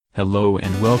Hello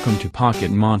and welcome to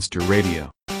Pocket Monster Radio.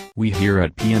 We here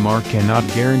at PMR cannot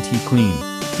guarantee clean,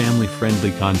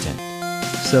 family-friendly content.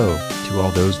 So, to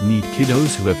all those neat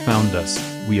kiddos who have found us,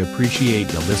 we appreciate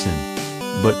the listen.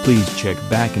 But please check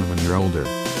back in when you're older.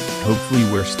 Hopefully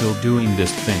we're still doing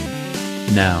this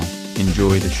thing. Now,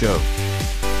 enjoy the show.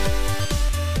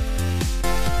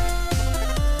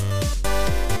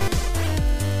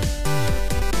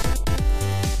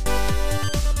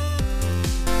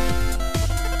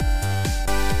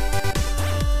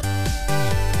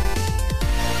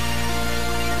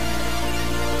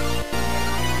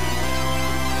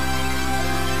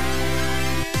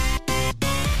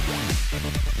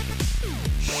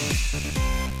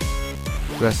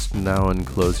 Rest now and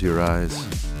close your eyes.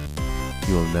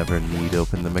 You will never need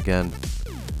open them again.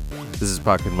 This is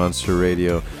Pocket Monster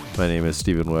Radio. My name is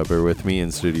Steven Weber. With me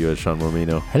in studio is Sean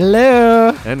Mormino.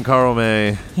 Hello. And Carl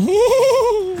May.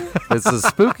 It's a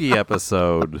spooky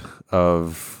episode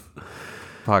of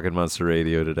Pocket Monster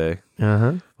Radio today.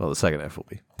 Uh-huh. Well, the second half will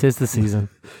be. 'Tis the season.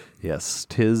 Yes,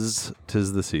 tis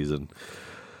the season.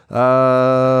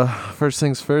 First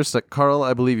things first. Carl,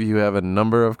 I believe you have a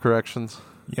number of corrections.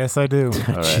 Yes, I do.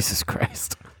 All right. Jesus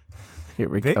Christ. Here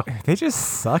we go. They just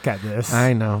suck at this.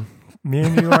 I know. Me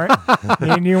and you weren't.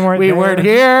 We there. weren't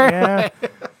here.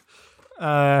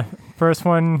 Yeah. First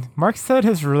one. Mark said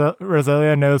his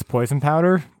Rosalia knows poison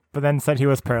powder, but then said he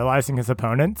was paralyzing his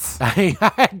opponents.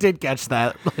 I did catch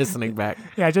that listening back.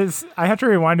 Yeah, I have to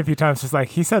rewind a few times. Just like,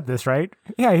 he said this, right?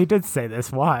 Yeah, he did say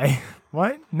this. Why?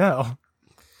 What? No.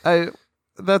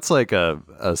 That's like a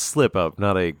slip up,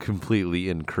 not a completely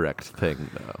incorrect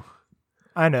thing, though.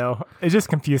 I know. It just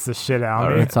confused the shit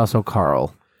out of me. It's also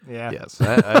Carl. Yeah. Yes,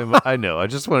 I know. I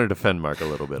just wanted to defend Mark a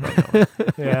little bit on that one.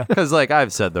 Yeah. Because,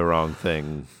 I've said the wrong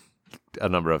thing a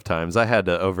number of times. I had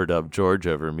to overdub George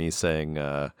over me saying,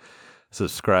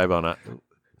 subscribe on...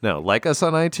 like us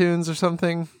on iTunes or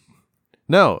something.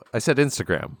 No, I said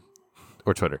Instagram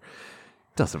or Twitter.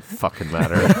 Doesn't fucking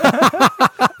matter.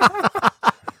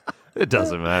 It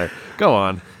doesn't matter. Go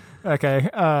on.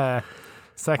 Okay.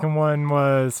 Second one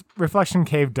was Reflection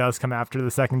Cave does come after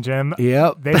the second gym.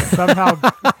 Yep. They somehow,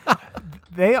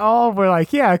 they all were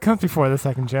like, yeah, it comes before the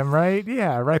second gym, right?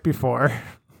 Yeah, right before.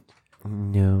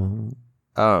 No.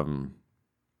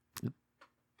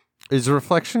 Is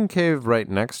Reflection Cave right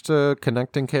next to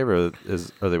Connecting Cave, or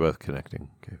are they both Connecting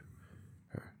Cave?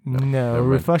 No, never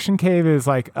mind. Reflection Cave is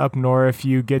like up north.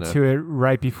 You get to it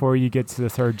right before you get to the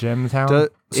third gym town.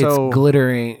 It's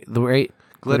glittering. Right?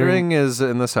 Glittering is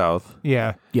in the south.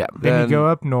 Yeah. Yeah. Then you go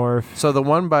up north. So the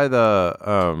one by the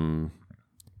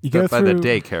You go by through the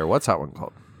daycare. What's that one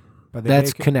called? by the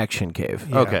That's daycare. Connection Cave.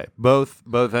 Yeah. Okay, both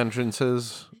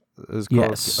entrances is called.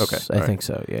 Yes. Okay, I all right. think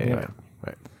so. Yeah. Yeah.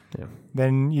 Right.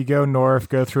 Then you go north,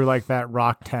 go through like that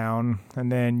rock town,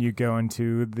 and then you go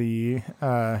into the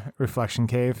Reflection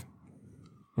Cave.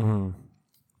 Mm-hmm.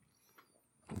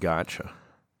 Gotcha.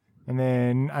 And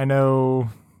then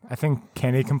I think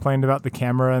Kenny complained about the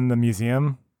camera in the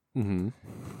museum. Mm-hmm.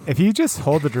 If you just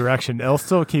hold the direction, it'll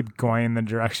still keep going in the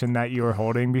direction that you were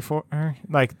holding before.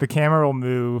 Like, the camera will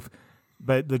move,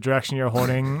 but the direction you're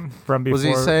holding from before... Was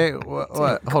he saying...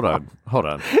 What? Hold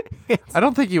on. I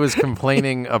don't think he was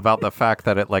complaining about the fact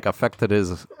that it, affected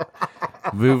his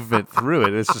movement through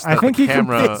it. It's just that I think the he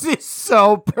camera... This is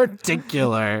so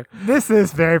particular. This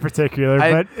is very particular,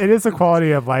 but it is a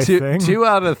quality of life thing. 2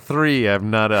 out of 3 I'm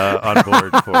not on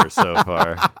board for so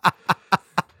far.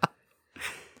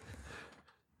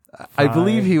 I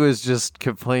believe he was just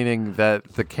complaining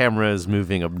that the camera is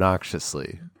moving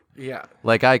obnoxiously. Yeah.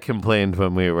 Like I complained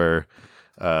when we were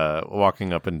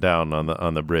walking up and down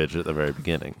on the bridge at the very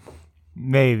beginning.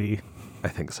 Maybe. I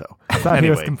think so. I thought he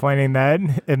was Anyway. complaining that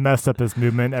it messed up his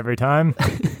movement every time. I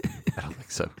don't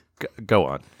think so. Go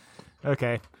on.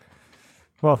 Okay.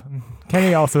 Well,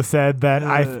 Kenny also said that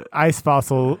his ice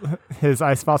fossil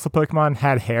Pokemon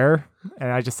had hair,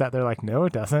 and I just sat there like, no,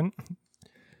 it doesn't.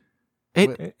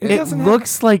 It doesn't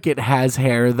looks like it has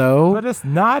hair, though. But it's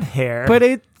not hair.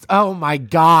 Oh my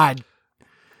God.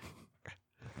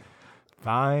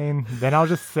 Fine. Then I'll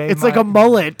just say It's like a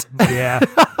mullet. Yeah,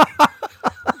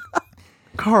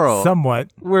 Carl, somewhat.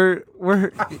 we're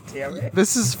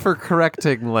this is for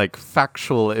correcting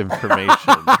factual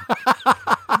information.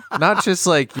 Not just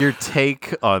your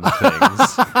take on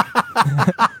things.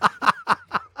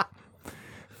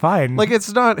 Fine.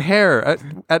 It's not hair.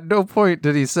 At no point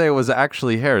did he say it was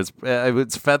actually hair.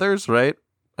 It's feathers, right?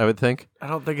 I would think. I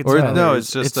don't think it's Or feathers. no,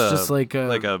 it's just like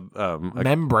a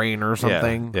membrane or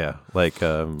something. Yeah.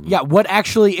 Yeah, what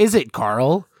actually is it,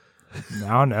 Carl? I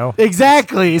don't know.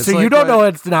 Exactly. It's So like you don't what- know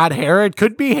it's not hair. It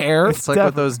could be hair. It's like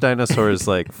with those dinosaurs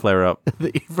like flare up,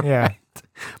 Yeah.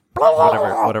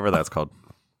 whatever that's called.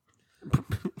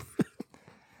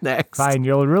 Next. Fine,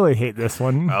 you'll really hate this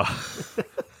one. Oh.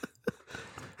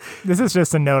 This is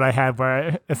just a note I had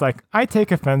where it's like, I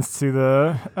take offense to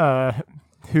the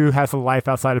who has a life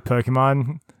outside of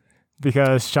Pokemon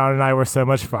because Sean and I were so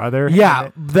much farther. Yeah,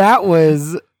 that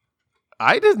was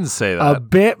I didn't say a that.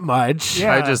 bit much.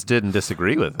 Yeah. I just didn't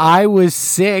disagree with it. I was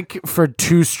sick for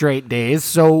 2 straight days,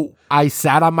 so I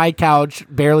sat on my couch,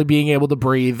 barely being able to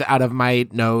breathe out of my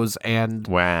nose, and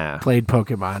Wow. played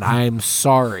Pokemon. I'm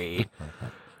sorry.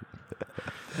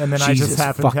 And then I Jesus just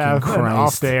happened to have fucking an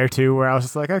off Christ. day or two where I was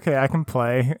just like, okay, I can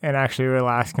play and actually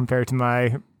relax compared to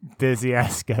my busy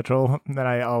ass schedule that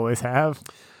I always have.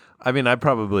 I mean, I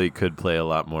probably could play a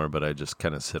lot more, but I just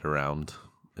kind of sit around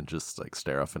and just like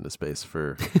stare off into space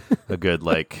for a good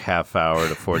like half hour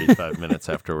to 45 minutes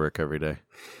after work every day.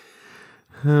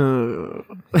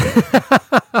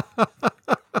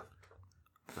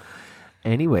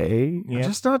 Anyway, Yeah. I'm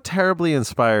just not terribly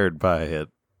inspired by it.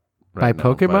 By now.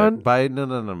 Pokemon? By no,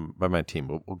 by my team.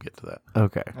 We'll get to that.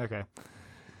 okay. Okay.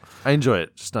 I enjoy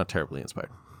it, just not terribly inspired.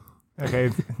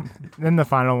 Okay. Then the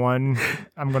final one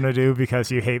I'm going to do because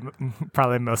you hate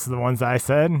probably most of the ones I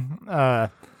said.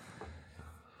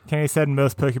 Kenny said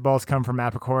most Pokeballs come from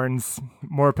apricorns.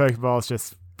 More Pokeballs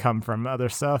just come from other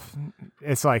stuff.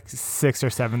 It's like 6 or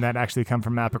 7 that actually come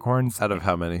from apricorns. Out of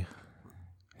how many?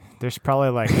 There's probably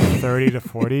like 30 to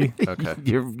 40. Okay.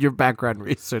 Your background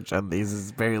research on these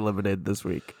is very limited this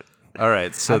week. All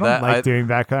right. So I don't that like doing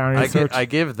background research. I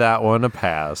give that one a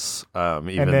pass, even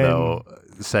then- though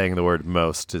saying the word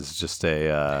most is just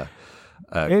a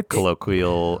It's-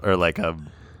 colloquial or like what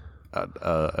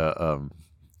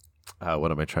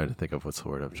am I trying to think of? What's the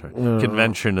word I'm trying?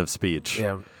 Convention of speech.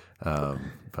 Yeah.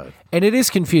 But And it is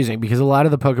confusing because a lot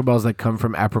of the Pokeballs that come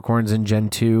from apricorns in Gen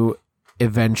 2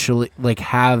 eventually like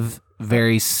have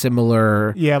very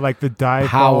similar Yeah, like the dive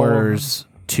powers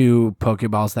to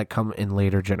Pokeballs that come in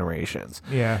later generations.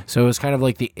 Ball. Yeah. So it was kind of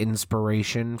like the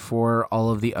inspiration for all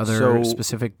of the other So-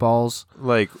 specific balls.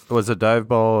 like, was a dive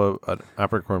ball an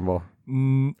apricorn ball?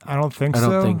 I don't think I so.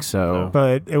 don't think so. No.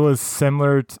 But it was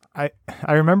similar. I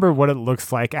remember what it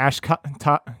looks like. Ash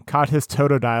caught his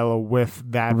Totodile with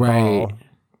that Right. ball,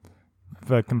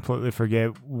 but completely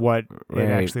forget what Right. it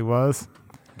actually was.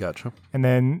 Gotcha. And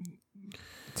then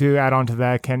to add on to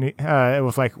that, Kenny, it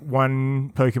was like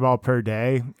 1 Pokeball per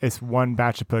day. It's 1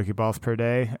 batch of Pokeballs per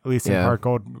day, at least in Yeah. Heart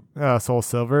Gold, Soul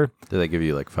Silver. Did they give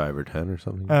you like 5 or 10 or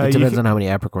something? It You depends could- on how many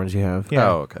apricorns you have. Yeah.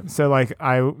 Oh, okay. So like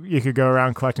you could go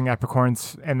around collecting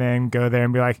apricorns and then go there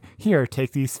and be like, here,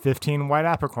 take these 15 white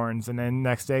apricorns, and then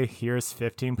next day here's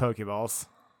 15 Pokeballs.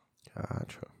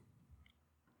 Gotcha.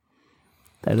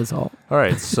 That is all. All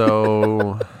right.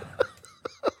 So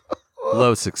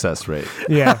low success rate.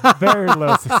 Yeah, very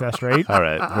low success rate. All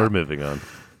right. We're moving on.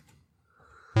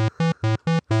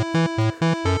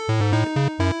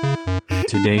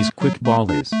 Today's quick ball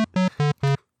is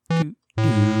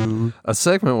A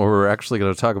segment where we're actually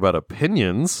going to talk about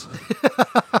opinions.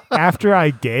 After I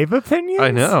gave opinions,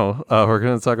 I know. We're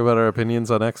going to talk about our opinions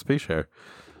on XP Share,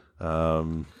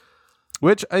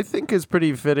 which I think is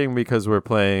pretty fitting because we're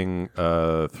playing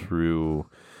through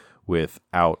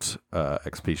without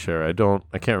XP Share.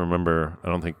 I can't remember. I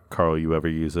don't think, Carl, you ever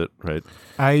use it, right?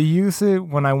 I use it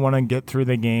when I want to get through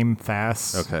the game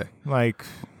fast. Okay. Like,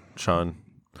 Sean?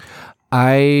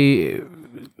 I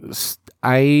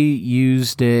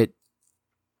used it.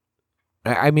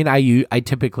 I mean, I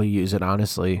typically use it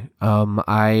honestly.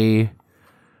 When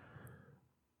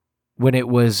it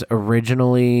was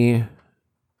originally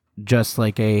just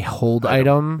like a hold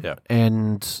item, yeah.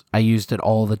 and I used it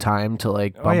all the time to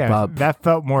like bump oh yeah, up that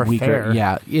felt more weaker. fair.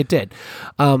 Yeah, it did.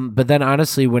 But then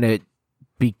honestly, when it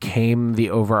became the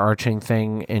overarching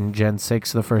thing in Gen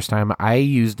 6 the first time, I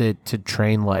used it to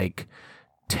train like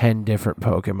 10 different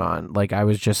Pokemon. Like I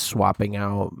was just swapping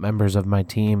out members of my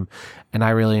team, and I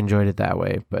really enjoyed it that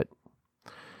way. But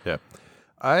Yeah.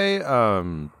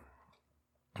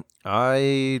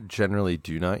 I generally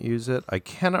do not use it. I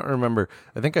cannot remember.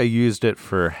 I think I used it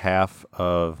for half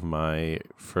of my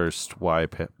first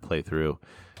playthrough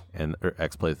or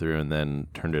X playthrough, and then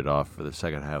turned it off for the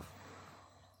second half.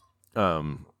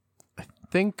 I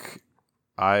think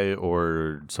I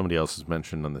or somebody else has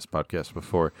mentioned on this podcast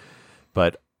before,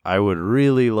 but I would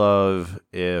really love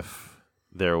if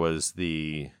there was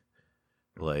the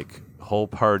like whole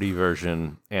party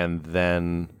version and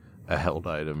then a held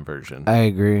item version. I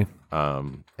agree.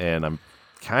 And I'm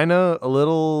kind of a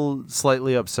little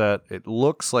slightly upset. It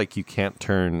looks like you can't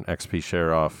turn XP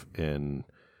Share off in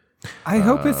I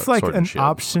hope it's like Sword and an Shield.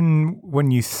 option when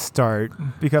you start,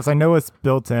 because I know it's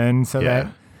built in so Yeah.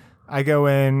 that I go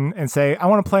in and say, I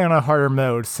want to play on a harder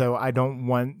mode, so I don't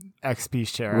want XP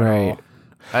share at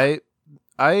Right.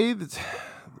 all.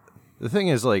 The thing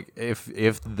is, like, if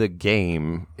the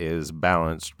game is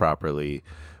balanced properly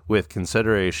with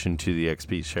consideration to the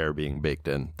XP share being baked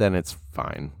in, then it's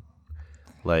fine.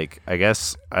 Like, I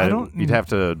guess I'd have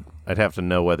to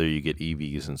know whether you get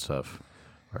EVs and stuff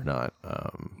or not.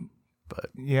 But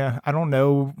Yeah, I don't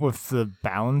know with the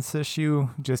balance issue,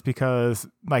 just because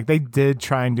like they did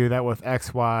try and do that with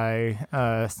XY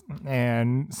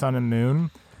and Sun and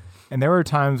Moon, and there were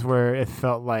times where it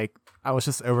felt like I was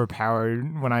just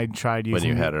overpowered when I tried using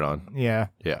when you it. had it on, Yeah.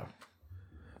 yeah.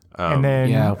 And then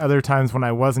Yeah. other times when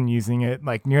I wasn't using it,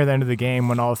 like near the end of the game,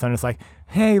 when all of a sudden it's like,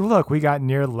 hey, look, we got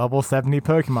near level 70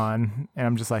 Pokemon. And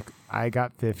I'm just like, I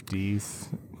got 50s.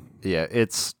 Yeah,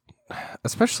 it's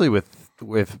especially with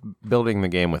building the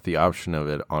game with the option of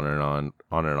it on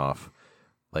and off.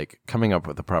 Like, coming up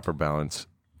with the proper balance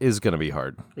is going to be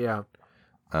hard. Yeah.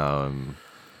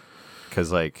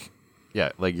 Because like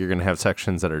you're going to have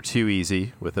sections that are too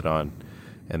easy with it on,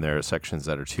 and there are sections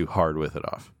that are too hard with it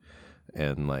off.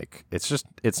 And like,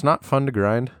 it's not fun to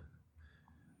grind.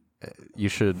 You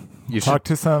should Talk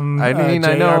to some I mean,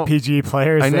 I know- JRPG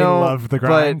players. I They know, love the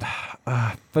grind.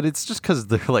 but it's just because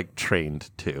they're like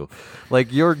trained to.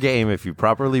 Like, your game, if you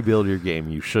properly build your game,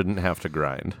 you shouldn't have to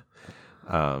grind,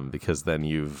 because then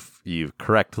you've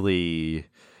correctly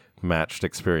matched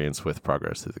experience with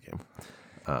progress through the game.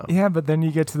 Yeah, but then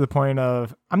you get to the point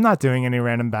of, I'm not doing any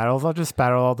random battles. I'll just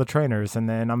battle all the trainers, and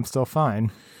then I'm still fine.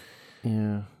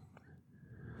 Yeah,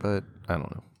 but I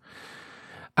don't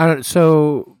know.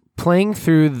 So playing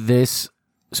through this,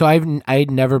 so I'd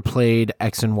never played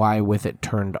X and Y with it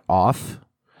turned off.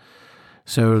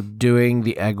 So doing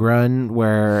the egg run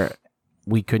where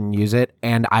we couldn't use it,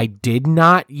 and I did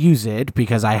not use it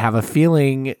because I have a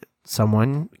feeling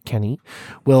someone, Kenny,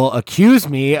 will accuse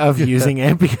me of using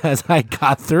it because I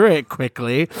got through it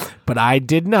quickly, but I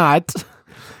did not.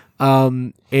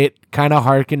 It kind of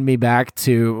harkened me back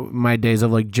to my days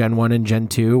of like Gen 1 and Gen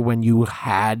 2 when you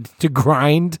had to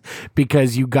grind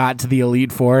because you got to the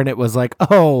Elite Four and it was like,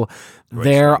 oh,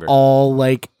 they're stronger. all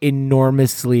like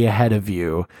enormously ahead of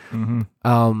you.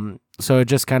 So it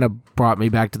just kind of brought me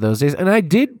back to those days. And I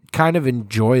did kind of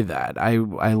enjoy that. I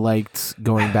liked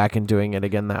going back and doing it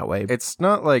again that way. It's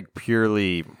not like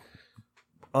purely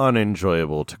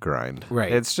unenjoyable to grind.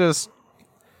 Right. It's just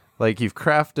like you've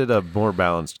crafted a more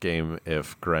balanced game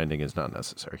if grinding is not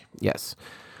necessary, Yes.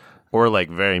 or like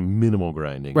very minimal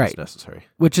grinding Right. is necessary.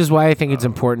 Which is why I think it's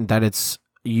important that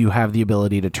you have the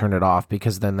ability to turn it off,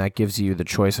 because then that gives you the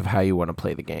choice of how you want to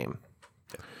play the game.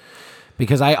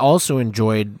 Because I also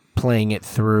enjoyed playing it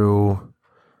through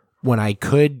when I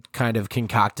could kind of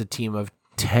concoct a team of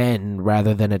 10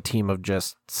 rather than a team of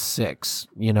just 6,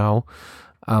 you know?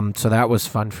 So that was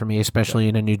fun for me, especially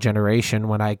in a new generation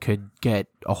when I could get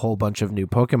a whole bunch of new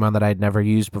Pokemon that I'd never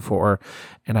used before,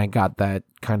 and I got that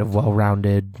kind of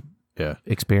well-rounded Yeah.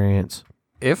 experience.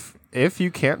 If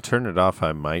you can't turn it off,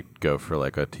 I might go for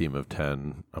like a team of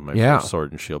 10 on my Yeah. first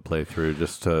Sword and Shield playthrough,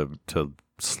 just to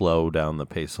slow down the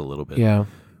pace a little bit. Yeah.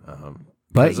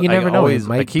 But 'Cause you never know. It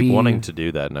might I keep be, wanting to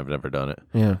do that, and I've never done it.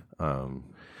 Yeah. Um,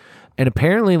 And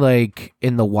apparently, like,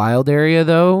 in the wild area,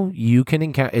 though, you can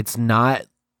encounter... It's not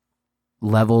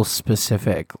level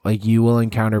specific. Like, you will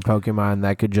encounter Pokemon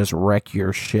that could just wreck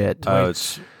your shit.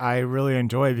 it's I really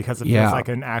enjoy because it Yeah. feels like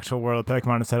an actual world of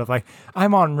Pokemon instead of like,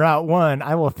 I'm on Route 1,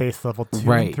 I will face level 2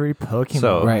 Right. and 3 Pokemon.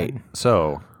 So- Right.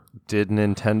 So, did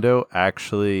Nintendo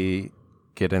actually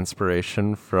get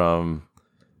inspiration from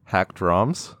hacked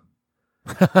ROMs?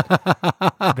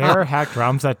 There are hacked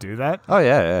ROMs that do that. Oh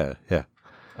yeah.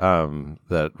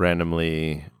 That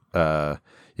randomly, there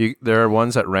are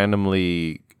ones that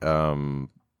randomly,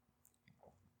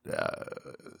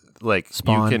 like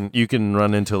Spawn. you can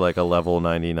run into like a level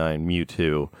 99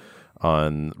 Mewtwo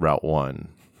on Route 1.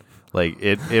 Like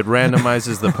it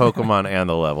randomizes the Pokemon and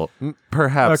the level.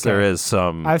 Perhaps Okay. there is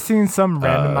some. I've seen some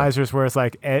randomizers where it's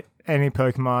like any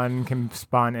Pokemon can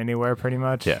spawn anywhere pretty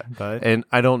much. Yeah. But And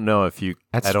I don't know if you.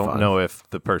 That's I don't fun. know if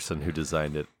the person who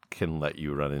designed it can let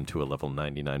you run into a level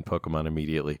 99 Pokemon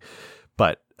immediately.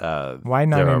 But why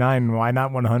there are- 99? Why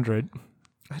not 100?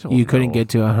 I don't. You couldn't know. get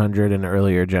to 100 in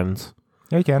earlier gens.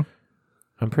 Yeah, you can.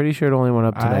 I'm pretty sure it only went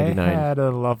up to 99. I had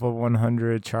a level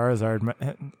 100 Charizard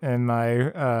in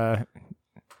my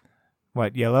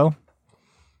yellow.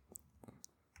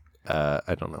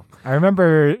 I don't know. I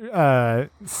remember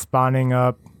spawning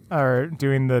up or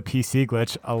doing the PC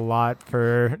glitch a lot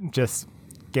for just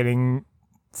getting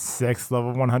 6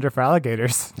 level 100 for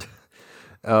alligators.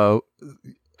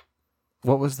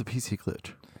 What was the PC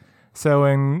glitch? So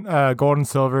in Gold and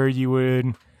Silver, you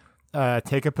would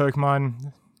take a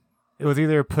Pokemon. It was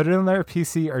either put it in their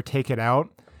PC or take it out.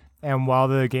 And while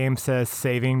the game says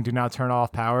saving, do not turn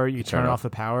off power, you turn off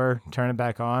the power, turn it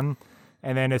back on.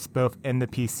 And then it's both in the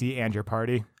PC and your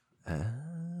party.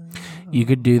 You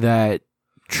could do that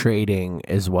trading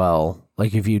as well.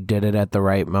 Like if you did it at the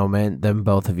right moment, then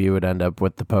both of you would end up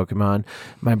with the Pokemon.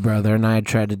 My brother and I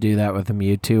tried to do that with a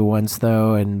Mewtwo once,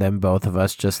 though, and then both of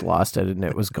us just lost it, and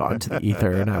it was gone to the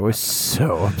ether, and I was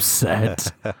so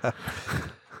upset.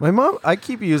 My mom, I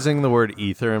keep using the word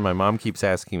ether, and my mom keeps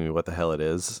asking me what the hell it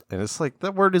is. And it's like,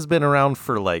 that word has been around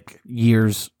for like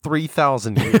Years.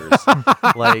 3,000 years.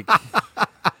 Like,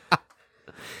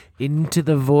 Into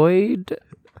the void?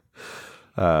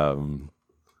 I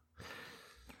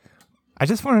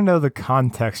just want to know the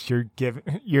context you're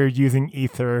using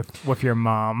ether with your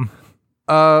mom.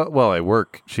 well,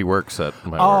 she works at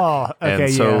my work. Okay,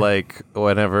 and so yeah. like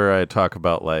whenever I talk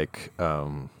about like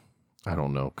I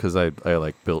don't know, because I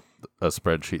like built a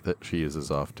spreadsheet that she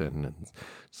uses often, and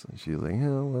so she's like,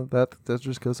 oh, well, that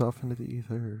just goes off into the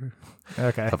ether,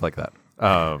 Okay. stuff like that.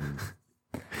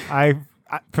 I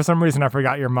for some reason I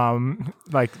forgot your mom.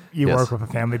 Like you Yes. work with a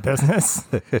family business.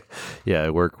 Yeah, I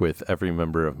work with every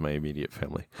member of my immediate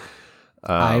family.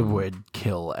 I would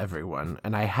kill everyone,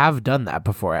 and I have done that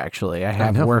before. Actually, I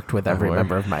have know. worked with every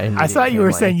member of my. I thought you were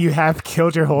family. saying you have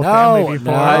killed your whole No, family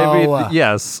before. no. I mean, Oh.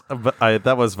 yes, but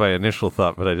that was my initial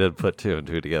thought, but I did put two and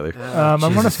two together. I'm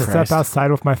gonna Jesus step Christ. outside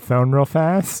with my phone real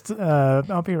fast.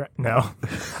 I'll be right. No.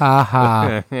 Ha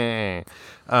ha.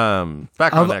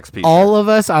 Back on Of XP. all of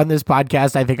us on this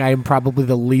podcast, I think I am probably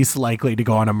the least likely to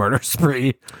go on a murder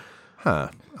spree. Huh.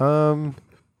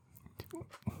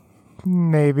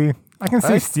 Maybe I can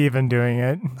see Steven doing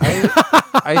it.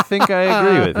 I think I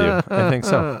agree with you. I think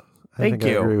so. Thank I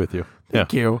you. agree with you.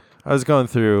 Thank you. I was going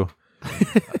through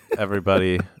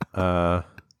everybody.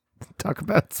 Talk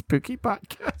about spooky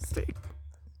podcasting.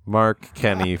 Mark,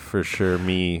 Kenny for sure.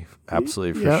 Me,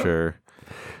 absolutely for Yep. sure.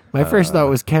 My first thought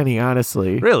was Kenny,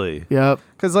 honestly. Really? Yep.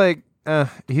 Because like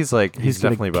he's He's gonna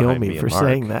definitely kill behind me me for and Mark.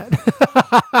 saying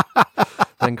that.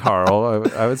 And Carl,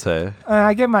 I would say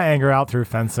I get my anger out through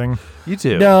fencing. you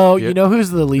too. No, You're- you know who's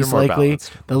the least more likely?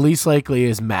 balanced. The least likely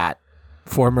is Matt,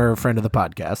 former friend of the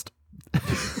podcast.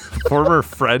 former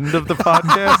friend of the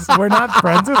podcast. We're not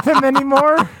friends with him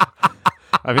anymore.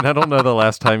 I mean, I don't know the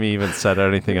last time he even said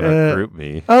anything in our group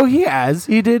me. Oh, he has.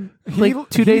 He did like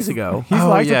 2 days ago. He's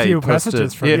liked a he few posted,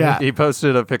 messages from he, me. Yeah. he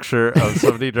posted a picture of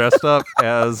somebody dressed up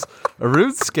as a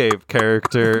RuneScape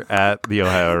character at the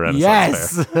Ohio Renaissance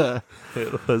Yes. Fair.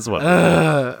 It was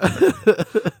wonderful.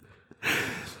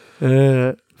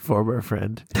 Former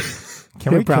friend.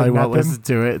 Can He we probably kidnap won't him? listen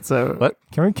to it. So What?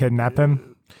 Can we kidnap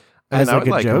him? as I like would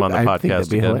a like joke, him on the I think podcast that'd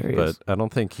be again, hilarious. but I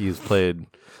don't think he's played.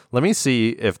 Let me see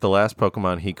if the last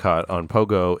Pokemon he caught on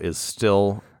Pogo is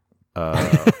still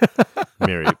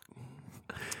Miri.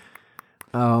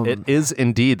 It is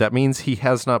indeed. That means he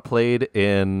has not played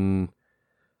in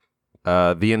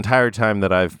the entire time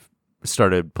that I've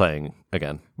started playing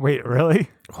again. Wait, really?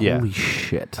 Yeah. Holy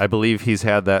shit. I believe he's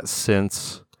had that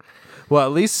since, well,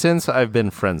 at least since I've been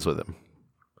friends with him.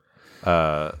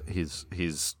 He's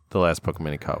the last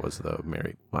Pokemon he caught was the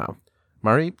Miri. Wow.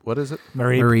 Mareep? What is it?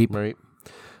 Mareep. Mareep.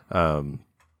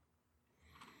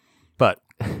 But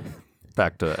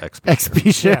back to XP.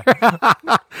 XP share.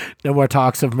 No more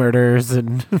talks of murders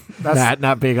and That's- Matt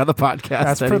not being on the podcast.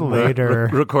 That's for anymore. later.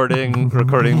 recording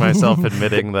myself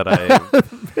admitting that I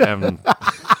am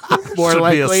More should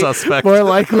likely, be a suspect. more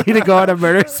likely to go on a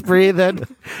murder spree than.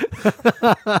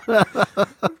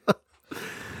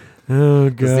 Oh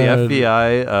god. Does the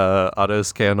FBI auto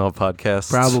scan all podcasts?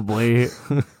 Probably.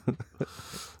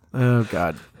 Oh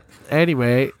god.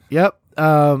 Anyway, yep.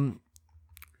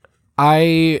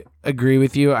 I agree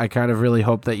with you. I kind of really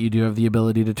hope that you do have the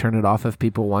ability to turn it off if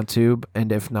people want to,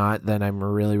 and if not, then I'm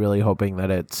really, really hoping that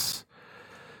it's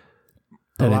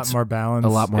A lot more balance. a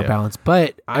lot more Yeah. balanced.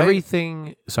 But I-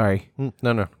 everything, sorry,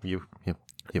 No. You. Yep.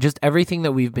 just everything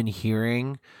that we've been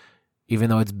hearing, even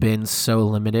though it's been so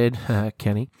limited,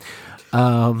 Kenny.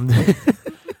 I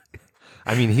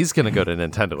mean, he's going to go to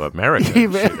Nintendo America and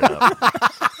shoot it up.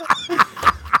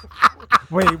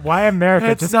 Wait, why America?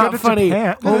 That's Just not go to funny.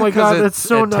 Japan. Oh my god, Because that's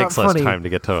so it not takes funny. less time to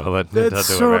get to Nintendo That's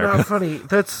so America. not funny.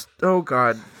 That's oh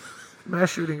god,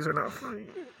 mass shootings are not funny.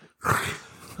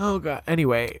 Oh god.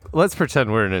 Anyway, Let's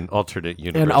pretend we're in an alternate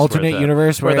universe. an alternate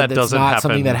universe where that that's doesn't not happen.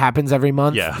 something that happens every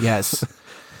month. Yeah. Yes.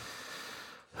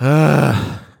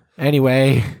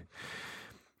 Anyway,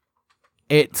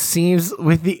 it seems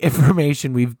with the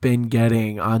information we've been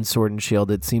getting on Sword and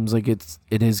Shield, it seems like it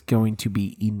is going to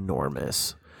be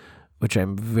enormous, which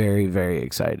I'm very, very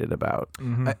excited about.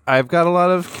 I've got a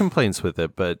lot of complaints with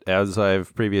it, but as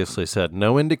I've previously said,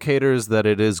 no indicators that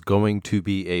it is going to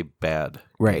be a bad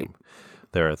Right. game.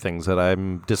 There are things that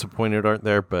I'm disappointed aren't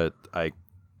there, but I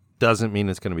doesn't mean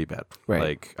it's going to be bad. Right.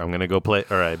 Like, I'm going to go play,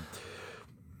 or I'm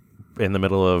in the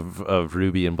middle of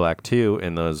Ruby and Black 2,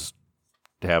 and those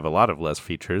have a lot of less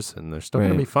features, and they're still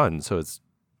going Right. to be fun, so it's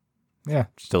Yeah.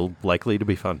 still likely to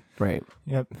be fun. Right.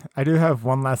 Yep. I do have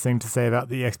one last thing to say about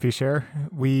the XP share.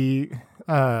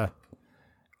 I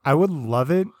would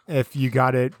love it if you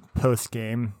got it post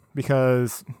game,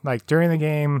 because like during the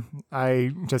game, I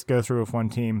just go through with one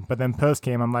team, but then post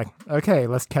game, I'm like, okay,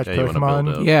 let's catch Yeah, you want to Pokemon.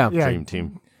 build a Yeah. dream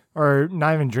team. Or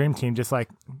not even Dream Team, just like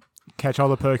catch all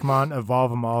the Pokemon,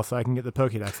 evolve them all so I can get the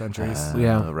Pokédex entries,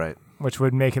 Yeah. Right. which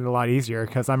would make it a lot easier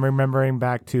because I'm remembering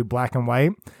back to Black and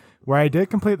White, where I did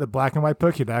complete the Black and White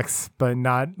Pokédex, but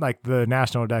not like the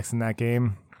national dex in that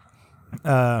game.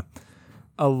 A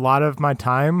lot of my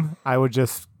time, I would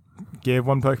just give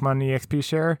one Pokemon the XP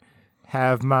share,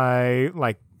 have my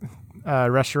like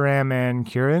Reshiram and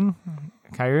Kyurem,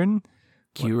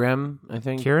 I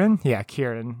think. Kieran.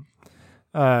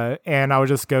 And I would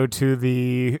just go to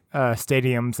the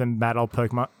stadiums and battle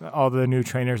Pokemon, all the new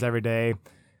trainers every day,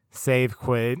 save,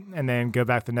 quit, and then go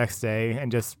back the next day and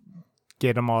just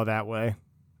get them all that way.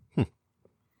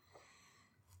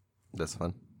 That's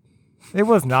fun. It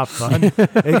was not fun.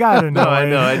 It got annoying. No, I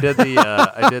know. I did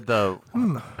the.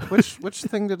 Which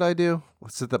thing did I do?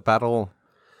 Was it the battle?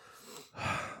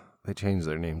 They change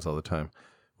their names all the time.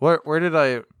 Where did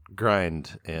I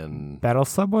grind in? Battle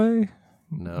Subway?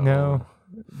 No.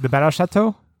 The Battle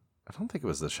Chateau? I don't think it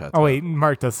was the chateau. Oh, wait.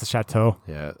 Mark does the Chateau.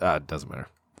 Yeah, it doesn't matter.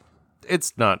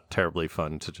 It's not terribly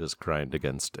fun to just grind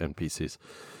against NPCs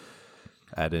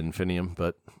ad infinitum,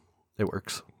 but it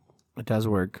works. It does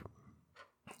work.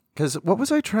 Because what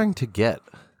was I trying to get?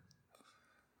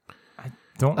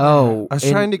 Don't. Oh, I was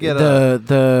trying to get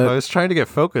I was trying to get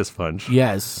Focus Punch.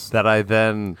 Yes. That I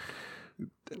then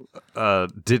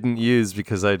didn't use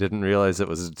because I didn't realize it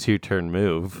was a 2-turn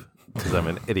move because I'm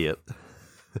an idiot.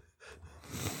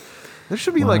 There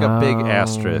should be like a big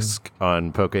asterisk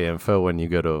on Poke Info when you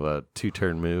go to a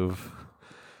 2-turn move.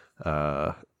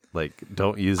 Like,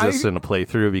 don't use this in a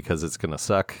playthrough because it's going to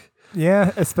suck.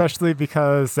 Yeah, especially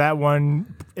because that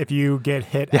one, if you get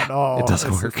hit at all, it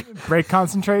doesn't work. Break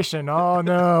concentration. Oh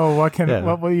no!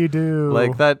 What will you do?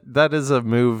 Like that is a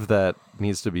move that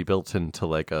needs to be built into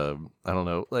like a, I don't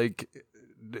know, like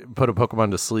put a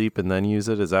Pokemon to sleep and then use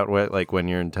it. Is that what, like when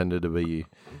you're intended to be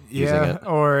using it?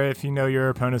 Or if you know your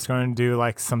opponent's going to do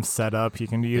like some setup, you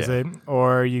can use it.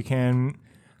 Or you can.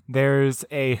 There's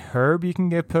a herb you can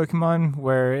give Pokemon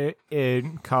where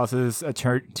it causes a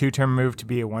 2-turn move to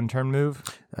be a 1-turn move.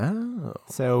 Oh.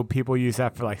 So people use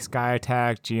that for like Sky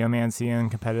Attack, Geomancy, and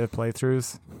competitive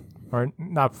playthroughs. Or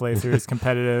not playthroughs,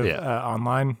 competitive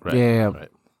online. Right. Yeah. Right.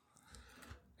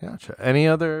 Gotcha. Any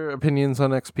other opinions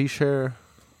on XP share?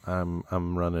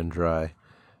 I'm running dry.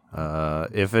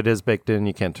 If it is baked in,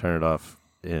 you can't turn it off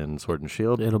in Sword and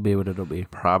Shield. It'll be what it'll be.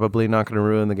 Probably not going to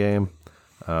ruin the game.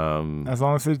 As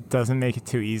long as it doesn't make it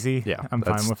too easy, I'm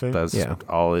fine with it. That's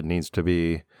all it needs to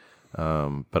be.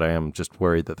 But I am just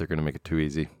worried that they're going to make it too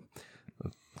easy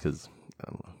because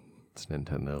I don't know, it's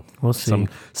Nintendo. We'll see.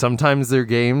 Sometimes their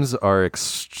games are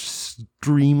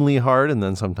extremely hard, and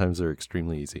then sometimes they're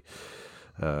extremely easy.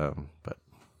 But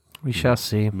We shall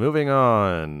see. moving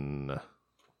on.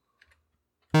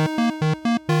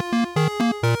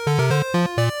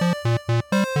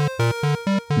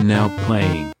 Now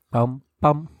playing. Bum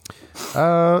bum.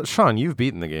 Sean, you've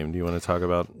beaten the game. Do you want to talk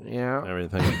about Yeah.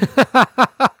 everything?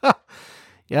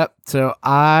 Yep. So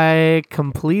I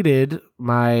completed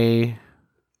my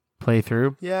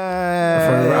playthrough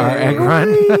for our egg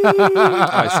run.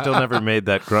 I still never made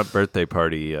that Grunt birthday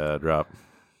party drop.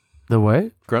 The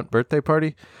what? Grunt birthday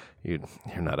party? You're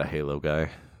not a Halo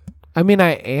guy. I mean,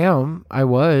 I am. I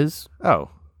was Oh.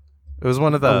 It was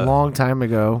one of a the... long time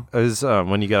ago. It was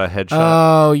when you got a headshot.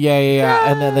 Oh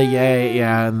yeah, and then the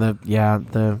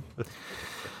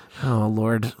oh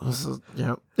Lord, this is,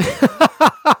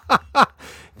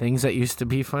 things that used to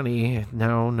be funny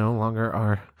now no longer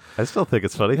are. I still think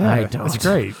it's funny. I don't. It's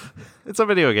great. It's a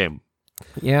video game.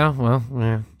 Yeah, well,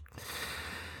 yeah.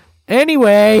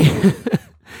 Anyway,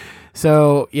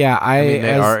 so yeah, I mean,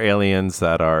 they are aliens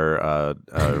that are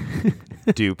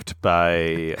duped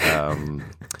by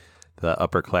the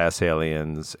upper class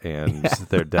aliens, and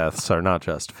their deaths are not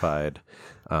justified.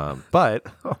 But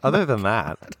other than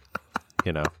that,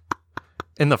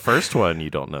 In the first one, you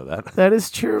don't know that. That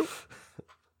is true.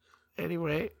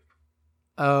 Anyway,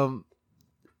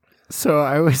 so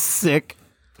I was sick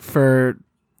for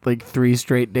like 3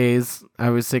 straight days. I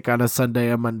was sick on a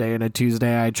Sunday, a Monday, and a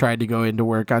Tuesday. I tried to go into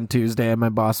work on Tuesday, and my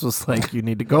boss was like, "You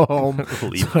need to go home."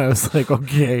 Leave. So I was like,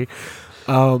 "Okay."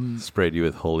 Sprayed you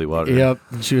with holy water. Yep.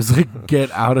 And she was like,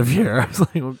 "Get out of here." I was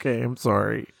like, "Okay, I'm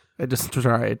sorry. I just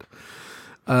tried."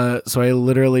 So I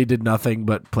literally did nothing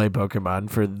but play Pokemon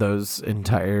for those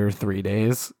entire 3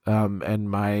 days. And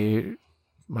my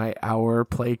hour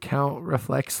play count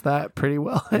reflects that pretty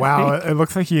well. I Wow, think. it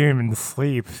looks like you didn't even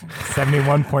sleep.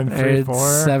 71.34.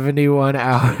 It's 71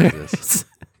 hours.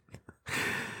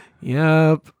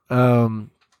 Yep.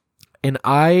 And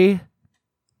I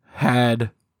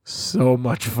had so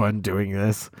much fun doing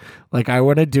this. Like, I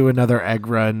want to do another egg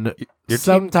run Your team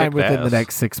sometime kicked within the ass.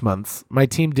 next 6 months. My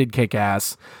team did kick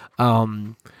ass.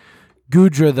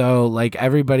 Gudra, though, like,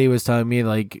 everybody was telling me,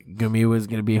 like, Gumi was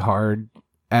going to be hard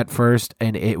at first,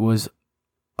 and it was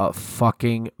a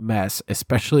fucking mess,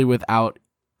 especially without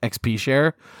XP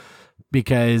share,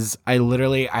 because I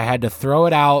had to throw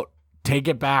it out, take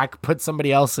it back, put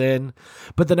somebody else in.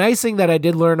 But the nice thing that I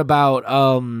did learn about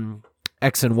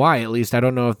X and Y, at least, I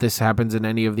don't know if this happens in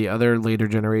any of the other later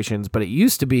generations, but it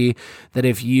used to be that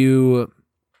if you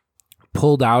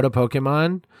pulled out a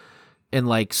Pokemon and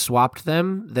like swapped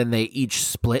them, then they each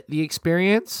split the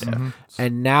experience.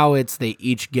 And now they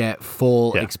each get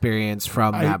full experience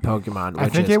from that Pokemon. I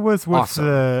which think is it was with awesome.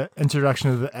 the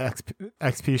introduction of the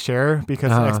XP share,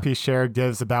 because XP share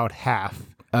gives about half.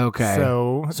 Okay.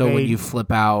 So when they- you flip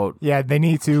out, Yeah, they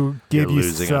need to give You're you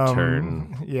losing a some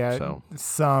turn, Yeah, so.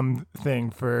 something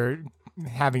for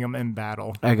having them in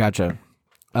battle. I gotcha.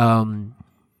 So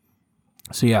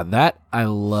yeah, that I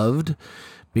loved,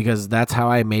 because that's how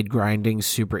I made grinding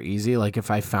super easy. Like,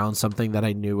 if I found something that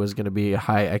I knew was going to be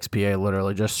high XP, I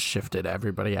literally just shifted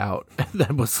everybody out and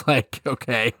then was like,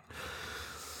 okay.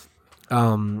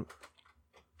 But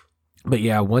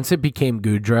yeah, once it became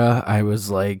Gudra, I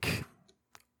was like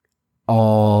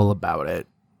all about it,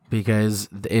 because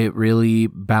it really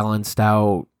balanced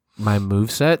out my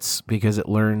movesets, because it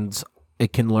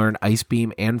can learn Ice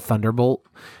Beam and Thunderbolt,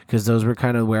 because those were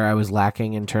kind of where I was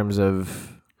lacking in terms of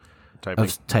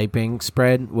typing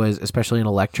spread, was especially in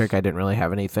electric. I didn't really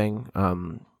have anything.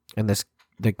 And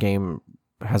the game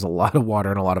has a lot of water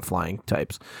and a lot of flying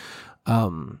types.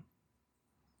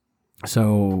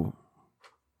 So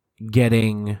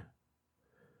getting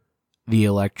the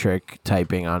electric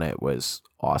typing on it was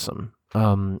awesome.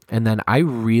 And then I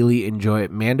really enjoy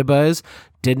it. Mandibuzz,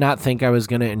 did not think I was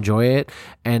going to enjoy it,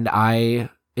 and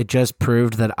it just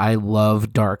proved that I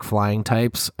love dark flying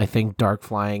types. I think dark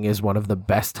flying is one of the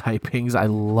best typings. I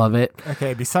love it.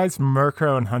 Okay, besides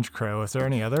Murkrow and Hunchcrow, is there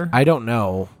any other? I don't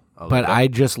know, but I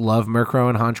just love Murkrow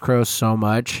and Honchcrow so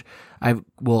much. I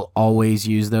will always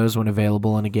use those when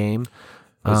available in a game.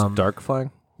 Was Dark Flying?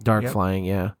 Dark Yep. flying,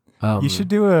 yeah. You should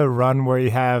do a run where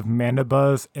you have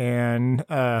Mandibuzz and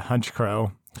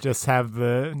Hunchcrow. Just have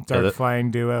the dark flying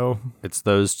duo. It's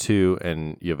those two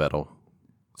and Yveltal.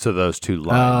 So those two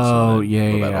lines. Oh, and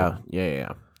then Yveltal.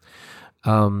 yeah.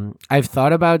 I've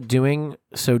thought about doing,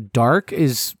 so dark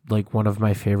is like one of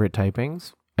my favorite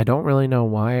typings. I don't really know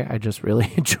why. I just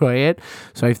really enjoy it.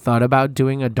 So I've thought about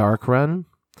doing a dark run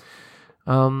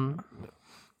in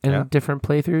different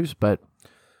playthroughs, but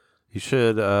You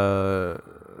should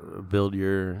build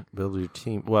your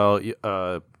team. Well,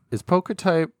 is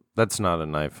Poketype? That's not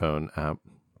an iPhone app,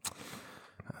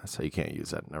 so you can't use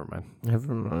that.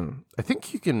 Never mind. I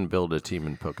think you can build a team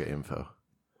in Poke Info.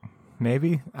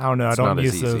 Maybe? I don't know. It's I don't not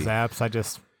as use those easy.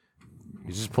 apps.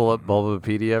 You just pull up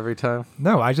Bulbapedia every time.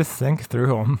 No, I just think through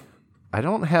them. I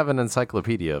don't have an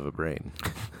encyclopedia of a brain.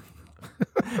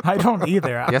 I don't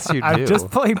either. Yes, you I've do. just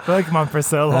played Pokemon for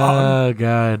so long. oh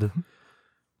god.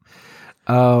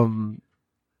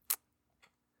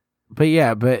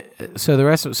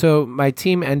 So my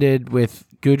team ended with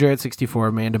Gudra at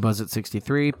 64, Mandibuzz at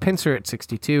 63, Pinsir at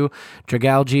 62,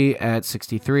 Dragalge at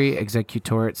 63,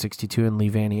 Executor at 62, and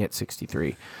Leavanny at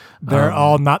 63. They're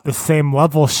all not the same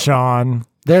level, Sean.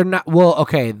 They're not, well,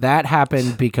 okay, that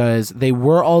happened because they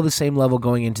were all the same level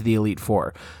going into the Elite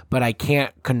Four, but I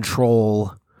can't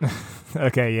control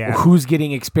Okay, yeah. who's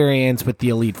getting experience with the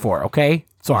Elite Four, okay?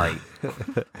 Sorry.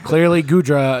 Clearly,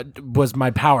 Gudra was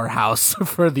my powerhouse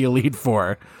for the Elite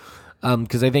Four,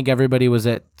 because I think everybody was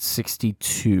at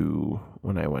 62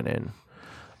 when I went in.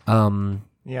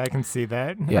 Yeah, I can see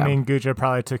that. Yeah. I mean, Gudra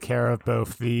probably took care of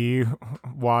both the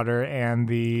water and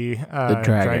the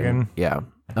Dragon. Yeah.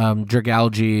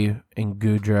 Dragalge and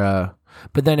Gudra.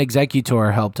 But then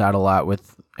Executor helped out a lot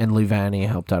with, and Leavanny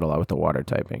helped out a lot with the water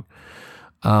typing.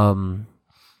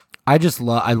 I just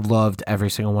I loved every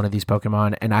single one of these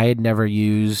Pokemon, and I had never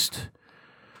used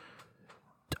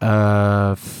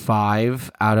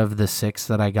 5 out of the 6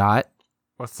 that I got.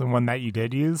 What's the one that you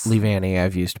did use? Leavanny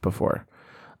I've used before.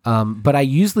 But I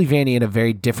used Leavanny in a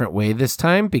very different way this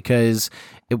time because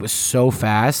it was so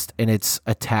fast and its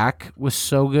attack was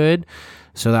so good.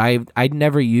 So I'd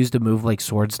never used a move like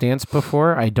Swords Dance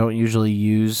before. I don't usually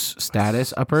use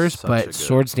status uppers, but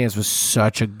Swords Dance was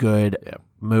such a good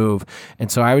move. And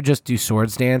so I would just do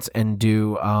Swords Dance and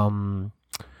do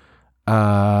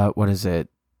what is it?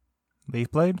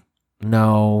 Leaf Blade?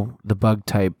 No, the bug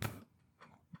type.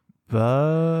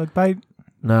 Bug Bite?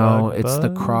 No, Bug it's the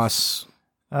Buzz? cross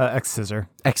X-Scissor.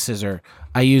 X-Scissor.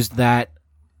 I used that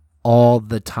all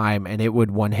the time, and it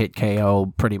would one-hit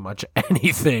KO pretty much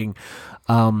anything.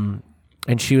 And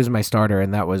she was my starter,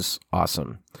 and that was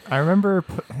awesome. I remember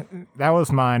that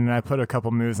was mine, and I put a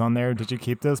couple moves on there. Did you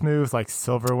keep those moves, like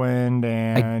Silverwind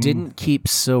and... I didn't keep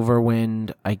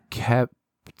Silverwind. I kept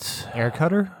Air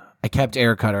Cutter? I kept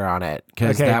Air Cutter on it,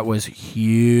 because Okay. that was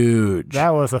huge.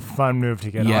 That was a fun move to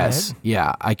get Yes, on it.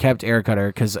 yeah. I kept Air Cutter,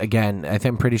 because, again,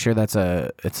 I'm pretty sure it's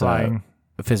Flying.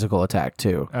 a physical attack,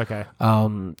 too. Okay.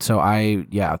 So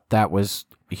that was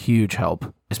a huge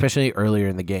help, especially earlier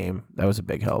in the game. That was a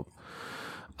big help.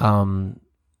 But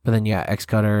then X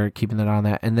Cutter, keeping it on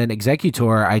that, and then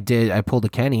Executor, I pulled a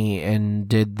Kenny and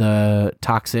did the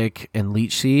Toxic and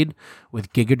Leech Seed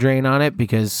with Giga Drain on it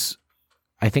because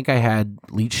I think I had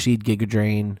Leech Seed, Giga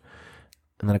Drain,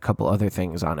 and then a couple other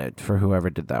things on it for whoever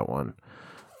did that one.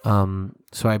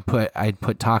 So I'd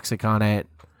put Toxic on it.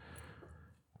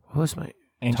 What was my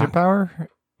Ancient Power?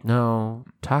 No,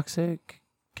 Toxic,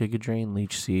 Giga Drain,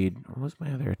 Leech Seed. What was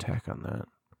my other attack on that?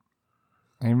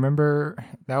 I remember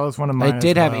that was one of mine. I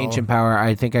did as have well. Ancient Power.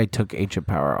 I think I took Ancient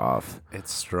Power off.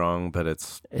 It's strong, but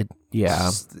it's Yeah,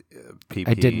 PP.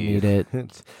 I didn't need it.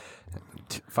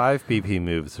 5 PP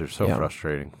moves are so Yeah.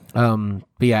 frustrating. But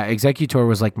yeah, Executor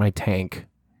was like my tank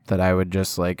that I would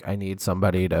just I need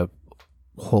somebody to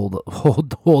hold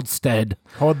stead,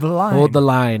 Hold the line. hold the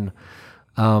line.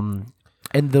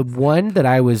 And the one that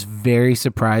I was very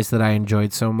surprised that I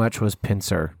enjoyed so much was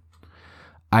Pinsir.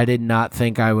 I did not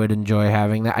think I would enjoy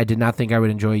having that. I did not think I would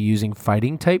enjoy using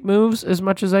fighting type moves as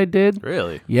much as I did.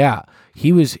 Really? Yeah,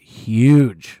 he was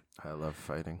huge. I love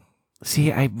fighting. See,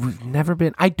 I've never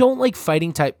been. I don't like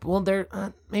fighting type. Well, they're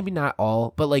maybe not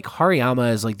all, but like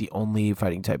Hariyama is like the only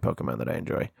fighting type Pokemon that I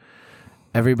enjoy.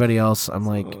 Everybody else, I'm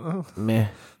like, meh,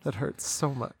 That hurts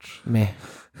so much. meh.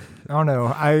 I don't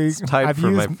know. It's tied I've for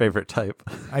used my favorite type.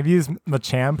 I've used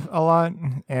Machamp a lot,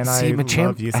 and See, I Machamp,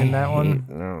 love using that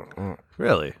one.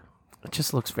 Really? It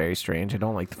just looks very strange. I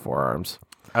don't like the forearms.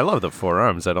 I love the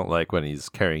forearms. I don't like when he's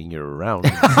carrying you around.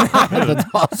 That's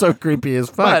also creepy as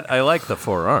fuck. But I like the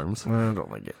forearms. I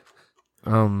don't like it.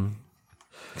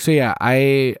 So yeah,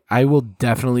 I will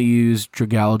definitely use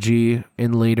Dragalge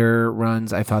in later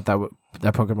runs. I thought that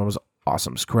Pokemon was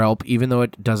awesome. Skrelp, even though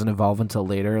it doesn't evolve until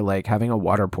later, like having a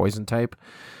water poison type,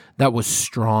 that was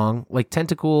strong. Like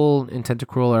Tentacool and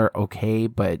Tentacruel are okay,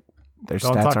 but their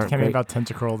Don't stats talk to aren't Kenny great. about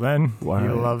Tentacruel then. Why? He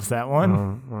loves that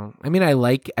one. Well, I mean, I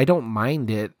don't mind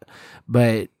it,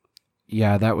 but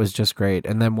yeah, that was just great.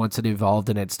 And then once it evolved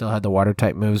and it still had the water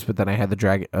type moves, but then I had the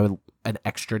dragon, an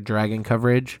extra dragon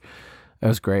coverage. That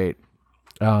was great.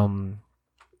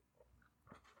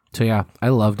 So yeah, I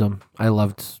loved them. I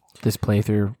loved this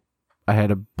playthrough. I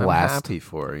had a I'm blast happy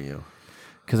for you.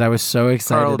 because I was so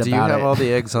excited Carl, about do you have it. all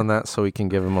the eggs on that so we can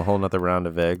give him a whole nother round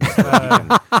of eggs? So he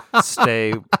can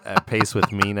stay at pace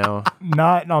with me now?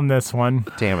 Not on this one.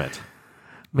 Damn it.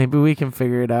 Maybe we can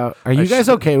figure it out. Are you guys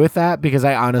should- okay with that? Because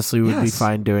I honestly would be Yes.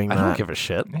 fine doing I that. don't give a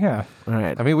shit. Yeah. All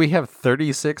right, I mean, we have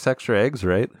 36 extra eggs,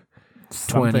 right?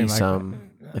 20 Something like some,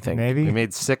 I that. think. Maybe. We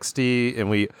made 60 and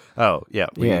we Yeah.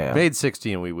 made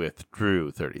 60 and we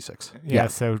withdrew 36. Yeah, yeah.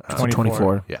 so So 24.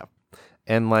 24. Yeah.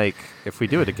 And like if we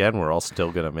do it again, we're all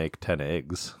still going to make 10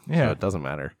 eggs. Yeah. So it doesn't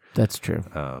matter. That's true.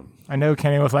 I know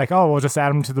Kenny was like, oh, we'll just add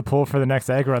them to the pool for the next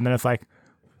egg run. Then it's like,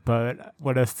 but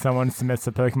what if someone submits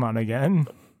a Pokemon again?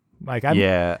 Like, I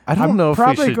I don't I'm know if we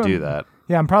probably should gonna- do that.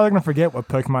 Yeah, I'm probably going to forget what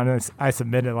Pokemon I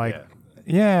submitted. Like,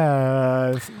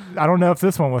 yeah, I don't know if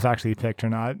this one was actually picked or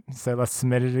not. So let's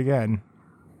submit it again.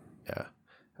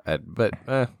 Yeah. But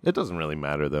it doesn't really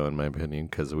matter though, in my opinion,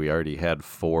 because we already had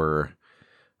 4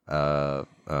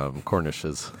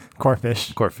 Cornishes.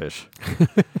 Corfish. Corfish.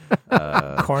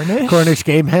 Cornish? Cornish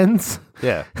game hens.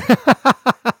 Yeah.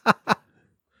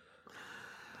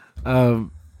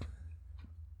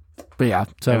 But yeah,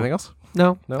 so Anything else?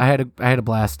 no, No? I had a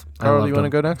blast. Carl, do you want to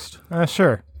go next?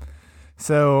 Sure.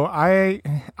 So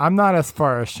I'm not as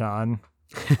far as Sean.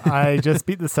 I just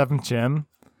beat the 7th gym,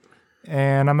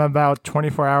 and I'm about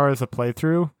 24 hours of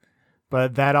playthrough,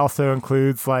 but that also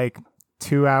includes like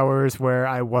 2 hours where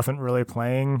I wasn't really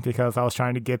playing because I was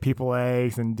trying to get people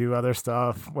eggs and do other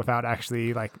stuff without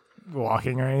actually like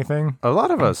walking or anything. A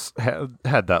lot of us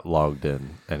had that logged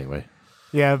in anyway.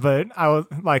 Yeah, but I was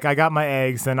like, I got my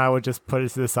eggs, and I would just put it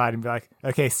to the side and be like,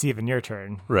 okay, Steven, your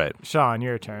turn. Right. Sean,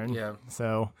 your turn. Yeah.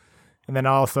 So, and then I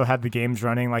also had the games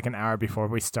running like an hour before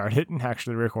we started and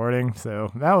actually recording.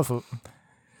 So that was,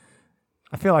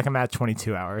 I feel like I'm at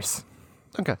 22 hours.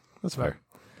 Okay. That's fair.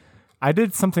 I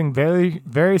did something very,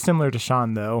 very similar to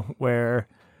Sean though, where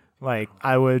like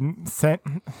I would send,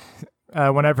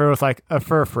 whenever it was like a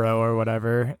Furfro or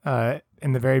whatever,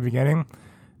 in the very beginning,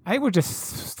 I would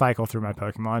just cycle through my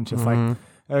Pokemon, just like,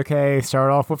 okay, start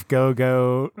off with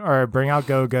Go-Goat, or bring out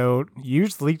Go-Goat,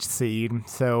 use Leech Seed,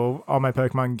 so all my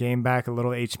Pokemon gain back a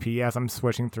little HP as I'm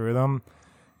switching through them,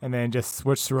 and then just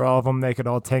switch through all of them. They could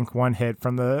all tank one hit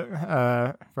from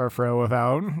the Furfro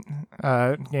without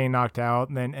getting knocked out,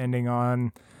 and then ending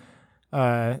on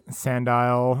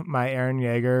Sandile, my Aaron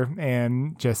Yeager,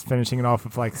 and just finishing it off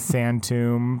with like Sand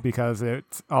Tomb, because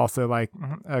it's also like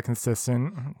a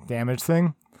consistent damage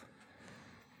thing.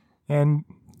 And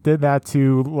did that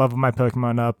to level my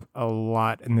Pokemon up a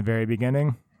lot in the very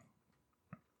beginning.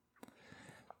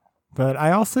 But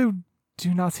I also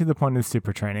do not see the point of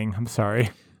super training. I'm sorry.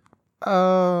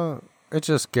 It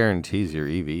just guarantees your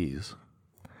EVs.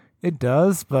 It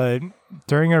does, but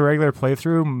during a regular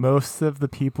playthrough, most of the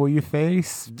people you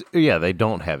face, Yeah, they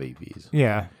don't have EVs.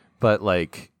 yeah, But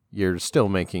like you're still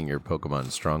making your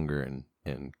Pokemon stronger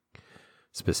in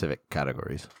specific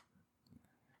categories.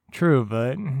 true,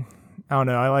 but I don't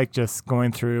know. I like just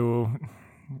going through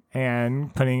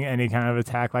and putting any kind of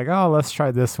attack, like, oh, let's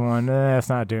try this one. It's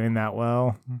not doing that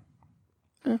well.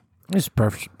 It's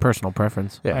personal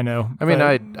preference. Yeah. I know. I mean,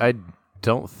 but I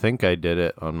don't think I did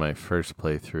it on my first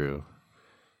playthrough.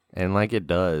 And like it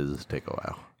does take a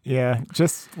while. yeah,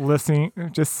 just listening,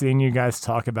 just seeing you guys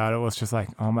talk about it was just like,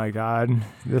 oh my God,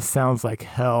 this sounds like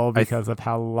hell because of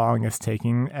how long it's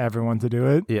taking everyone to do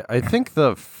it. Yeah, I think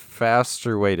the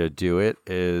faster way to do it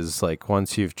is like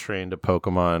once you've trained a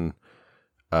Pokemon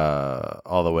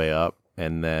all the way up,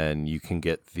 and then you can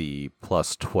get the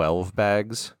plus 12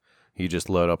 bags. You just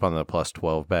load up on the plus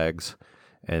 12 bags,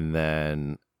 and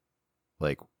then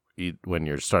like when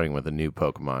you're starting with a new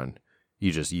Pokemon,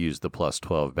 you just use the plus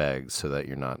 12 bags so that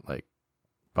you're not like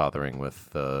bothering with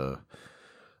the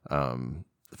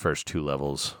first 2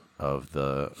 levels of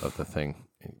the thing.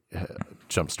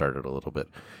 Jump started a little bit,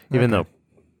 even though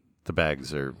the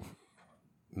bags are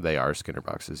Skinner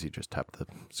boxes. You just tap the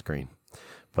screen,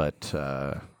 but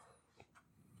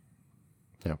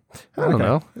yeah, I don't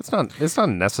know. It's not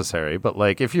necessary, but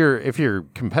like if you're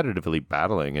competitively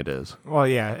battling, it is. Well,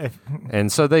 yeah,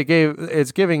 And so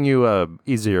it's giving you a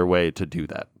easier way to do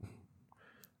that.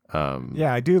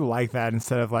 yeah, I do like that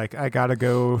instead of like, I got to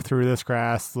go through this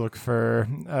grass, look for,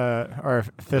 or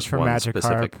fish for one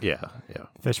Magikarp. Yeah.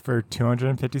 Fish for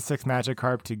 256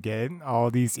 Magikarp to get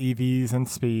all these EVs and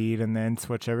speed, and then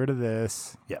switch over to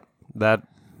this. Yeah. That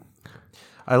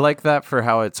I like that for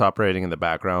how it's operating in the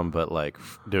background, but like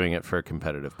doing it for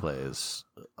competitive play is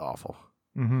awful.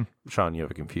 Mm-hmm. Sean, you have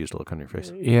a confused look on your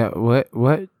face. Yeah.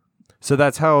 What? So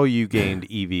that's how you gained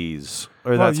EVs,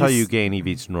 or Well, that's how you you gain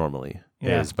EVs normally.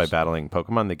 Yeah. Is by battling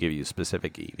Pokemon that give you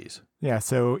specific EVs. Yeah,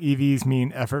 so EVs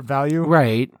mean effort value.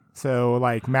 Right. So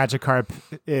like Magikarp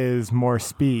is more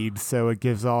speed, so it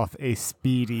gives off a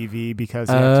speed EV because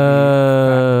you have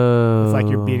to be, it's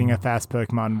like you're beating a fast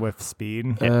Pokemon with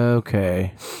speed.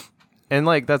 Okay. And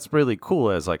like that's really cool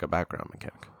as like a background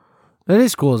mechanic. That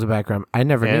is cool as a background. I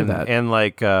never knew And that. and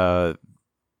like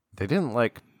they didn't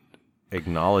like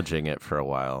acknowledging it for a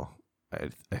while.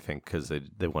 I think because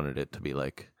they wanted it to be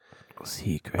like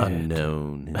Secret.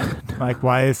 unknown. Like,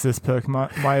 why is this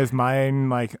Pokemon?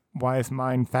 Why is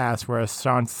mine fast, whereas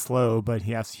Sean's slow, but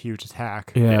he has a huge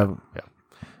attack? Yeah.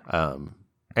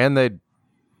 And they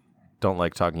don't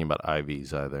like talking about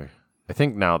IVs either. I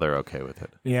think now they're okay with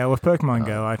it. Yeah, with Pokemon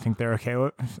Go, I think they're okay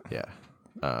with.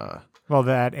 Yeah. Well,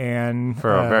 that and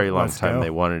For a very long Let's time, Go. they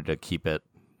wanted to keep it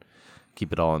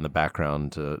all in the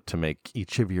background to make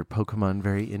each of your Pokemon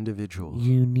very individual.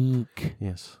 Unique.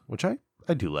 Yes, which I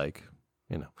do like.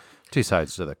 You know, 2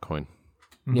 sides to that coin.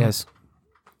 Mhm. Yes.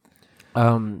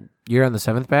 You're on the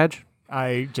 7th badge?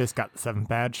 I just got the 7th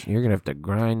badge. You're gonna have to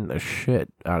grind the shit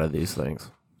out of these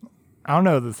things. I don't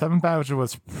know. The 7th badge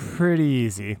was pretty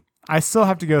easy. I still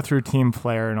have to go through Team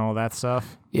Player and all that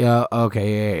stuff. Yeah,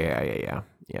 okay, yeah.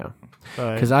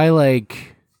 But Because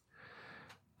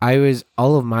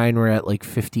all of mine were at like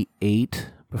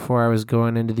 58 before I was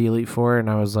going into the Elite Four, and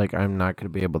I was like, I'm not going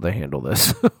to be able to handle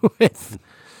this.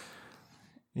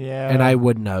 Yeah. And I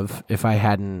wouldn't have if I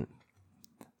hadn't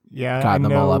gotten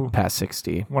them all up past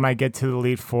 60. When I get to the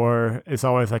Elite Four, it's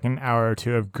always like an hour or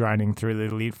two of grinding through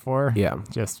the Elite Four. Yeah.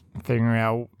 Just figuring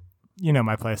out,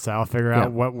 my play style, figure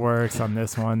out what works on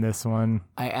this one.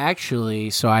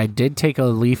 So I did take a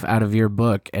leaf out of your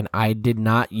book, and I did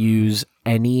not use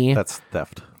any. That's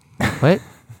theft. What?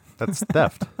 That's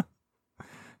theft.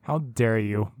 How dare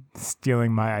you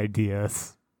stealing my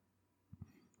ideas?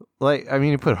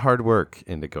 You put hard work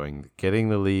into getting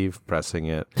the leaf, pressing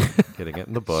it, getting it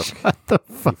in the book. Shut the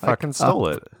fuck You fucking stole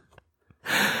it.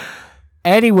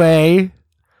 Anyway,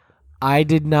 I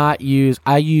did not use.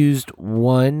 I used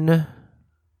one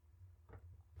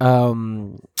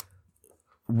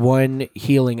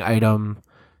healing item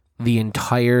the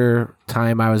entire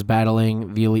time I was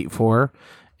battling the Elite Four,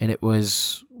 and it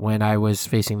was when I was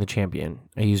facing the champion.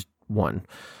 I used one.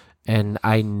 And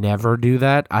I never do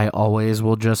that. I always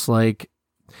will just even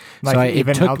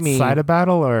outside of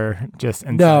battle or just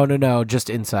inside? No,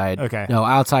 just inside. Okay. No,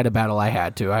 outside of battle I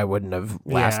had to. I wouldn't have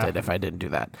lasted if I didn't do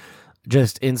that.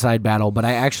 Just inside battle. But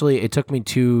it took me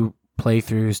 2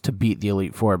 playthroughs to beat the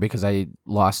Elite Four because I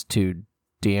lost to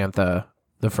Diantha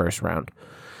the first round.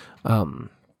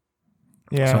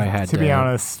 Yeah. So I had to be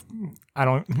honest, I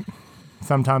don't.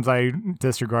 Sometimes I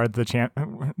disregard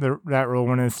that rule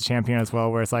when it's the champion as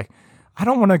well, where it's like, I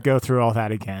don't want to go through all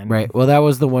that again. Right. Well, that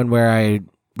was the one where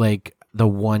the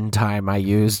one time I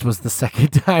used was the second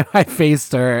time I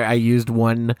faced her. I used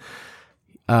one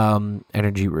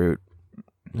energy root.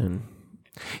 And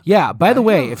yeah, by the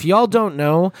way, if y'all don't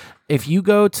know, if you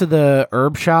go to the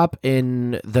herb shop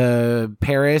in the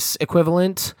Paris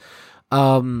equivalent,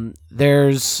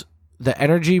 there's the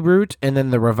energy root and then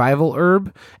the revival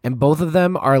herb, and both of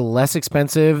them are less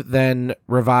expensive than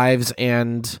revives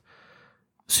and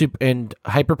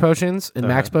hyper potions and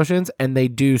max potions, and they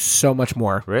do so much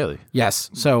more. Really?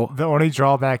 Yes. So The only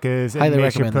drawback is it Highly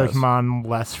makes your recommend those. Pokemon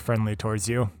less friendly towards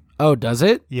you. oh, does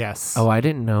it? Yes. Oh, I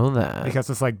didn't know that. Because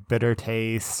it's like bitter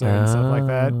taste and stuff like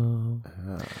that. Oh.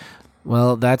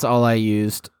 Well, that's all I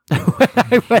used when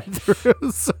I went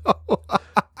through. So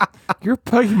Your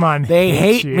Pokemon they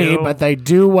hate hate me, you. but they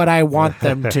do what I want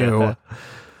them to.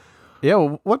 Yeah,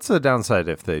 well, what's the downside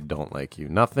if they don't like you?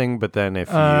 Nothing, but then if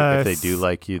they do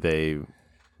like you, they do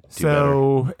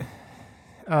so,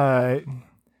 there's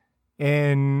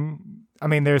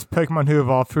Pokemon who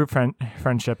evolve through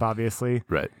friendship, obviously. better.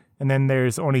 Right. And then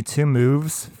there's only 2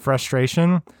 moves.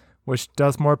 Frustration, which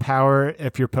does more power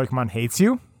if your Pokemon hates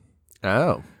you.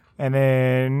 Oh. And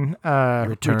then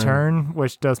Return. Return,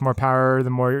 which does more power the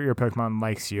more your Pokemon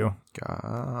likes you.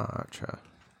 Gotcha.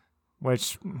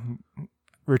 Which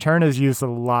Return is used a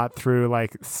lot through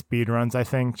like speed runs, I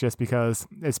think, just because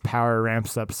its power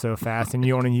ramps up so fast and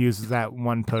you only use that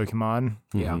one Pokemon.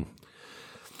 Yeah. Mhm.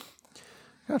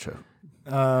 Gotcha.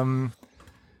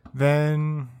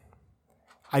 Then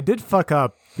I did fuck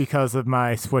up because of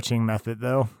my switching method,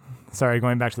 though. Sorry,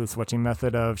 going back to the switching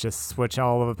method of just switch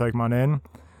all of the Pokemon in.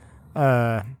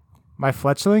 My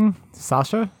Fletchling,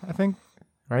 Sasha, I think,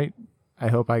 right? I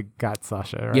hope I got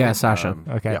Sasha right. Yeah, Sasha.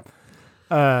 Okay.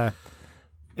 Yeah.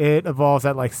 It evolves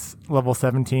at like level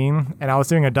 17, and I was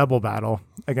doing a double battle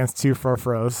against 2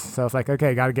 Furfros. So I was like,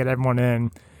 okay, got to get everyone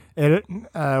in. It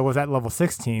was at level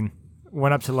 16,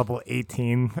 went up to level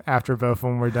 18 after both of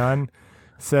them were done.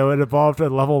 So it evolved a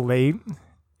level late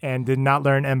and did not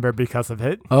learn Ember because of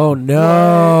it. Oh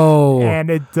no!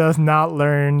 And it does not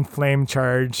learn Flame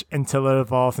Charge until it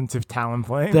evolves into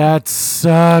Talonflame. That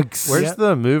sucks. Where's Yep.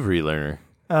 the move relearner?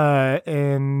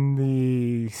 In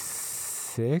the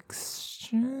 6th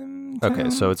gym?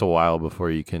 Okay, so it's a while before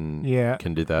you can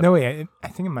do that. No, wait, I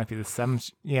think it might be the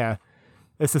 7th. Yeah.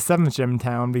 It's the 7th gym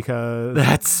town because...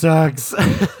 That sucks.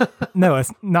 No,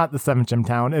 it's not the 7th gym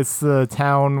town. It's the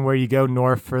town where you go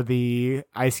north for the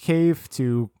ice cave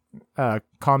to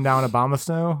calm down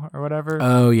Abomasnow or whatever.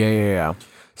 Oh yeah.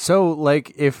 So,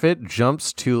 like, if it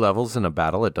jumps 2 levels in a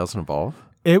battle, it doesn't evolve?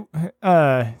 We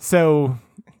didn't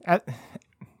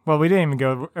even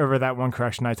go over that one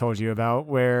correction I told you about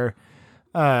where...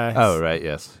 Oh, right,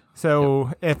 yes.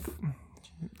 So if...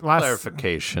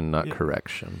 Clarification, not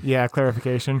correction. Yeah,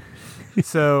 clarification.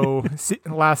 So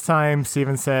last time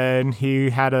Steven said he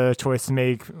had a choice to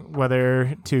make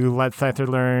whether to let Scyther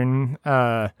learn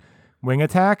Wing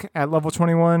Attack at level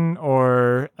 21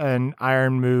 or an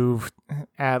Iron move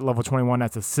at level 21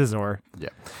 as a Scizor. Yeah.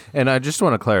 And I just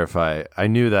want to clarify, I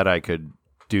knew that I could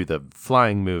do the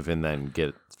flying move and then get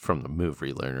it from the move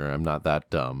relearner. I'm not that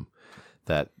dumb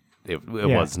that it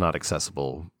was not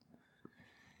accessible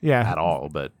Yeah. at all,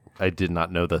 but I did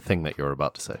not know the thing that you were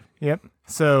about to say. Yep.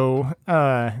 So,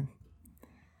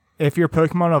 if your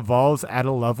Pokemon evolves at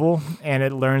a level and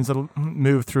it learns a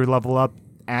move through level up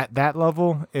at that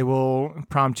level, it will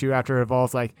prompt you after it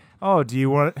evolves like, oh, do you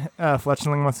want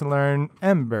Fletchling wants to learn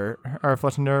Ember, or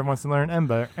Fletchinder wants to learn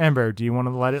Ember. Do you want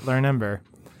to let it learn Ember?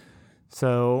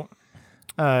 So,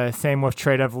 same with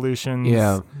trait evolutions.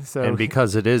 Yeah. So And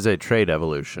because it is a trait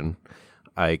evolution,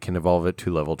 I can evolve it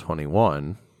to level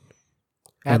 21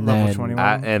 at and level then-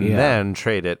 21. and Yeah. then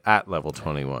trade it at level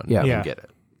 21 Yeah. and Yeah. get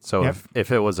it. So Yep.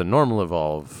 if it was a normal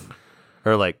evolve,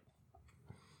 or like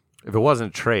if it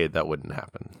wasn't trade, that wouldn't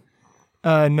happen.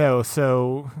 No.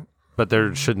 So But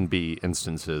there shouldn't be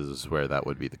instances where that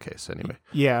would be the case anyway.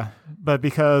 yeah, but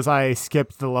because I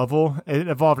skipped the level, it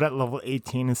evolved at level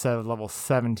 18 instead of level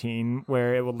 17,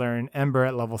 where it would learn Ember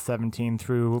at level 17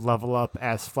 through level up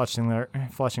as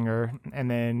Fletchinger,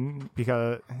 and then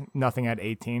because nothing at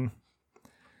 18.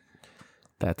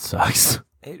 That sucks.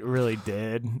 It really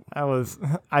did.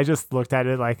 I just looked at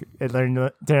it like it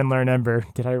didn't learn Ember.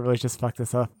 Did I really just fuck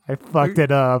this up? I fucked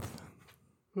it up.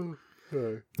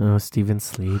 Oh, Steven's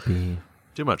sleepy.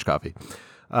 Too much coffee.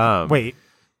 Wait,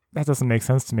 that doesn't make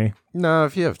sense to me. No,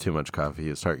 if you have too much coffee,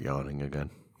 you start yawning again.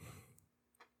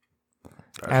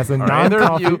 As a Are either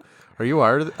of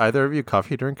non-coffee, either of you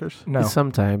coffee drinkers? no.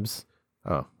 Sometimes,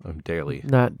 Oh, daily.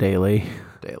 not daily.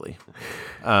 Daily.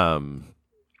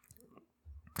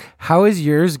 How is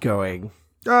yours going?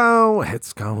 Oh,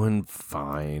 it's going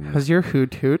fine. How's your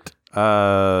hoot hoot?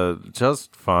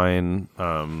 Just fine.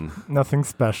 Nothing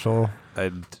special.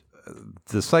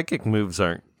 The psychic moves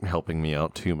aren't helping me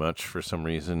out too much for some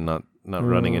reason. Not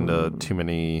running into too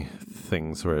many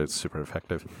things where it's super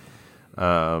effective.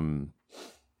 I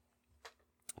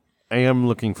am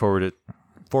looking forward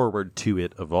to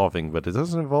it evolving, but it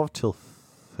doesn't evolve till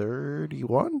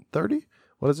 31, 30?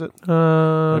 What is it?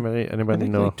 I Anybody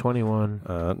think know? like 21.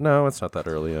 No, it's not that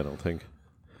early, I don't think.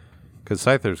 Because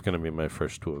Scyther's going to be my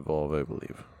first to evolve, I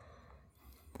believe.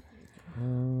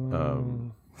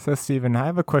 So, Steven, I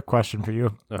have a quick question for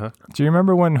you. Uh-huh. Do you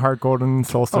remember when Heart Gold and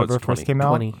Soul it's Silver 20. first came out?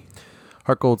 20.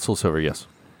 Heart Gold, Soul Silver, yes.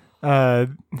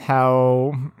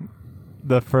 How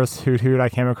the first Hoot Hoot I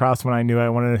came across when I knew I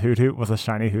wanted a Hoot Hoot was a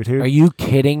shiny Hoot Hoot? Are you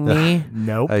kidding me?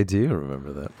 Nope. I do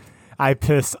remember that. I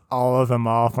pissed all of them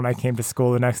off when I came to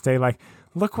school the next day. Like,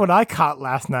 look what I caught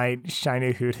last night,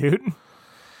 shiny Hoot Hoot.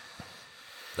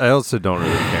 I also don't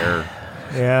really care.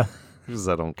 Yeah. Because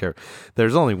I don't care.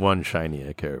 There's only one shiny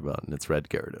I care about, and it's Red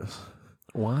Gyarados.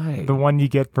 Why? The one you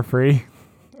get for free?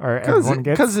 Or everyone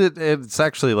gets? Because it's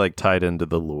actually like tied into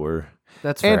the lure.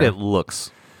 That's fair. And it looks.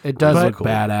 It does But- look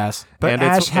badass. But and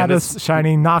Ash had a it's-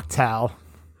 shiny Noctowl.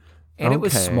 And it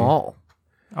was Okay. small.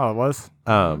 Oh, it was?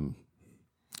 And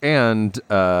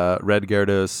Red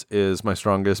Gyarados is my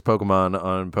strongest Pokemon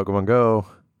on Pokemon Go.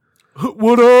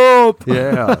 What up?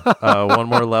 Yeah. One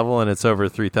more level and it's over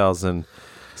 3,000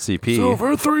 CP.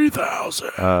 Over 3,000.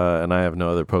 And I have no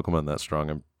other Pokemon that strong.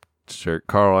 I'm sure,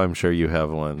 Carl, I'm sure you have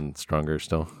one stronger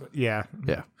still. Yeah.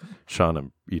 Yeah.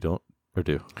 Sean, you don't? Or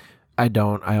do? I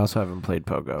don't. I also haven't played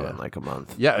Pogo Yeah. in like a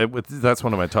month. Yeah, that's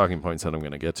one of my talking points that I'm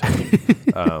going to get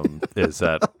to. Is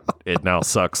that it now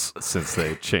sucks since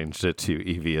they changed it to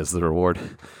Eevee as the reward.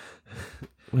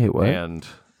 Wait, what? And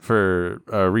for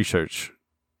research.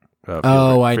 I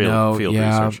field know. Field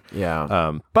yeah. research.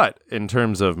 Yeah. But in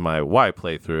terms of my Y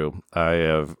playthrough, I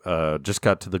have just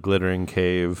got to the Glittering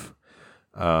Cave.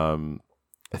 I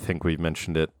think we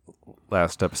mentioned it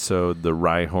last episode. The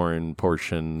Rhyhorn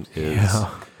portion is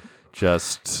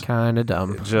just Kind of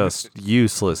dumb.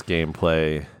 useless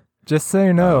gameplay. Just so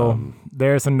you know,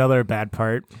 there's another bad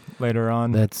part later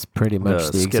on. That's pretty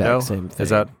much the Skiddo? exact same thing. Is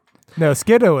that No,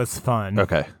 Skiddo is fun.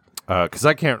 okay? Because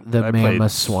I can't. the I played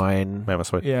mammoth swine? Mammoth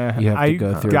swine. Yeah. You have to I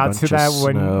go through got a bunch to that of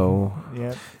when. snow.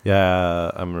 Yeah.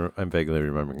 Yeah, I'm vaguely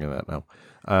remembering that now.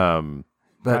 Got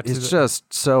But to it's the-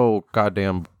 just so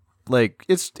goddamn like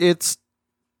it's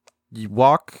you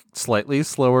walk slightly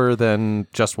slower than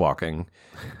just walking.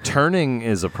 Turning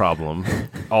is a problem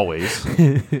always.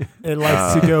 It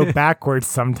likes to go backwards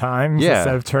sometimes yeah.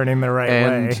 instead of turning the right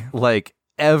And way. like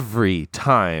every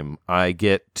time I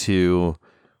get to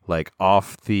like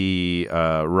off the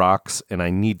rocks and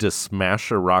I need to smash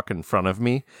a rock in front of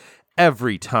me,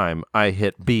 every time I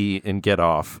hit B and get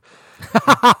off.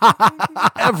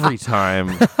 Every time,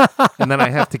 and then I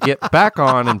have to get back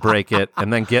on and break it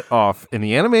and then get off, and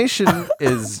the animation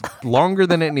is longer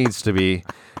than it needs to be,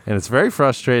 and it's very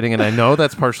frustrating, and I know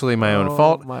that's partially my own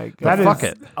fault. my God. But That fuck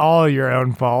is it. all your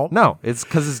own fault. No, it's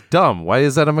because it's dumb. Why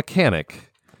is that a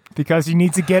mechanic? Because you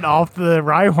need to get off the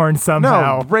Rhyhorn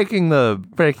somehow. No, breaking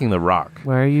the rock.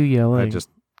 Why are you yelling? I just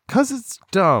Because it's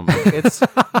dumb.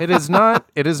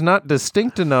 It is not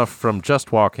distinct enough from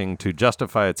Just Walking to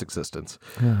justify its existence.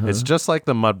 It's just like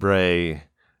the Mudbray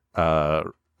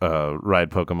ride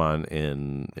Pokemon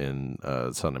in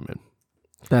Sun and Moon.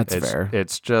 That's It's fair.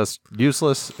 It's just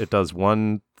useless. It does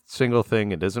one single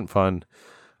thing. It isn't fun.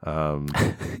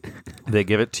 They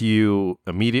give it to you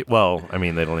immediate. Well, I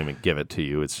mean, they don't even give it to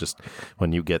you. It's just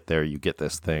when you get there, you get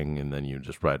this thing, and then you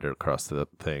just ride it across the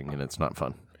thing, and it's not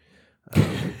fun.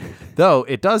 Though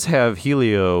it does have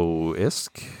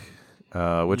Helioisk,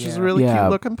 which is a really Yeah. cute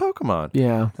looking Pokemon.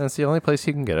 Yeah. That's the only place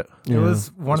you can get it. It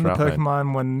was one of the That's Route 9.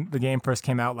 Pokemon when the game first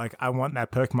came out. Like, I want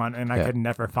that Pokemon, and I Yeah. could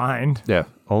never find. Yeah,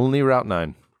 only Route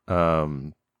 9.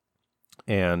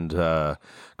 And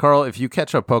Carl, if you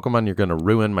catch a Pokemon, you're going to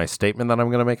ruin my statement that I'm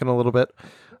going to make in a little bit.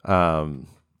 I'm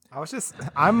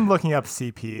looking up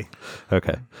CP.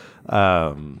 Okay.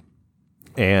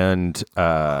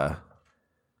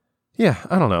 Yeah,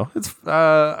 I don't know. It's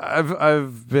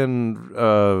I've been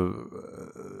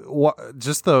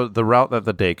just the route that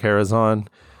the daycare is on.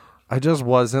 I just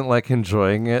wasn't like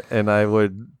enjoying it, and I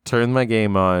would turn my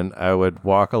game on. I would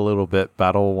walk a little bit,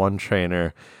 battle one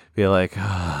trainer, be like,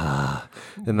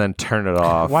 and then turn it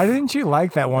off. Why didn't you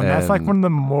like that one? That's like And- one of the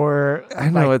more I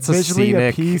know like, it's a visually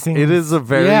scenic. appeasing. It is a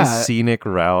very Yeah. scenic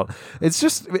route. It's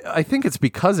just, I think it's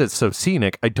because it's so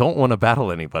scenic. I don't want to battle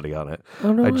anybody on it.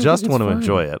 Oh, no, I I just think want it's to fine.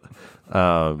 enjoy it.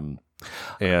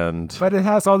 And But it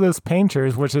has all those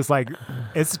painters, which is like,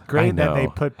 it's great that they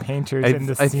know. put painters I, in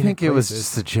the I scenic think it was places.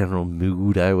 just the general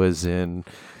mood I was in.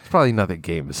 It's probably not the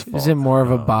game's fault. Is it more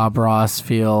of a Bob Ross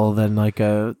feel than like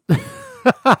a?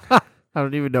 I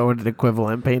don't even know what an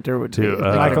equivalent painter would do. To,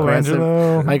 Like an aggressive-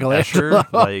 Michelangelo, Michelangelo.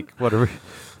 Escher? Like, whatever.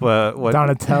 What?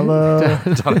 Donatello,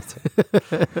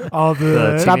 all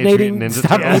the Stop Teenage naming. Mutant Ninja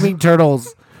Stop Turtles. naming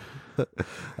turtles.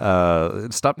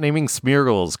 Stop naming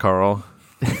Smeargles, Carl.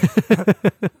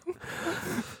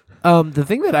 The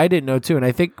thing that I didn't know too, and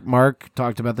I think Mark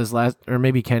talked about this last, or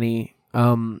maybe Kenny,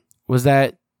 was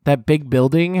that big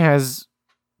building has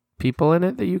people in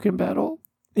it that you can battle.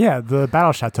 yeah, the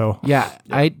Battle Chateau. Yeah,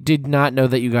 I did not know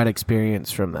that you got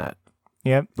experience from that.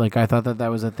 Yep. Like I thought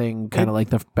that was a thing, kind of like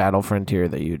the Battle Frontier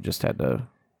that you just had to.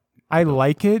 I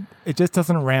like it. It just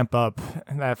doesn't ramp up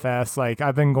that fast. Like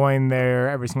I've been going there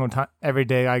every single time, every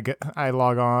day. I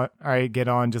log on, or I get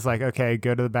on, just like okay,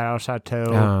 go to the Battle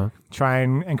Chateau, try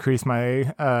and increase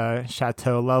my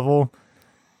chateau level.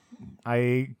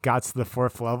 I got to the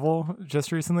 4th level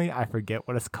just recently. I forget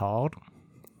what it's called.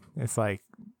 It's like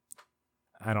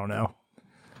I don't know,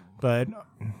 but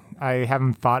I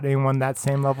haven't fought anyone that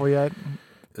same level yet.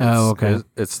 Oh, okay.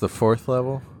 It's the 4th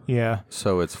level, Yeah,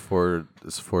 so it's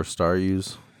 4-star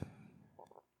use.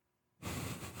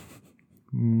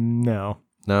 no,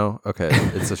 No, okay.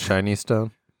 It's a shiny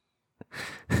stone.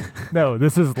 no.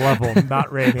 This is level, not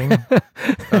rating.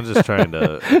 I'm just trying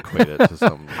to equate it to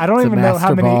something. I don't It's a even know how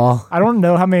Master many. Ball. I don't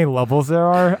know how many levels there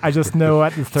are. I just know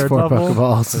at the It's 3rd 4 level,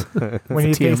 Pokeballs. when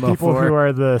you face people TMO4. who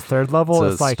are the 3rd level,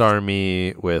 It's it's a like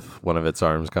Starmie with one of its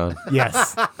arms gone.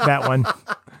 yes, that one.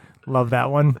 Love that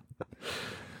one.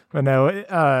 But no,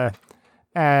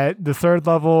 at the 3rd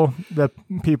level, the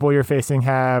people you're facing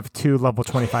have 2 level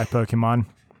 25 Pokemon,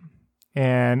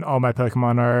 and all my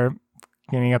Pokemon are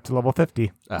getting up to level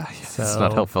 50. It's So-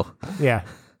 not helpful. Yeah,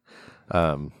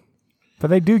 Um, but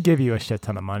they do give you a shit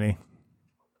ton of money.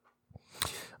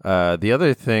 the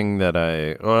other thing that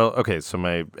so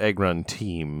my Egg Run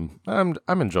team, I'm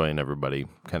enjoying everybody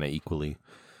kind of equally.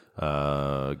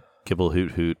 Kibble,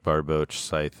 Hoot Hoot, Barboach,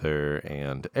 Scyther,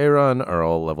 and Aeron are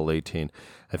all level 18.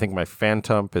 I think my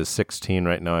Phantump is 16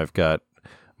 right now. I've got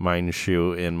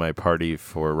Mineshoe in my party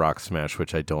for Rock Smash,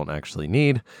 which I don't actually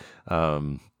need.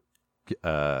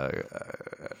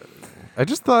 I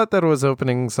just thought that it was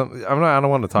opening something. I don't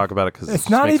want to talk about it because It's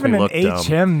not even an dumb.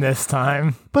 HM this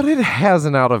time. But it has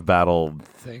an out of battle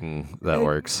thing that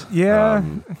works. Yeah.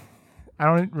 I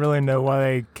don't really know why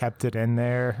they kept it in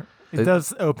there. It It-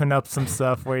 does open up some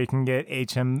stuff where you can get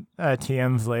HM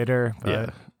TMs later.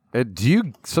 But Yeah. Do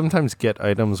you sometimes get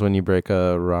items when you break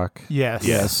a rock? yes.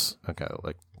 Yes. Okay.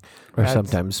 Like. Or That's-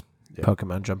 sometimes Yeah.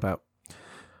 Pokemon jump out.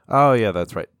 Oh yeah,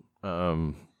 that's right.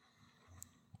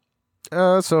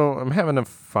 So I'm having a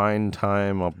fine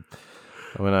time.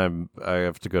 I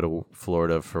have to go to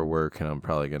Florida for work, and I'm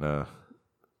probably gonna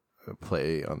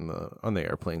play on the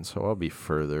airplane, so I'll be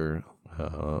further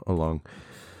along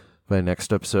by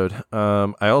next episode.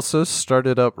 I also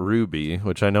started up Ruby,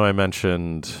 which I know I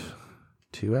mentioned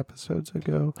 2 episodes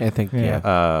ago. I think,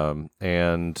 Yeah.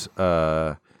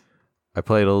 yeah. I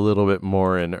played a little bit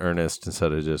more in earnest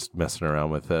instead of just messing around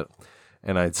with it.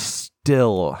 And I'd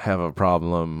still have a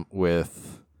problem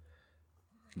with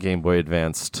Game Boy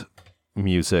Advanced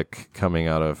music coming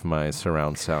out of my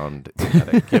surround sound, and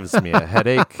it gives me a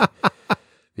headache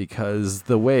because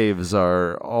the waves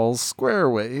are all square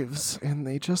waves and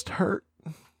they just hurt.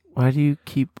 Why do you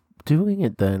keep doing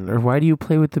it then? Or why do you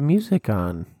play with the music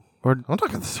on? Or I'm not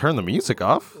going to turn the music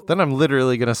off. Then I'm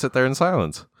literally going to sit there in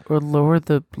silence. lower it.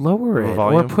 Or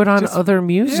volume. put on Just- other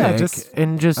music. just-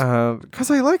 and just... Because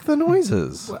I like the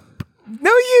noises. No,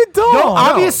 you don't. no,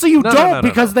 obviously you No, don't no,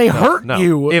 because they hurt No.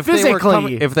 you If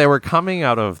physically. if they were coming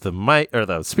out of the mic or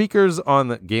the speakers on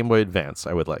the Game Boy Advance,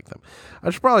 I would like them. I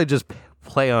should probably just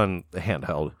play on the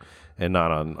handheld and not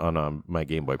on my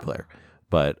Game Boy player.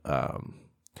 But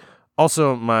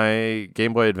also my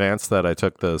Game Boy Advance that I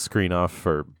took the screen off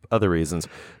for other reasons,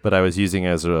 but I was using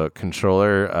as a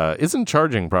controller isn't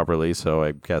charging properly. So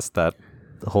I guess that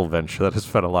the whole venture that I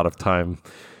spent a lot of time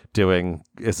doing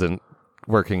isn't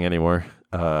working anymore.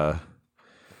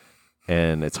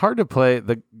 And it's hard to play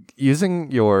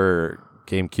using your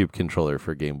GameCube controller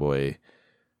for Game Boy.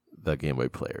 The Game Boy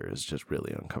player is just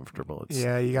really uncomfortable.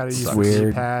 Yeah, you got to use the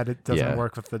Weird. D-pad. It doesn't Yeah.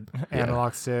 work with the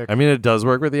analog stick. I mean, it does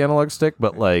work with the analog stick,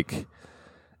 but like,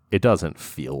 it doesn't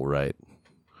feel right.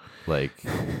 Like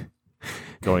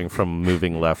going from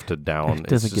moving left to down. it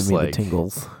doesn't it's give just me like, the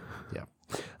tingles.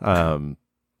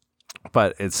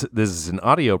 But this is an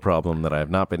audio problem that I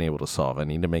have not been able to solve. I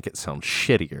need to make it sound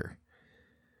shittier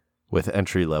with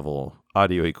entry level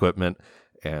audio equipment,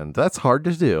 and that's hard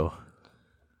to do.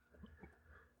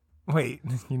 Wait,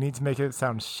 you need to make it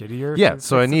sound shittier? Yeah, to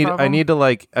so I fix the need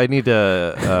problem?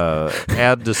 to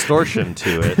add distortion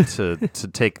to it to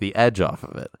take the edge off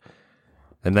of it,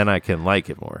 and then I can like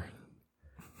it more.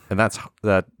 And that's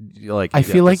that. Like, I you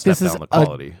feel have to like step this is down the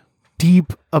quality.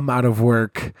 Deep amount of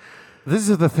work.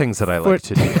 These are the things that I like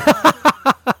to do.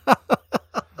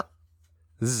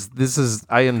 This is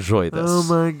I enjoy this. Oh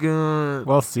my god.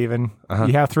 Well, Steven, Uh-huh.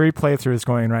 you have 3 playthroughs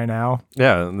going right now.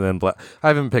 Yeah, and then I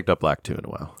haven't picked up Black 2 in a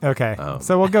while. Okay, Um,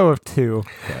 so we'll go with 2.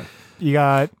 Yeah. You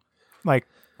got like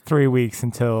 3 weeks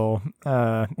until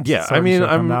Yeah, Sword I and mean, Shield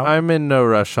come out. I'm in no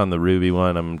rush on the Ruby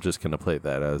one. I'm just gonna play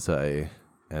that as I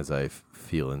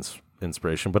feel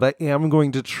inspiration. But I am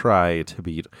going to try to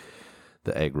beat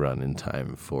the Egg Run in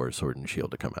time for Sword and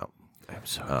Shield to come out. I'm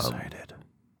so excited.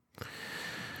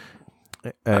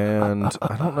 And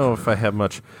I don't know if I have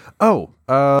much. Oh,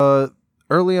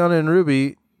 early on in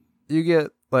Ruby, you get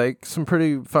like some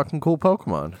pretty fucking cool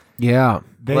Pokemon. Yeah.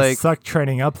 They like- suck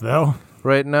training up though.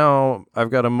 Right now, I've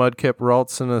got a Mudkip,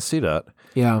 Ralts, and a Seedot,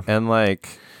 Yeah. and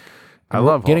like, I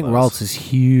love getting all those. Ralts is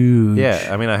huge. Yeah,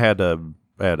 I mean, I had to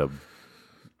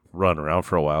run around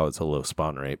for a while. It's a low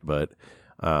spawn rate, but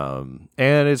and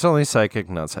it's only Psychic,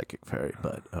 not Psychic Fairy.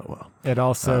 But oh well. It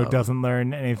also doesn't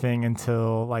learn anything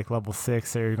until like level 6,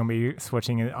 so you're gonna be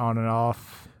switching it on and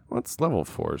off. Well, it's level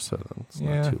 4, so it's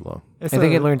Yeah. not too low. It's I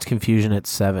think it learns Confusion at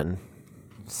 7.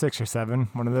 6 or 7,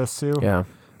 one of those two. Yeah.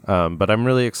 But I'm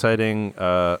really exciting.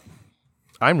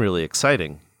 I'm really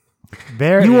exciting.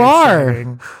 Very You are!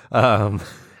 exciting.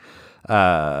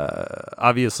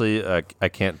 Obviously, I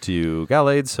can't do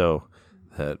Gallade, so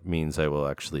that means I will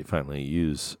actually finally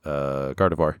use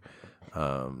Gardevoir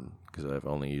because I've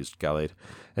only used Gallade.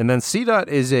 And then Seedot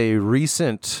is a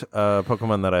recent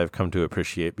Pokemon that I've come to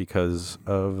appreciate because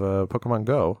of Pokemon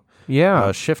Go.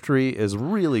 Yeah. Shiftry is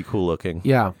really cool looking.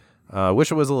 Yeah.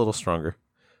 Wish it was a little stronger.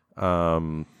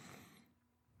 I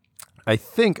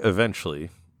think eventually,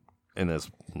 in this,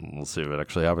 we'll see if it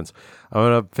actually happens. I'm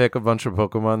gonna pick a bunch of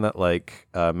Pokemon that like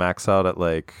max out at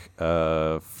like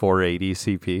 480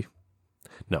 CP.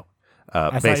 No, I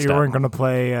base thought you stat. weren't gonna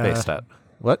play. Base stat.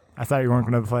 What? I thought you weren't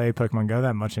gonna play Pokemon Go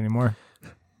that much anymore.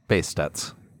 Base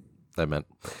stats. I meant.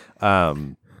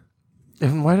 And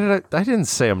why did I didn't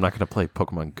say I'm not gonna play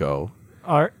Pokemon Go.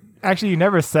 Actually, you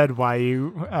never said why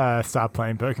you stopped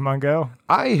playing Pokemon Go.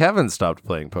 I haven't stopped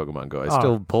playing Pokemon Go. I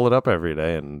still pull it up every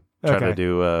day and try to Okay.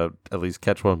 do at least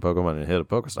catch one Pokemon and hit a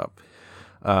Pokestop.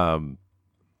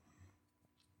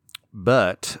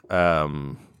 But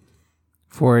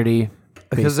 480.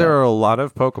 because there are a lot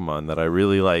of Pokemon that I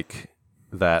really like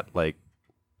that like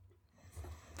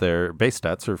their base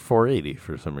stats are 480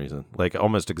 for some reason. Like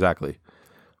almost exactly.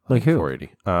 Like who?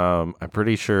 480. I'm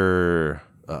pretty sure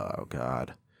oh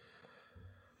god.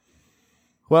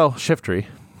 Well, Shiftry.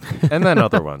 And then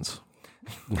other ones.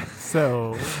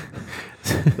 So,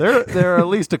 There are at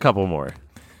least a couple more.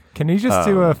 can you just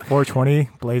do a 420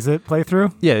 Blaze It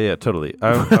playthrough? Yeah, totally.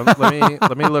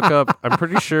 Let me look up. I'm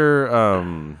pretty sure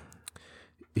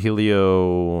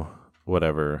Helio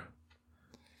whatever.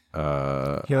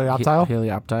 Helioptile?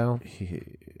 Helioptile.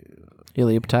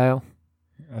 Helioptile.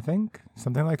 I think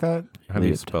something like that. How do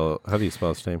you spell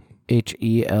his name?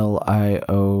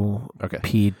 HELIOPTILE.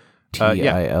 Okay.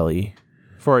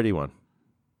 481.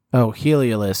 Oh,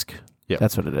 Heliolisk. Yeah.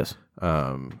 That's what it is.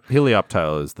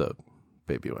 Helioptile is the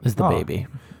baby one. Is the baby.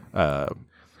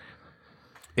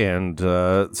 And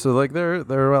so like there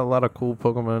are a lot of cool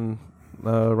Pokemon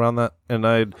around that, and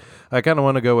I kind of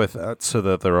want to go with that so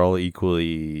that they're all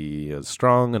equally as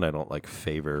strong, and I don't like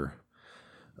favor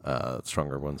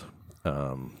stronger ones.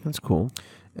 That's cool.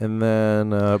 And then,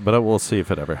 but we'll see if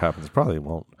it ever happens. Probably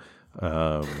won't.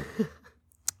 And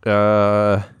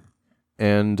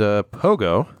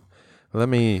Pogo, let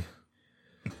me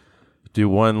do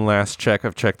one last check.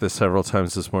 I've checked this several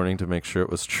times this morning to make sure it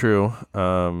was true.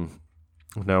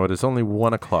 Now it is only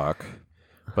 1:00,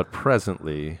 but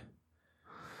presently,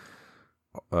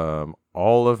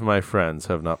 all of my friends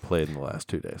have not played in the last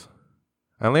 2 days.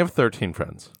 I only have 13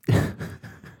 friends,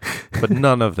 but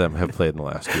none of them have played in the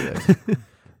last 2 days.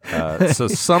 So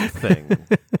something.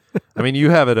 I mean, you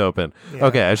have it open. Yeah.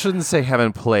 Okay, I shouldn't say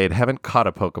haven't played, haven't caught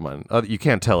a Pokemon. You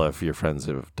can't tell if your friends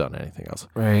have done anything else.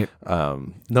 Right.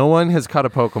 No one has caught a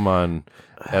Pokemon,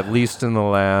 at least in the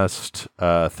last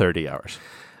 30 hours.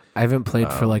 I haven't played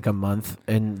for like a month,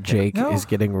 and Jake No. is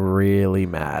getting really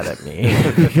mad at me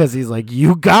because he's like,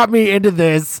 "You got me into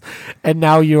this, and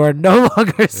now you are no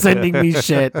longer sending me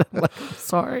shit." I'm like, I'm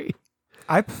sorry.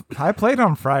 I played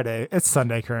on Friday. It's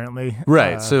Sunday currently.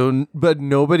 Right. But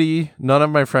none of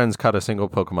my friends caught a single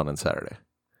Pokemon on Saturday.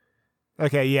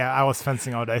 Okay, yeah, I was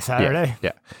fencing all day Saturday.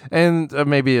 Yeah. And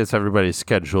maybe it's everybody's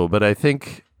schedule, but I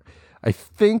think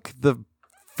the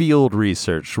field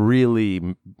research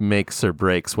really makes or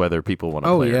breaks whether people want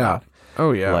to play or not.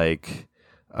 Oh yeah. Like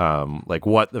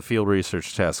what the field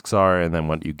research tasks are and then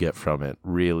what you get from it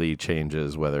really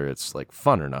changes whether it's like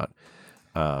fun or not.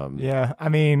 Yeah, I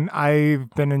mean, I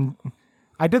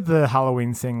did the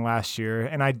Halloween thing last year,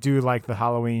 and I do like the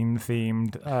Halloween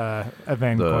themed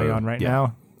event going on right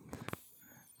now.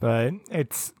 But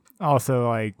it's also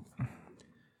like,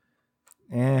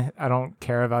 I don't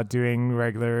care about doing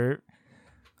regular.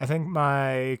 I think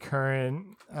my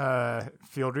current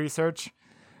field research,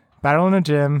 Battle in a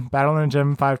Gym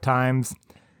 5 times.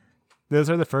 Those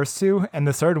are the first two, and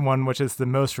the third one, which is the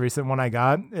most recent one I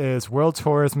got, is World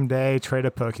Tourism Day Trade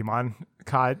a Pokemon,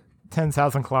 caught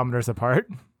 10,000 kilometers apart.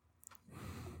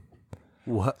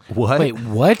 What? Wait,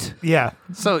 what? Yeah,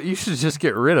 So you should just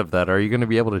get rid of that. Are you going to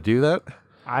be able to do that?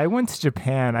 I went to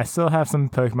Japan. I still have some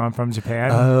Pokemon from Japan.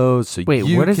 Oh, so Wait,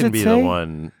 you what does can it be say? the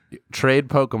one trade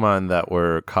Pokemon that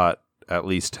were caught at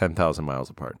least 10,000 miles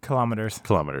apart, Kilometers.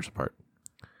 kilometers apart.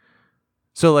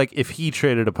 So, like, if he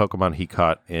traded a Pokemon he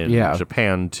caught in Yeah.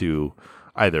 Japan to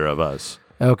either of us,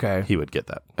 Okay. he would get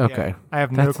that. Okay. Yeah. I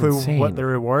have no That's clue insane. what the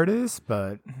reward is,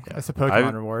 but it's a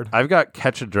Pokemon reward. I've got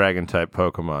Catch a Dragon type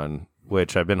Pokemon,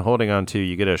 which I've been holding on to.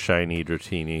 You get a shiny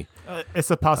Dratini,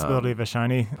 It's a possibility of a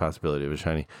shiny. possibility of a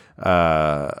shiny.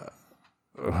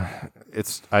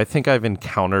 I think I've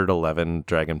encountered 11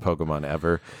 Dragon Pokemon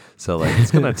ever, so like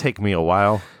it's gonna take me a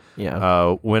while.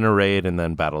 Yeah. Win a raid and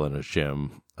then battle in a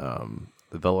gym.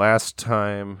 The last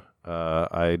time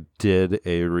I did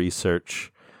a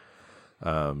research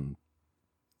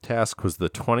task was the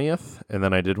 20th, and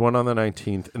then I did one on the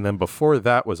 19th, and then before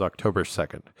that was October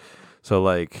 2nd. So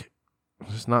like, I'm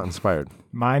just not inspired.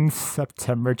 Mine's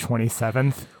September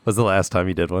 27th. Was the last time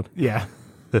you did one? Yeah.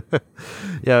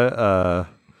 Yeah.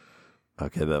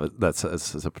 Okay, that's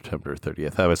September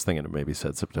 30th. I was thinking it maybe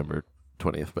said September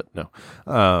 20th, but no.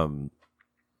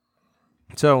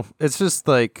 So it's just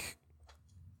like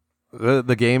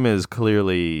the game is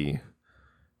clearly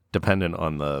dependent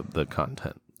on the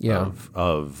content Yeah.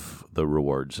 of the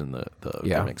rewards and the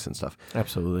Yeah. gimmicks and stuff.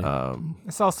 Absolutely.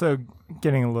 It's also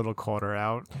getting a little colder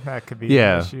out. That could be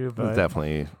Yeah, an issue, but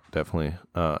definitely.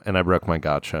 And I broke my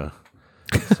gotcha.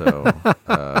 So,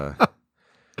 and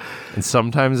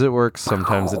sometimes it works,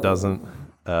 sometimes it doesn't.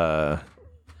 I've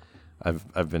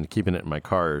been keeping it in my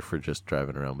car for just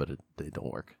driving around, but they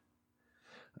don't work.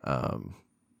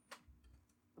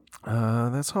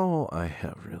 That's all I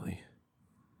have really.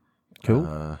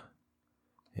 Cool.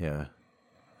 Yeah.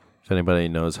 If anybody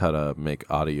knows how to make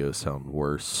audio sound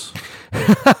worse,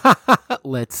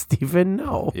 Let Steven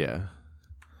know. yeah.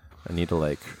 I need to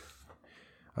I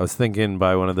was thinking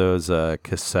buy one of those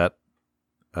cassette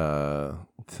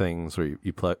things where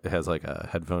you plug. It has like a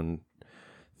headphone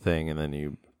thing, and then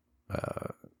you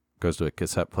goes to a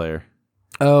cassette player,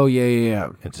 Oh, yeah.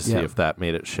 and to see Yeah. if that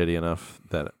made it shitty enough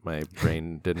that my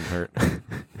brain didn't hurt.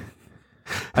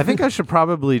 I think I should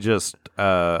probably just.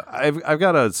 I've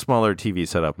got a smaller TV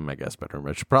set up in my guest bedroom.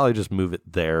 I should probably just move it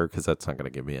there because that's not going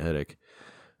to give me a headache.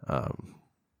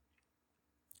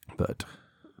 But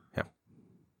yeah,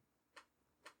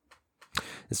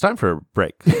 it's time for a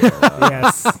break.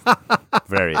 Yes.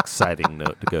 Very exciting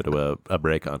note to go to a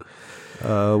break on.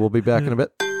 We'll be back in a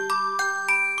bit.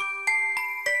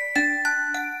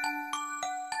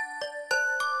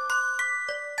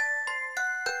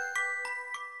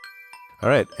 All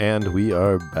right, and we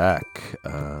are back.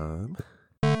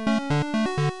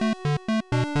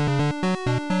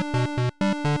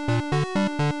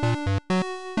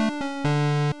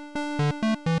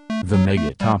 The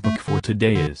mega topic for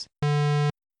today is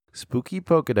spooky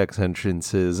Pokedex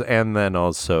entrances, and then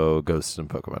also ghosts and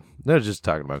Pokemon. No, just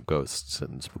talking about ghosts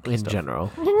and spooky In stuff.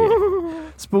 general. Yeah.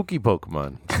 Spooky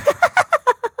Pokemon.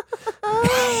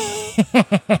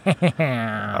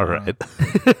 All right.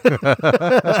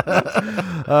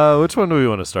 Which one do we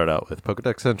want to start out with?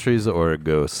 Pokedex entries or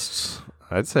ghosts?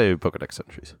 I'd say Pokedex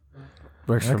entries.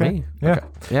 Works for Okay. me. Yeah.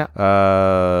 Yeah.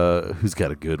 Who's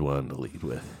got a good one to lead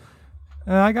with?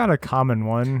 I got a common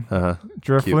one.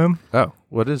 Drifloom. Oh,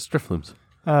 what is Drifloom's?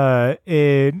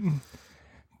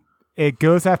 It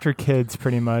goes after kids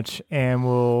pretty much and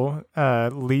will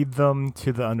lead them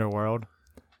to the underworld.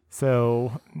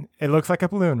 So it looks like a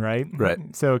balloon, right?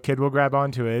 Right. So a kid will grab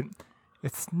onto it.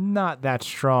 It's not that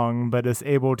strong, but it's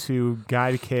able to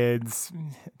guide kids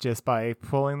just by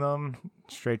pulling them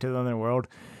straight to the underworld.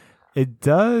 It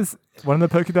does. One of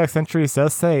the Pokédex entries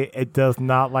does say it does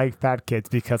not like fat kids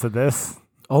because of this.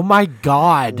 Oh my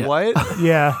god. What?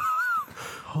 Yeah.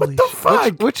 Holy the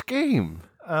fuck? Which game?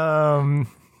 Hold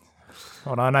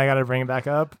on, I gotta bring it back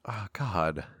up. Oh,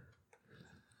 God.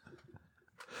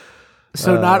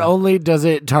 So not only does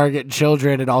it target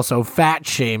children, it also fat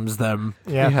shames them.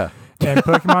 Yeah. And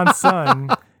Pokemon Sun,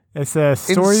 it says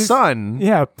In stories. Sun?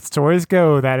 Yeah, stories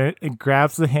go that it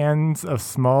grabs the hands of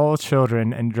small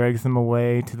children and drags them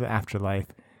away to the afterlife.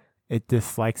 It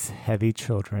dislikes heavy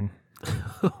children.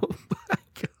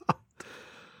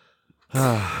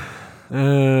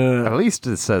 At least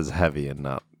it says heavy and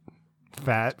not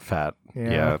Fat. fat.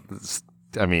 Yeah.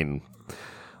 I mean,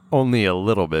 only a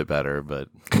little bit better, but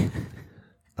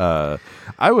I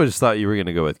always thought you were going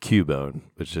to go with Cubone,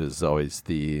 which is always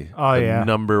the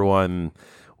number one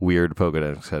weird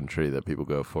Pokedex entry that people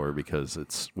go for because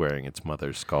it's wearing its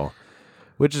mother's skull,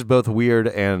 which is both weird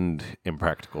and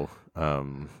impractical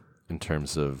in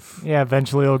terms of... Yeah,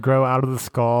 eventually it'll grow out of the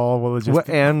skull. Will it just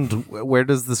and where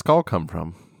does the skull come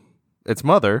from? Its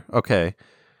mother, okay.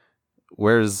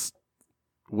 What is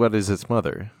its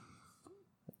mother?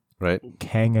 Right?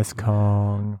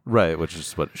 Kangaskong. Right, which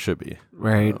is what it should be.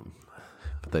 Right.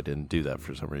 But they didn't do that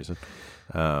for some reason.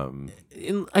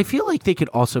 I feel like they could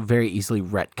also very easily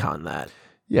retcon that.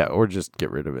 Yeah, or just get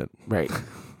rid of it. Right.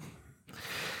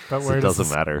 But It doesn't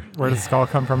matter. Where does the skull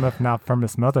come from if not from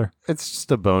its mother? It's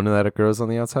just a bone that it grows on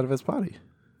the outside of its body.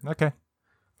 Okay.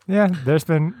 Yeah, there's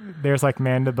like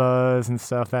mandibas and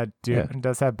stuff that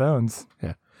does have bones.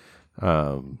 Yeah.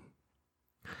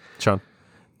 Sean?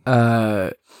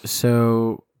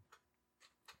 So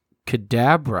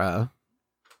Kadabra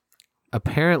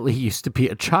apparently used to be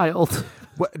a child.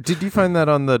 What, did you find that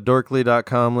on the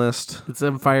dorkly.com list? It's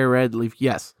in fire red leaf.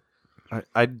 Yes.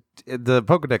 The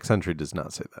Pokedex entry does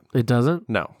not say that. It doesn't?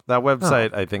 No. That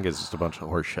website, I think, is just a bunch of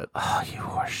horse shit. Oh, you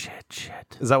horseshit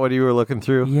shit. Is that what you were looking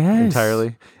through? Yes.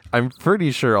 Entirely? I'm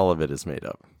pretty sure all of it is made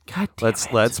up. God damn it.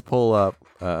 Let's pull up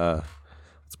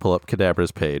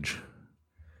Kadabra's page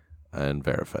and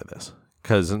verify this,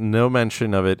 because no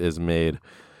mention of it is made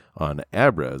on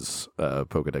Abra's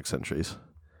Pokedex entries,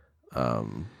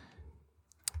 and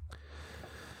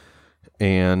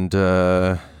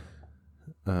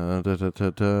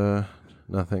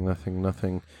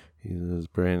nothing. His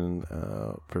brain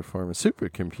perform a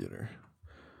supercomputer.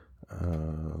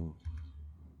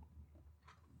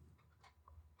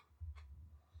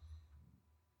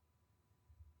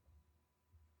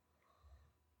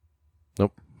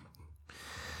 Nope.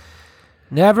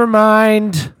 Never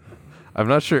mind. I'm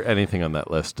not sure anything on that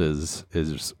list is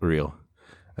real.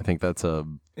 I think that's a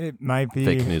It might be.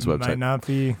 Fake news Might website. not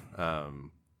be.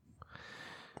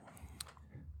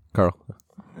 Carl.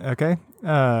 Okay.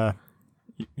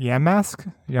 Yamask?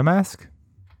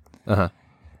 Uh-huh.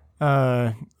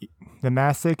 The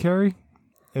mask they carry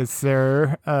is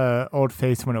their old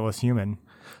face when it was human.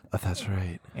 Oh, that's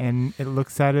right. And it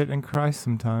looks at it and cries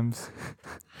sometimes.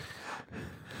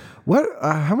 What?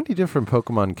 How many different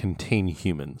Pokemon contain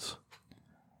humans?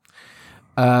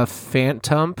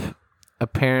 Phantump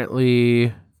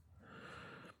apparently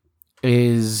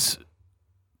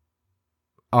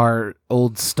are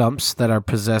old stumps that are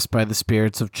possessed by the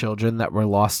spirits of children that were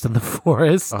lost in the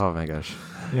forest. Oh my gosh,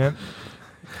 Yep.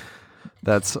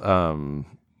 that's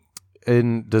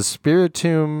does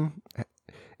Spiritomb,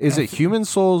 is it human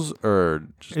souls or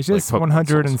It's like just Pokemon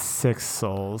 106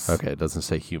 souls. Okay, it doesn't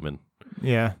say human.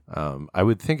 Yeah. I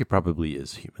would think it probably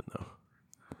is human though.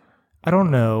 I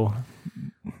don't know.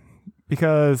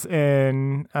 Because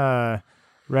in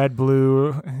red,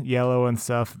 blue, yellow, and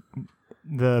stuff,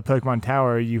 the Pokemon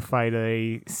Tower, you fight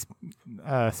a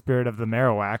spirit of the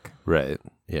Marowak. Right.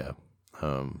 Yeah.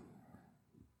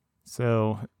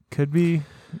 So could be.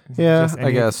 Yeah, just I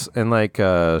any- guess. And like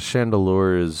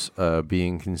Chandelore's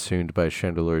being consumed by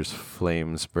Chandelore's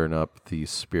flames burn up the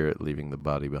spirit, leaving the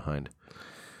body behind.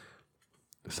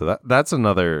 So that's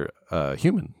another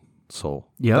human soul.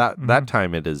 Yep. That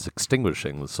time it is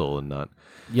extinguishing the soul and not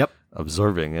Yep.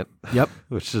 absorbing it, Yep.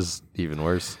 which is even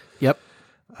worse. Yep.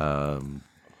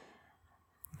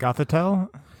 Gothitelle,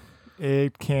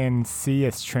 it can see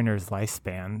its trainer's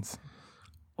lifespans.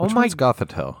 Oh Which my one's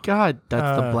Gothitelle? god,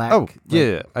 that's the black. Oh,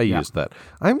 yeah, I yeah. used that.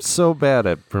 I'm so bad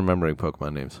at remembering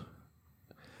Pokemon names.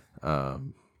 But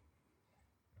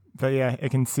yeah, it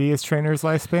can see its trainer's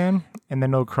lifespan, and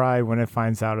then it'll cry when it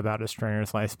finds out about its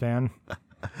trainer's lifespan.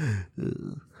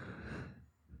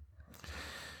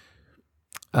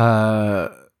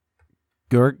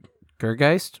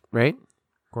 Gurgeist, right?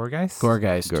 Gorgeist?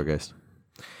 Gorgeist. Gorgeist.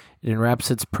 It enwraps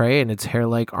its prey in its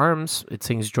hair-like arms. It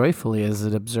sings joyfully as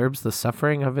it observes the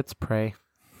suffering of its prey.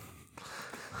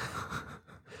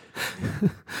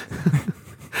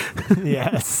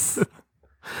 Yes.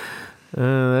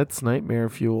 That's nightmare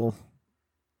fuel.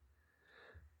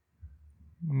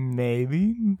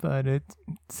 Maybe, but it's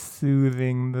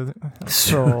soothing the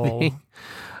soul.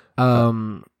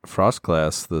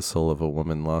 Frostglass, the soul of a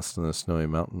woman lost in a snowy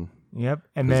mountain, Yep.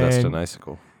 And possessed then an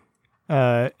icicle.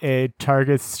 it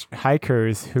targets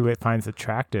hikers who it finds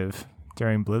attractive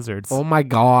during blizzards. Oh my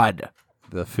god.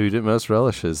 The food it most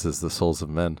relishes is the souls of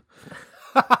men.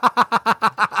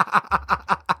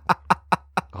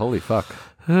 Holy fuck.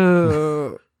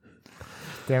 Damn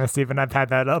it, Steven, I've had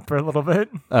that up for a little bit.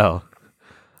 Oh,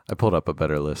 I pulled up a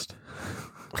better list.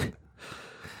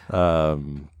 For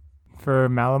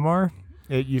Malamar,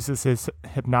 it uses his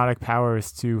hypnotic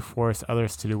powers to force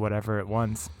others to do whatever it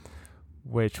wants,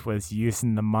 which was used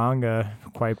in the manga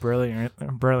quite brilliantly.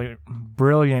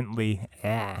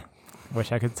 Yeah.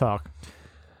 Wish I could talk.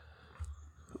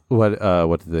 What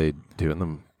did they do in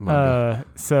the manga?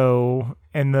 So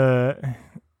in the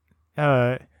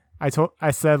I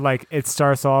said like it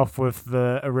starts off with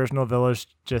the original village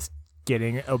just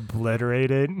getting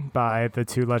obliterated by the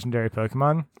two legendary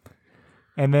Pokemon.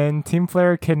 And then Team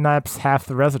Flare kidnaps half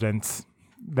the residents.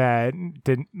 That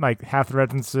didn't like half the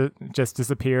residents just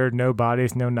disappeared, no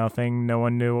bodies, no nothing, no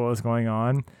one knew what was going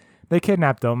on. They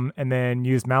kidnapped them and then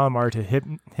used Malamar to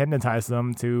hypnotize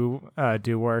them to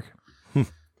do work.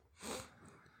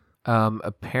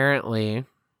 Apparently,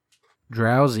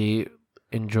 Drowsy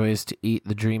enjoys to eat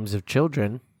the dreams of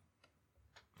children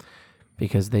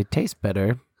because they taste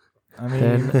better I mean,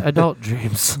 than adult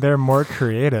dreams. they're more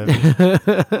creative.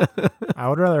 I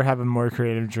would rather have a more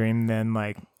creative dream than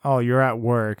like, oh, you're at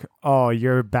work. Oh,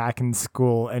 you're back in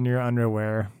school in your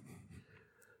underwear.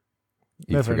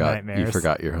 Those are You nightmares.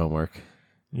 forgot your homework.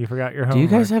 You forgot your Do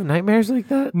homework. you guys have nightmares like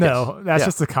that? No, that's Yeah.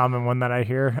 just a common one that I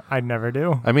hear. I never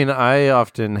do. I mean, I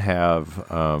often have.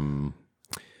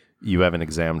 You have an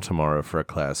exam tomorrow for a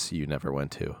class you never went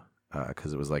to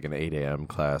because it was like an 8 a.m.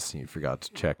 class and you forgot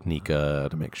to check Nika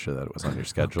to make sure that it was on your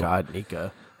schedule. God,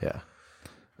 Nika. Yeah.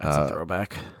 That's a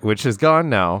throwback. Which is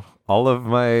gone now. All of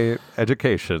my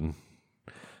education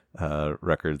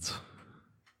records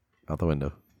out the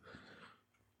window.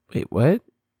 Wait, what?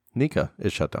 Nika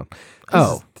is shut down.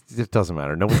 Oh. It doesn't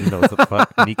matter. Nobody knows what the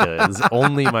fuck Nika is.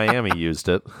 Only Miami used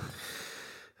it.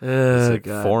 It's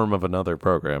a form of another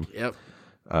program. Yep.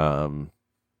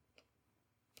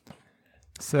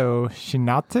 So,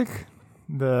 Shinotic,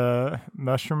 the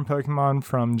mushroom Pokemon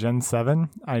from Gen 7,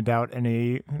 I doubt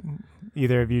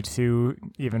either of you two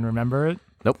even remember it.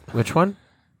 Which one?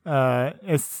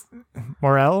 It's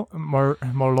Morlul.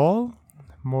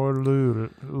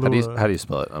 How do you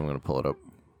spell it? I'm going to pull it up.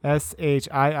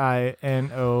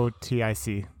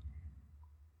 Shiinotic.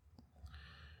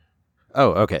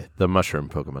 Oh, okay. The mushroom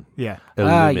Pokemon. Yeah.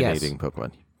 Illuminating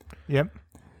Pokemon. Yep.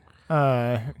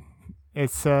 It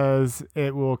says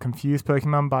it will confuse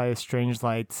Pokemon by its strange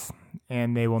lights,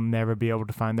 and they will never be able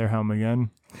to find their home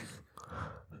again.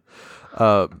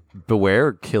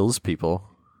 Beware kills people.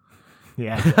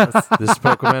 Yeah, it does. This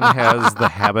Pokemon has the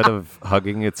habit of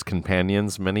hugging its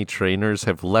companions. Many trainers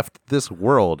have left this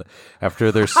world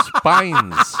after their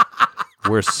spines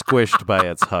were squished by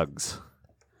its hugs.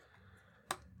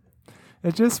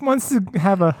 It just wants to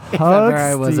have a If hug, ever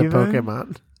I was a Steven.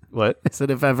 Pokemon. What? I said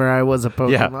if ever I was a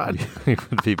Pokemon. Yeah, you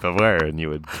would be beware and you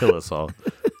would kill us all.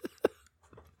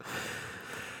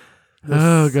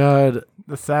 Oh God.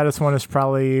 The saddest one is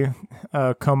probably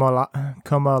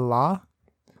Komala,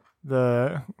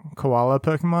 the koala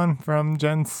Pokemon from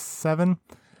Gen 7.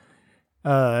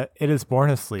 It is born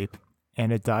asleep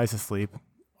and it dies asleep.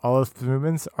 All its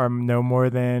movements are no more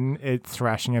than it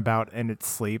thrashing about in its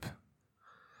sleep.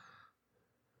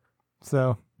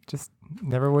 So, just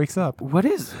never wakes up. What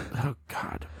is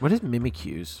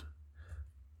Mimikyu's?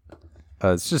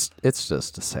 It's just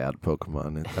a sad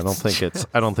Pokemon.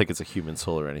 I don't think it's a human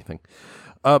soul or anything.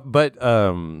 But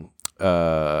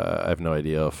I have no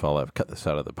idea if I'll have cut this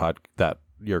out of the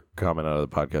your comment out of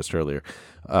the podcast earlier.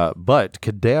 But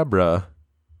Kadabra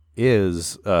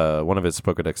is one of its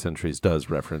Pokedex entries does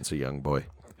reference a young boy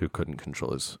who couldn't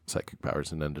control his psychic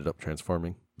powers and ended up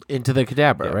transforming Into the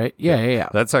Kadabra, Yeah. right? Yeah.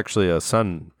 That's actually a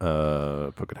Sun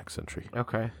Pokedex entry.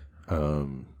 Okay.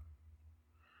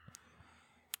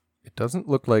 It doesn't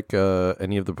look like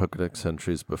any of the Pokedex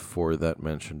entries before that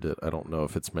mentioned it. I don't know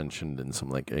if it's mentioned in some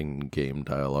like in-game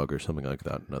dialogue or something like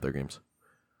that in other games.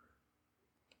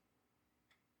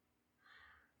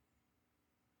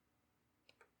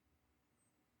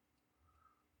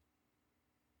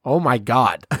 Oh my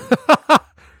God.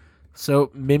 So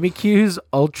Mimikyu's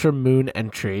Ultra Moon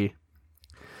entry.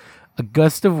 A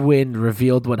gust of wind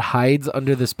revealed what hides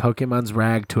under this Pokemon's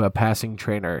rag to a passing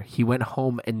trainer. He went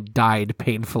home and died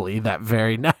painfully that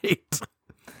very night.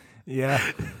 Yeah.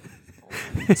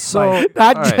 So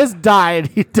Not all right. just died,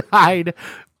 he died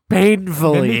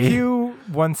painfully. Mimikyu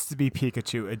wants to be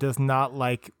Pikachu. It does not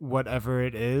like whatever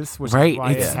it is, which Right, is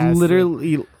why it's it has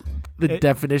literally the it-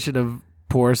 definition of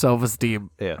poor self-esteem.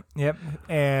 Yeah. Yep.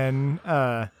 And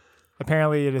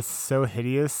apparently it is so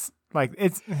hideous. Like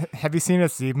have you seen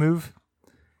its Z move?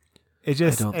 It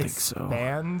just don't think so.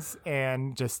 expands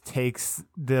and just takes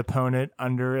the opponent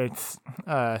under its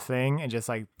thing and just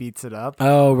like beats it up.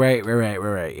 Oh, right.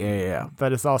 Yeah.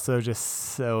 But it's also just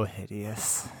so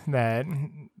hideous that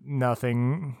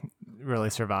nothing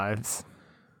really survives.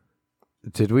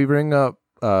 Did we bring up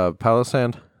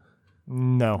Palisand?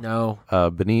 No. No.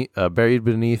 Buried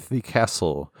beneath the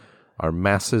castle are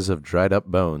masses of dried up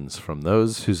bones from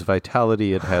those whose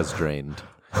vitality it has drained.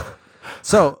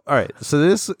 So, all right. So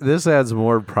this adds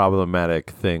more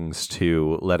problematic things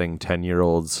to letting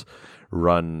 10-year-olds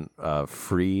run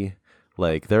free.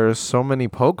 Like there are so many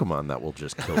Pokemon that will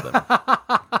just kill them.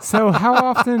 So how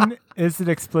often is it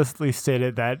explicitly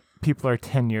stated that people are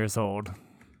 10 years old?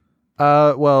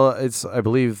 Well, it's I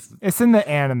believe It's in the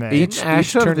anime.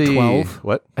 Ash of turned the 12?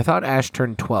 what? I thought Ash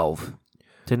turned 12.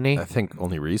 Didn't he? I think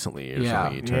only recently or Yeah.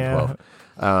 something he turned Yeah.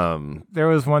 12. There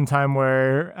was one time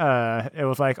where it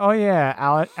was like, oh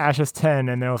yeah, Ash is 10.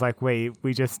 And then it was like, wait,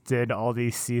 we just did all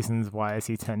these seasons. Why is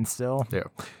he 10 still? Yeah.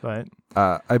 But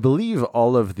I believe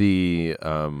all of the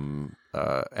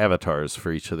avatars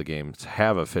for each of the games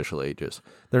have official ages.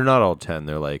 They're not all 10.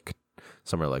 They're like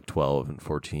some are like 12 and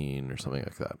 14 or something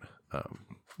like that.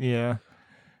 yeah,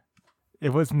 it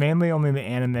was mainly only the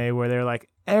anime where they're like,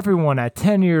 everyone at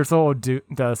 10 years old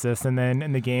does this. And then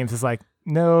in the games, it's like,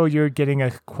 no, you're getting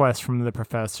a quest from the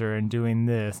professor and doing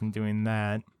this and doing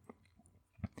that.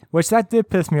 Which that did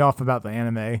piss me off about the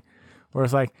anime, where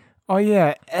it's like, oh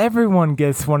yeah, everyone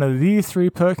gets one of these 3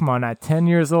 Pokemon at 10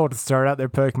 years old to start out their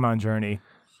Pokemon journey.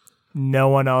 No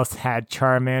one else had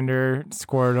Charmander,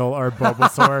 Squirtle, or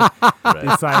Bulbasaur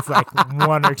besides like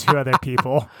 1 or 2 other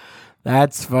people.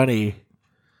 That's funny.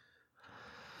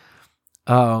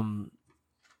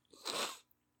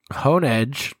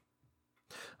 Honedge.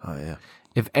 Oh yeah.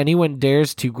 If anyone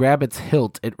dares to grab its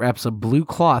hilt, it wraps a blue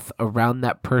cloth around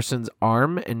that person's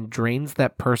arm and drains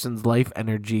that person's life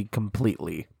energy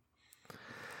completely.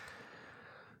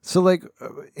 So like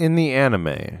in the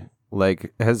anime,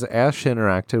 like has Ash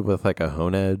interacted with like a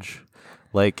Honedge?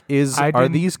 Like are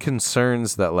didn't- these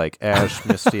concerns that like Ash,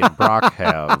 Misty, and Brock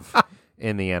have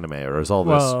in the anime, or is all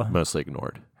this Well, mostly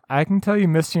ignored? I can tell you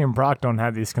Misty and Brock don't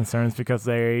have these concerns because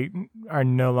they are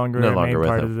no longer No a longer main with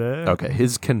part him. of the... Okay,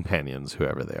 his companions,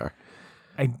 whoever they are.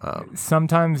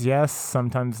 Sometimes yes,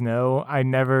 sometimes no. I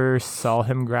never saw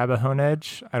him grab a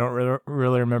Honedge. I don't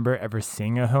really remember ever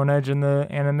seeing a Honedge in the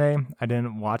anime. I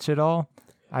didn't watch it all.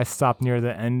 I stopped near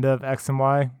the end of X and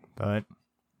Y, but...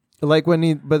 Like when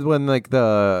he's battling a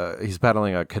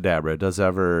Kadabra, does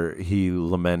ever he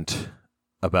lament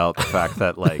about the fact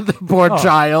that like Poor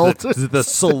child. the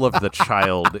soul of the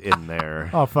child in there?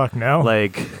 Oh, fuck no.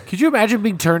 Like Could you imagine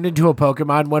being turned into a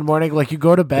Pokemon one morning? Like you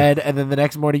go to bed and then the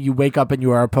next morning you wake up and you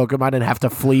are a Pokemon and have to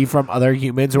flee from other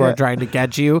humans who are trying to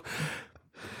catch you.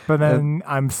 But then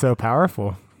I'm so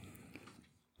powerful.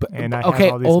 And I have Okay,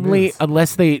 all these only moves.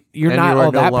 unless you're And not you are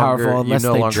all no that longer, powerful unless you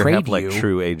no they longer trade have like you.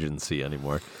 true agency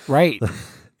anymore. Right.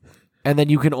 And then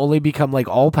you can only become like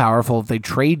all powerful if they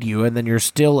trade you, and then you're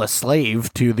still a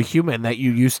slave to the human that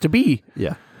you used to be.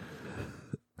 Yeah.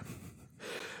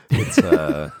 It's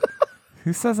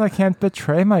Who says I can't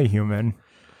betray my human?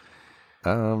 I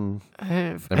I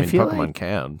mean feel Pokemon like-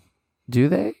 can. Do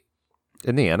they?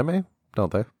 In the anime,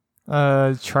 don't they?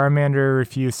 Charmander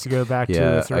refused to go back to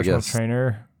Yeah, its I original guess-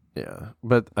 trainer. Yeah.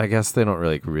 But I guess they don't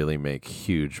really make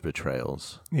huge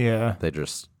betrayals. Yeah. They're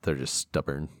just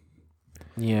stubborn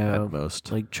Yeah. at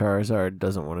most. Like Charizard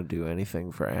doesn't want to do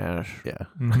anything for Ash. Yeah.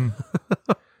 hmm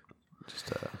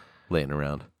Just laying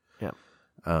around. Yeah.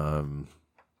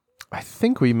 I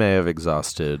think we may have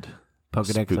exhausted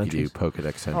Pokedex Spooky entries. Doo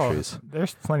Pokedex Oh, entries.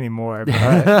 there's plenty more.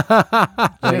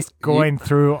 But just you- going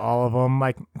through all of them,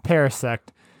 like Parasect.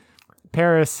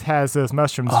 Paris has those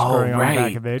mushrooms Oh, growing on the back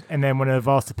right. of it, and then when it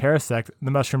evolves to Parasect, the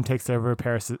mushroom takes over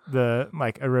the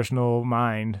original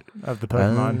mind of the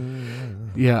Pokemon.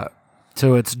 Yeah.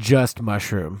 So it's just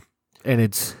mushroom, and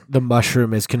it's the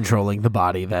mushroom is controlling the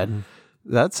body. Then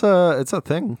It's a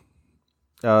thing.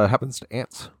 It happens to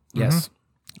ants. yes.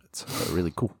 It's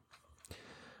really cool.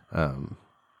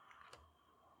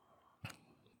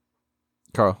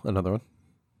 Carl, another one?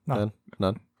 No.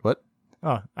 None? What?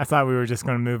 Oh, I thought we were just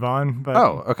going to move on, but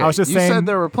Oh, okay. I was just you saying said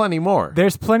there were plenty more.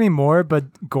 there's plenty more,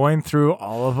 but going through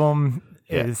all of them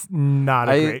Yeah. is not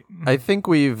a great. I think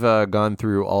we've gone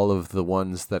through all of the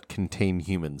ones that contain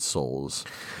human souls,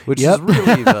 which Yep. is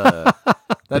really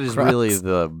that is crux. really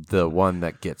the one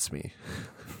that gets me.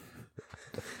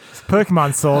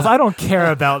 Pokemon souls. I don't care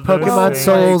about those Pokemon things.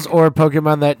 souls or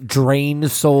Pokemon that drain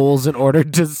souls in order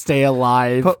to stay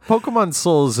alive. Pokemon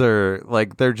souls are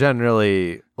like they're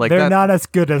generally like They're that, not as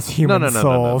good as human no.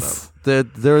 souls. They're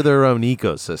their own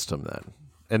ecosystem then,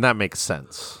 and that makes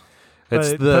sense.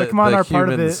 It's But the Pokemon the are part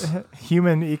of humans- the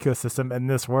human ecosystem in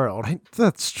this world.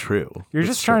 That's true. You're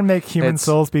That's just true. trying to make human It's-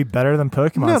 souls be better than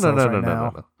Pokemon No. souls right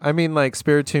now. No. I mean, like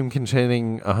Spiritomb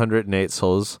containing 108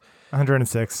 souls.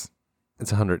 106.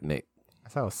 It's 108. I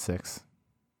thought it was 6.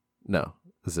 No,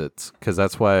 is it? Because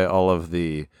that's why all of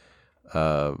the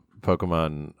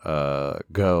Pokemon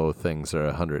Go things are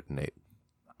 108.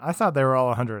 I thought they were all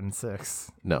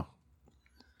 106. No.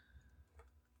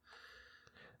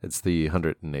 It's the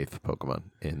 108th Pokemon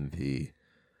in the.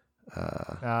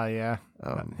 Yeah.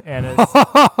 Um, And it's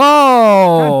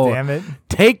Oh, God damn it.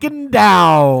 taken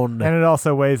down. And it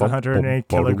also weighs 108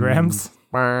 kilograms.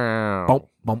 Bump,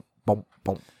 bump, bump,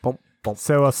 bump, bump, bump.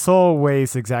 So a soul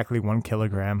weighs exactly 1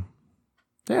 kilogram.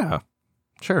 Yeah,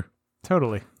 sure.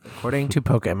 Totally. According to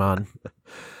Pokemon.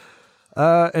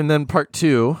 And then part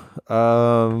 2.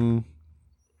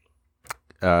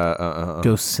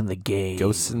 Ghosts in the game.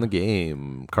 Ghosts in the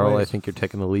game. Carl, Wait. I think you're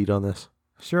taking the lead on this.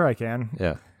 Sure, I can.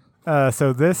 Yeah.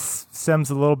 So this stems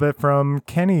a little bit from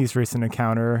Kenny's recent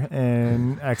encounter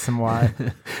in X and Y,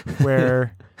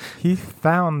 where he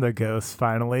found the ghost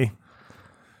finally,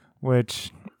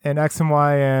 which in X and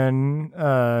Y and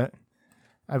I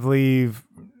believe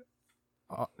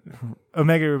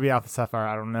Omega Ruby Alpha Sapphire,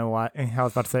 I don't know why I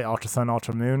was about to say Ultra Sun,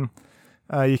 Ultra Moon.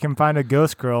 You can find a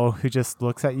ghost girl who just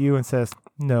looks at you and says,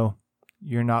 "No,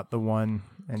 you're not the one,"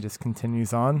 and just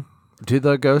continues on. Do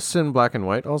the ghosts in Black and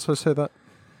White also say that?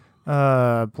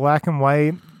 Black and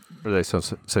White, Or they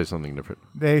say something different?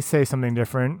 they say something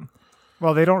different.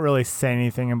 Well, they don't really say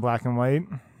anything in Black and White.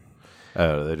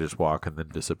 Oh, they just walk and then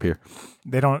disappear.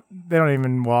 They don't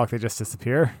even walk, they just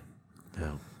disappear.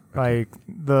 No. Like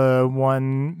the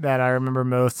one that I remember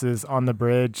most is on the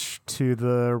bridge to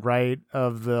the right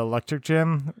of the electric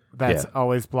gym. That's Yeah.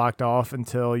 always blocked off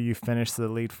until you finish the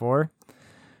Elite Four.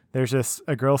 There's just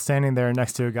a girl standing there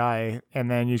next to a guy,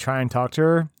 and then you try and talk to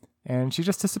her, and she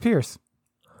just disappears.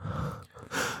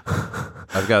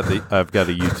 I've got a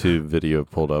YouTube video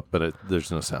pulled up, but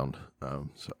there's no sound, so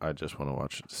I just want to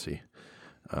watch it to see.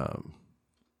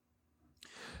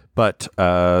 But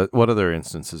what other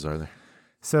instances are there?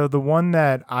 So the one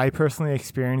that I personally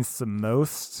experienced the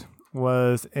most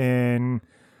was in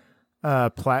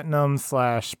Platinum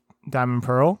 / Diamond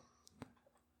Pearl.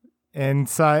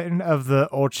 Inside of the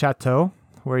old chateau,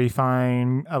 where you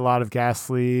find a lot of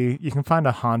Ghastly, you can find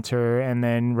a Haunter and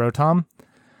then Rotom.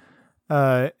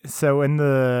 So in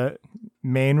the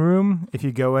main room, if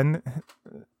you go in,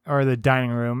 or the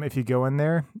dining room, if you go in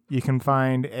there, you can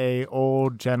find a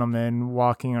old gentleman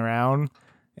walking around,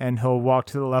 and he'll walk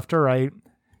to the left or right,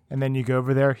 and then you go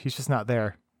over there, he's just not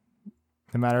there.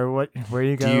 No matter where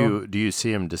you go, Do you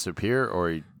see him disappear, or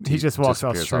he just walks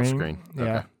off disappears screen. Yeah.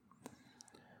 Okay.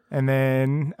 And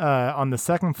then on the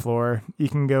second floor, you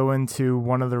can go into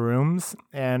one of the rooms,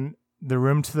 and the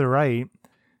room to the right,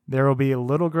 there will be a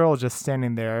little girl just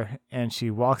standing there, and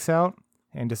she walks out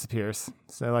and disappears.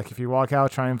 So, like, if you walk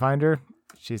out, try and find her,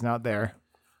 she's not there.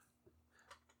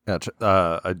 Gotcha.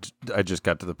 I just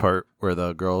got to the part where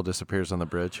the girl disappears on the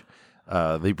bridge.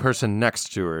 The person next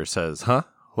to her says, "Huh?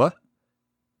 What?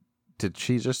 Did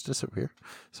she just disappear?"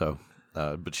 So,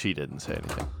 but she didn't say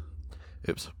anything.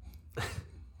 Oops.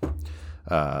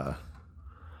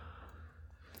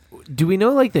 Do we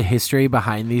know like the history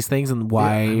behind these things and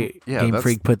why Yeah, Game that's-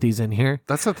 Freak put these in here?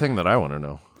 That's the thing that I want to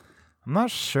know. I'm not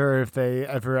sure if they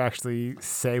ever actually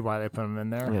say why they put them in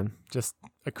there. Yeah. Just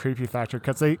a creepy factor.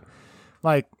 Because they,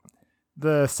 like,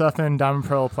 the stuff in Diamond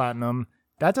Pearl Platinum,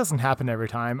 that doesn't happen every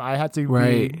time. I had to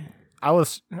Right. I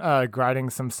was grinding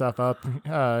some stuff up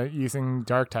using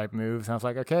dark type moves. And I was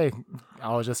like, okay,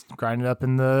 I'll just grind it up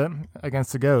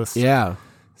against the ghost. Yeah.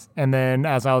 And then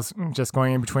as I was just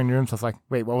going in between rooms, I was like,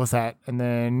 wait, what was that? And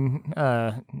then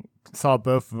saw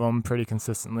both of them pretty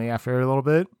consistently after a little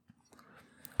bit.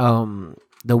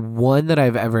 The one that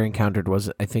I've ever encountered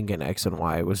was, I think, in X and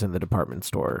Y, was in the department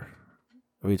store.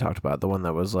 We talked about the one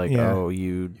that was like, Yeah. oh,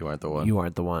 you You aren't the one. You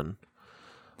aren't the one.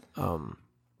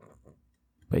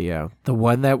 But yeah, the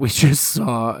one that we just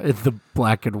saw in the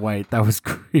black and white, that was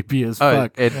creepy as Oh,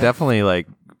 fuck. it definitely like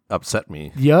upset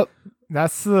me. Yep.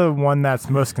 That's the one that's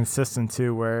most consistent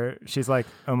too, where she's like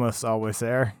almost always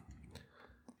there.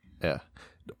 Yeah.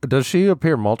 Does she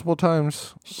appear multiple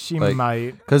times? She Like-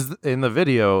 might. Because in the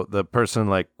video, the person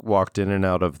like walked in and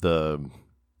out of the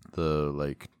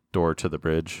like door to the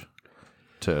bridge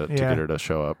to Yeah. get her to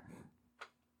show up.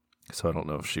 So I don't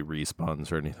know if she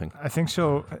respawns or anything. I think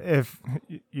if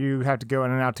you have to go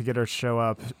in and out to get her to show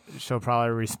up, she'll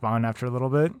probably respawn after a little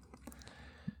bit.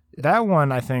 That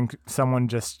one, I think someone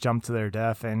just jumped to their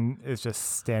death and is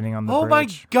just standing on the Oh my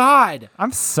bridge. god.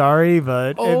 I'm sorry,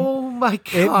 but Oh my it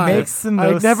god. makes the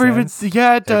most I never sense. even.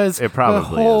 Yeah, it does. It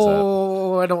probably is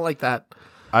Oh, I don't like that.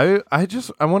 I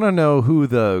want to know who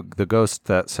the ghost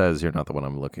that says you're not the one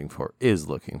I'm looking for is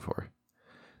looking for.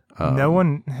 No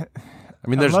one. I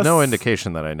mean, there's no Unless-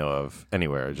 indication that I know of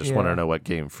anywhere. I just want Yeah. to know what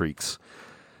Game Freaks,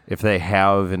 if they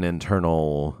have an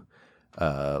internal,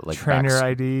 like Trainer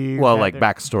ID. well, that like they're-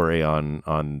 backstory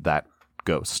on that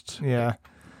ghost. Yeah.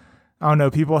 I don't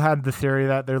know. People had the theory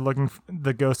that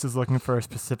the ghost is looking for a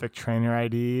specific trainer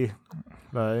ID,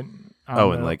 but I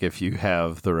don't And know. like if you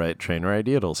have the right trainer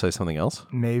ID, it'll say something else.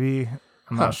 Maybe.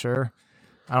 I'm Huh. not sure.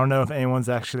 I don't know if anyone's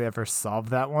actually ever solved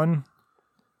that one,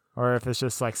 or if it's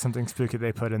just like something spooky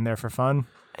they put in there for fun.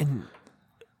 And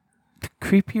the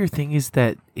creepier thing is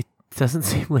that it doesn't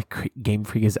seem like Game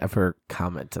Freak has ever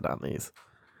commented on these.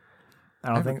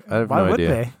 I don't think. I have Why no would idea.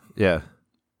 they? Yeah,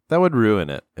 that would ruin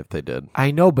it if they did.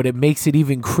 I know, but it makes it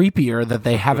even creepier that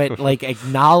they haven't like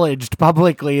acknowledged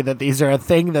publicly that these are a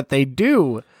thing that they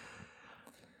do.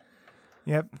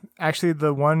 Yep. Actually,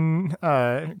 the one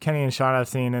Kenny and Sean have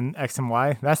seen in X and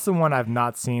Y, that's the one I've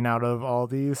not seen out of all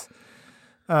these.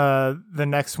 The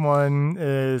next one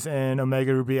is in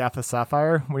Omega Ruby Alpha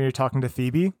Sapphire, when you're talking to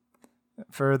Phoebe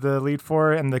for the lead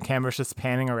four, and the camera's just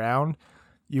panning around.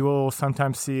 You will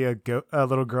sometimes see a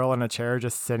little girl in a chair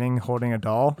just sitting, holding a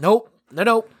doll. Nope.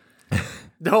 No.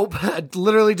 Nope. It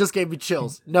literally just gave me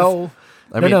chills. No.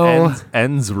 I mean, no.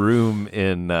 N's room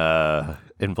in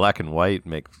black and white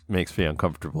makes me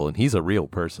uncomfortable, and he's a real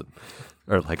person,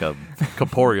 or like a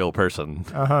corporeal person.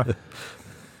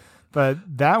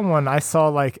 But that one I saw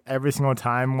like every single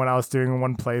time when I was doing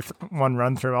one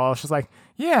run through. I was just like,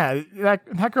 yeah,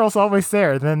 that girl's always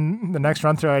there. Then the next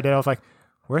run through I did, I was like,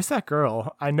 where's that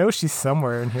girl? I know she's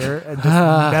somewhere in here, and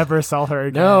just never saw her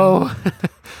again. No.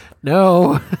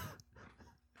 No.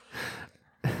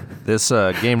 This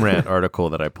Game Rant article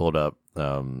that I pulled up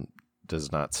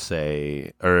does not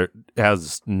say, or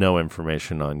has no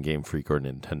information on Game Freak or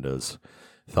Nintendo's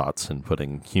thoughts in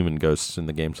putting human ghosts in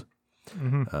the games.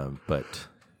 But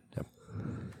yeah.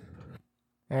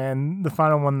 And the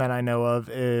final one that I know of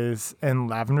is in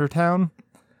Lavender Town,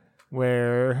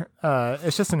 where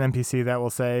it's just an NPC that will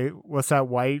say, "What's that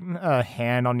white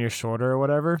hand on your shoulder?" or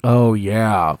whatever. Oh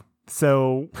yeah.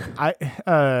 So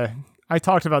I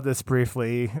talked about this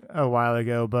briefly a while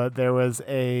ago, but there was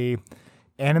a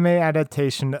anime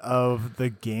adaptation of the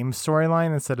game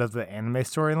storyline instead of the anime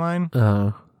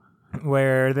storyline,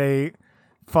 where they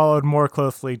followed more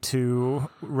closely to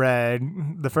Red.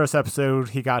 The first episode,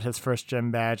 he got his first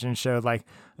gym badge and showed like,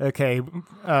 okay,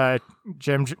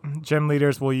 gym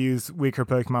leaders will use weaker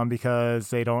Pokemon because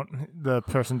the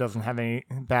person doesn't have any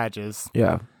badges,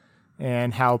 Yeah.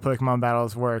 and how Pokemon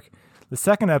battles work. The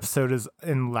second episode is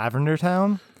in Lavender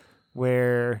Town,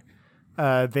 where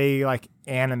they like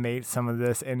animate some of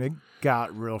this, and it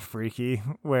got real freaky.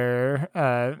 Where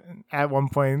at one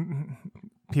point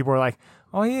people were like,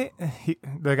 "Oh yeah,"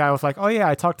 the guy was like, "Oh yeah,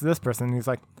 I talked to this person." And he's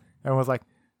like, everyone was like,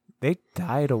 "They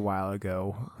died a while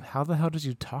ago. How the hell did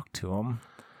you talk to them?"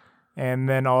 And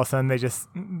then all of a sudden, they just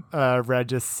Red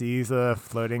just sees a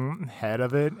floating head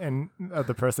of it and of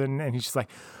the person, and he's just like,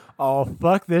 "Oh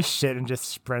fuck this shit," and just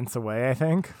sprints away. I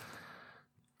think.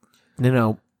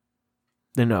 No.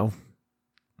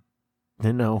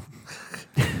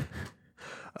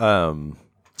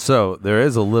 So there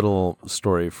is a little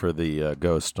story for the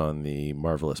ghost on the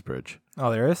Marvelous Bridge.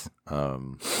 Oh, there is.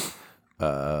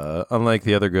 Unlike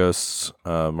the other ghosts,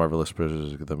 Marvelous Bridge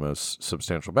is the most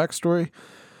substantial backstory.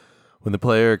 When the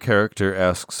player character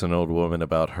asks an old woman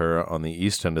about her on the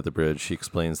east end of the bridge, she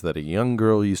explains that a young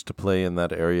girl used to play in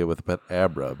that area with Pet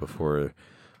Abra before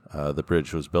the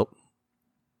bridge was built.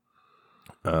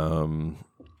 Then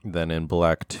in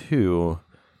Black 2,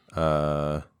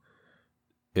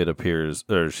 it appears,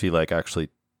 or she like actually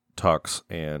talks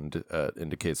and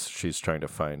indicates she's trying to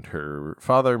find her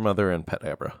father, mother, and Pet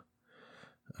Abra.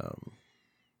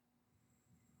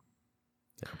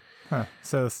 Huh.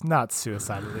 So it's not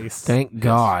suicide, at least. Thank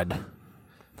God.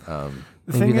 The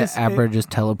Maybe thing the is, Abra just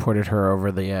teleported her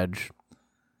over the edge.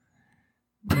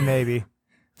 maybe.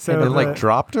 So And the, like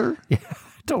dropped her? I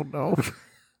don't know.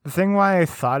 the thing why I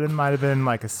thought it might have been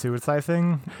like a suicide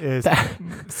thing is,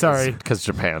 sorry, Because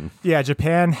Japan. yeah,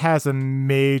 Japan has a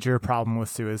major problem with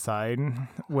suicide.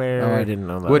 Where Oh, I didn't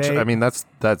know that. Which, They- I mean,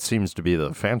 that seems to be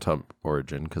the Phantom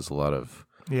origin, because a lot of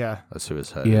yeah. a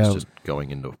suicide Yeah. is just going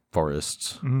into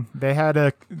forests.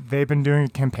 They've been doing a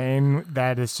campaign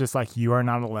that is just like, you are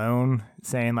not alone,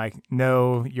 saying like,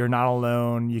 no, you're not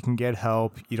alone, you can get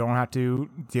help, you don't have to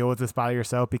deal with this by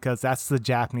yourself, because that's the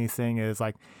Japanese thing is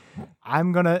like,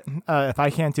 I'm gonna if I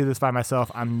can't do this by myself,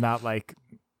 I'm not like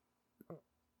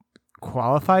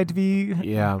qualified to be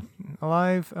Yeah.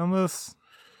 alive almost.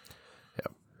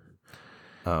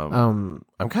 I'm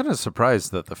kind of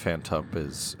surprised that the Phantom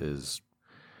is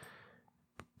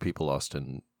people lost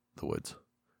in the woods,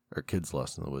 or kids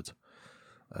lost in the woods.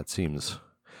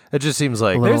 It just seems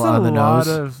like A little There's on a the lot nose.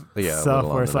 of Yeah, a stuff little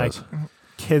where on it's the like nose.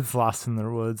 kids lost in the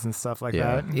woods and stuff like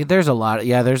Yeah. that. There's a lot.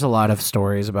 Yeah, there's a lot of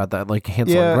stories about that, like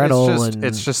Hansel and Gretel,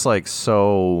 it's just like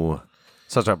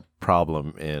such a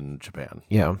problem in Japan.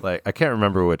 yeah. Like I can't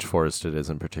remember which forest it is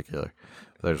in particular.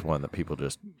 There's one that people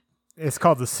just It's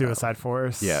called the Suicide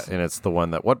Forest. yeah, and it's the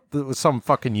one that some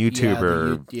fucking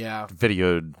YouTuber Yeah.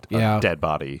 videoed Yeah. a dead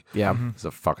body. Yeah. He's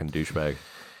a fucking douchebag.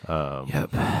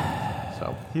 Yep.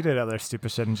 So He did other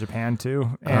stupid shit in Japan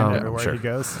too, and everywhere sure. he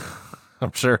goes.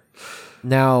 I'm sure.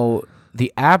 Now,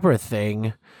 the Abra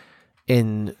thing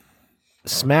in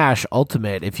Smash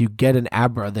Ultimate, if you get an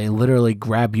Abra, they literally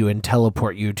grab you and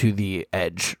teleport you to the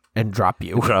edge and drop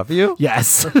you. Drop you?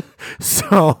 Yes.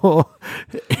 So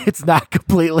it's not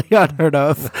completely unheard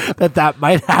of that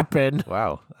might happen.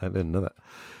 Wow, I didn't know that.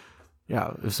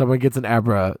 Yeah. If someone gets an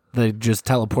Abra, they just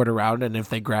teleport around, and if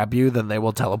they grab you, then they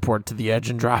will teleport to the edge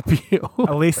and drop you.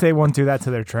 At least they won't do that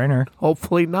to their trainer.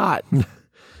 Hopefully not.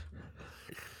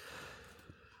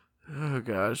 Oh,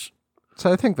 gosh.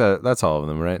 So I think that's all of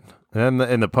them, right? And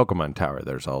in the Pokemon Tower,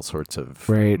 there's all sorts of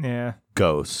Right. Yeah.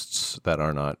 ghosts that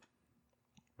are not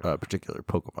particular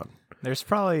Pokemon. There's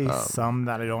probably some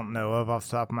that I don't know of off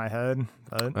the top of my head.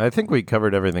 But I think we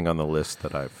covered everything on the list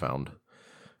that I've found,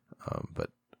 but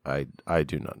I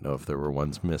do not know if there were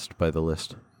ones missed by the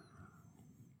list.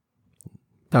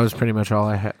 That was pretty much all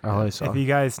I saw. if you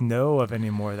guys know of any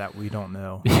more that we don't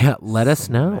know, Yeah, let us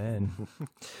send them know. in.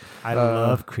 I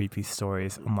love creepy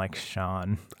stories, unlike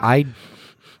Sean.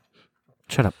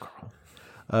 Shut up,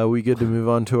 Carl. We good to move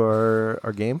on to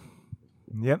our game?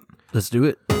 Yep. Let's do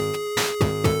it.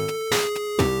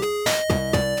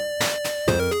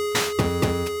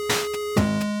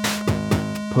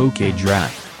 Poke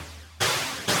Draft.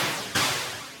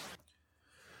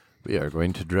 We are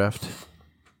going to draft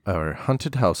our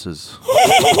haunted houses.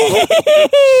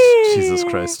 Jesus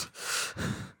Christ.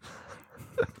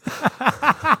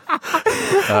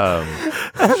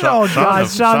 Oh, God, Sean.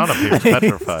 Sean appears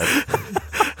petrified.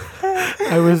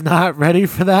 I was not ready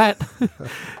for that.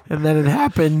 And then it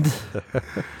happened.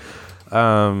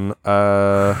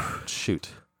 Shoot.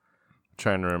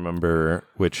 Trying to remember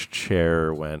which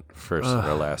chair went first in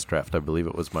our last draft. I believe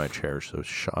it was my chair, so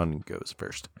Sean goes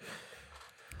first.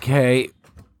 Okay.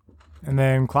 And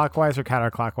then clockwise or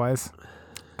counterclockwise?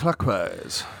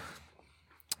 Clockwise.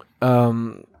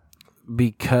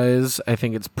 Because I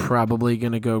think it's probably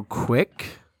going to go quick,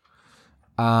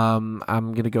 I'm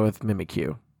going to go with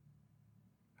Mimikyu.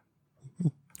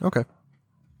 Okay.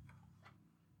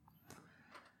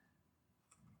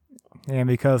 And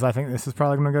because I think this is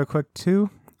probably going to go quick too,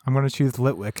 I'm going to choose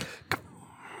Litwick.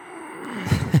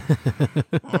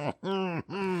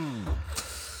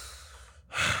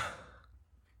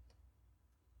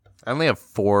 I only have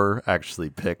 4 actually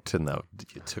picked, and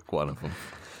you took one of them.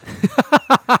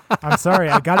 I'm sorry,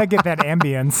 I got to get that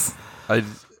ambience.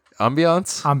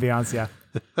 Ambiance? Ambiance, yeah.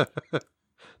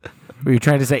 Were you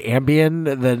trying to say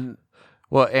Ambien? Then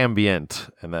Well, ambient,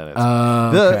 and then it's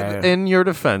okay. in your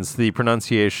defense, the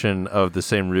pronunciation of the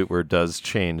same root word does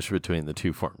change between the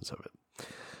 2 forms of it.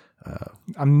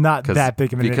 I'm not that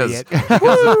big of an idiot.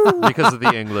 because of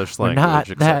the English We're language,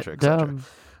 not that etc., etc.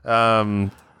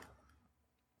 dumb.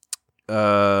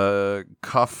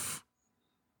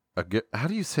 How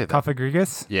do you say that?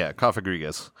 Cophagrigus? Yeah,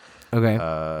 Cophagrigus Okay.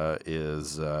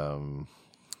 is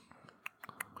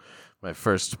my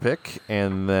first pick,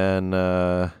 and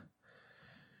then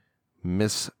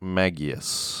Miss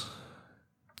Magius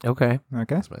Okay.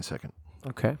 Okay. is my second.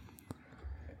 Okay.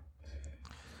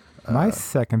 My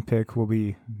second pick will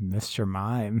be Mr.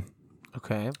 Mime.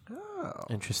 Okay. Oh.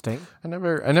 Interesting. I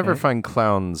never find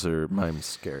clowns or mimes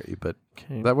scary, but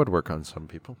Okay. that would work on some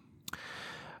people.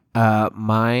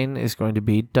 Mine is going to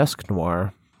be Dusk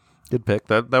Noir. Good pick.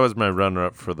 That was my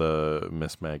runner-up for the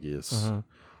Miss Magius Mhm.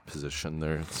 position.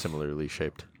 They're similarly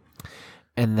shaped.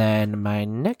 And then my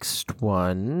next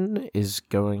one is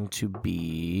going to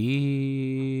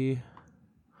be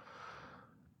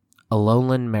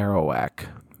Alolan Marowak.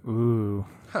 Ooh.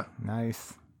 Huh.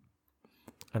 Nice.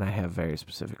 And I have very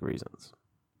specific reasons.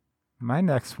 My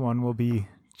next one will be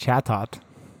Chatot.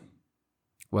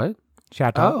 What?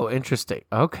 Chatot. Oh, interesting.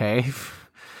 Okay.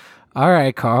 All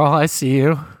right, Carl, I see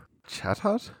you.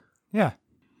 Chatot? Yeah.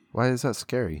 Why is that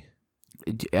scary?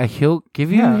 He'll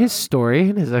give you Yeah. his story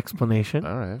and his explanation.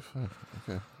 All right. Fine.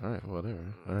 Okay. All right.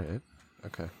 Whatever. All right.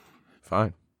 Okay.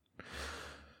 Fine.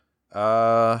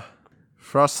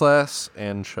 Frostlass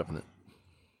and Trevenant.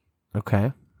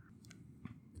 Okay.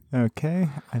 Okay.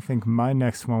 I think my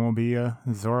next one will be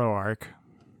Zoroark.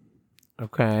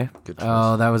 Okay. Good choice.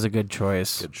 Oh, that was a good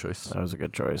choice. Good choice. That was a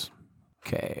good choice.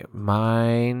 Okay.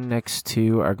 My next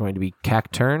 2 are going to be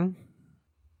Cacturn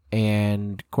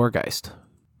and Gorgeist.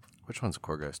 Which one's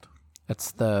Gorgeist?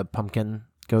 That's the pumpkin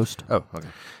ghost Oh, okay.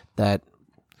 that...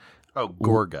 Oh,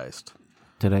 Gorgeist.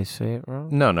 Did I say it wrong?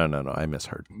 No. I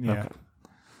misheard. Yeah. Okay.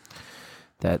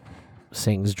 That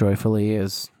sings joyfully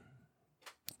as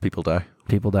People die.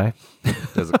 people die.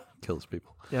 As it kills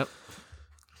people. Yep.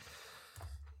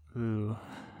 Ooh.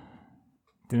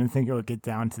 Didn't think it would get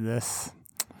down to this.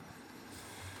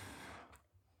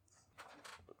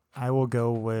 I will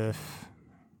go with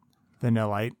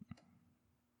Vanillite.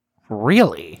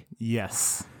 Really?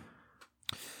 Yes.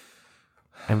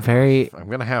 I'm very I'm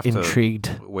going to have intrigued.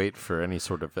 to wait for any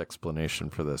sort of explanation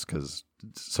for this because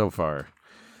so far,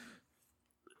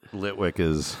 Litwick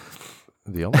is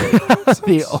the only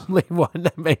The only one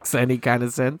that makes any kind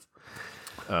of sense.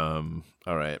 All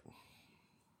right.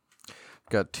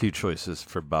 Got 2 choices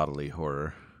for bodily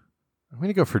horror. I'm going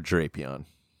to go for Drapion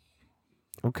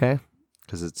Okay.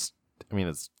 because it's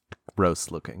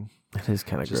gross looking. It is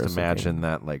kind of Just gross imagine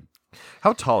that,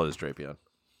 how tall is Drapion? looking.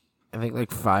 I think like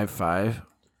 5'5"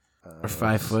 or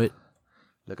 5 foot.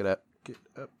 Look it up. Get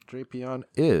up. Drapion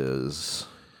is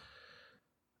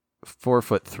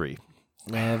 4'3".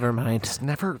 Never mind.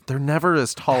 They're never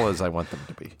as tall as I want them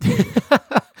to be.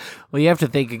 Well, you have to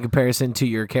think in comparison to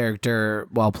your character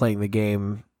while playing the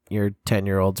game. Your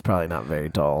 10-year-old's probably not very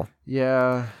tall.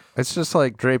 Yeah, it's just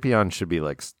like Drapion should be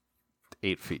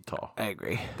 8 feet tall. I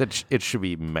agree. It should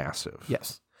be massive.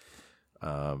 Yes.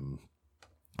 Um,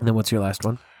 And then what's your last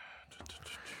one?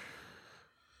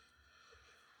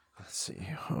 let's see.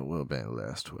 What will my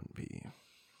last one be?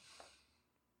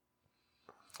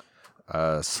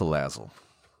 Salazzle.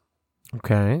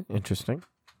 Okay, interesting.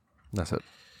 That's it.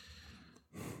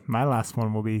 My last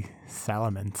one will be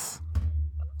Salamence.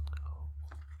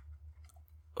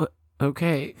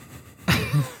 Okay.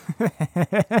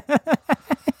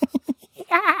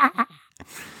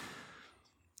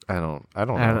 I don't I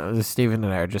know. don't know. Steven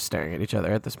and I are just staring at each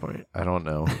other at this point. I don't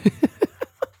know.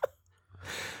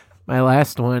 My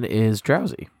last one is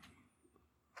Drowsy.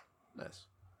 Nice.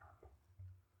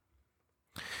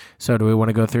 So do we want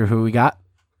to go through who we got?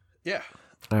 Yeah.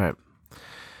 All right.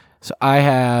 So I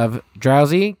have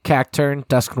Drowsy, Cacturn,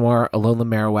 Dusknoir, Alolan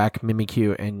Marowak,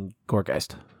 Mimikyu, and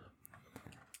Gorgeist.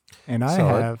 And I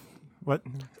Solid. have what?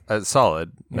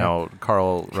 Solid. Now,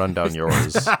 Carl, run down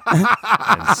yours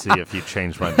and see if you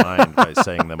change my mind by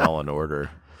saying them all in order.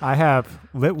 I have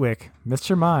Litwick,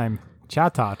 Mr. Mime,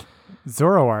 Chatot,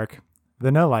 Zoroark,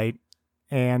 Vanillite,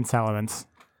 and Salamence.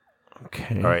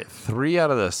 Okay. All right, 3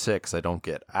 out of the 6 I don't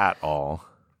get at all,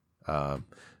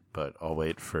 but I'll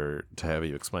wait to have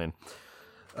you explain.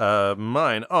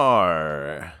 Mine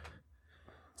are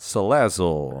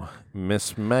Salazzle,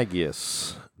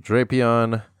 Mismagius,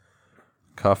 Drapion,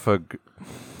 Cofagrigus.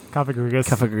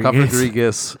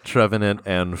 Cofagrigus, Trevenant,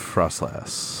 and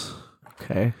Frostlass.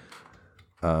 Okay.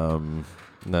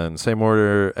 Then same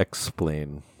order,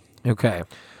 explain. Okay.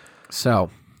 So,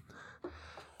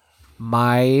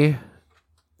 my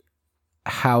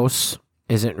house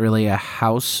isn't really a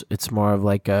house. It's more of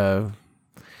like a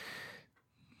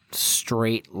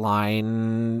straight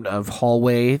line of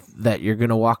hallway that you're going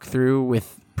to walk through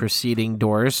with preceding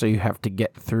doors. So you have to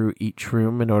get through each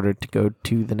room in order to go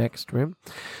to the next room.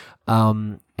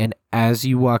 And as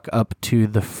you walk up to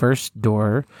the first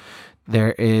door,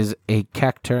 there is a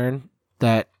cacturn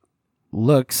that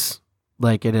looks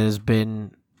like it has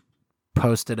been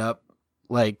posted up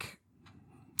like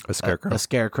A scarecrow. a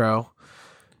scarecrow,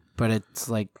 but it's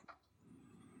like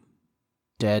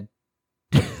dead.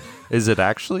 Is it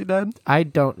actually dead? I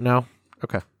don't know.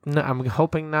 Okay. No, I'm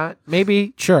hoping not.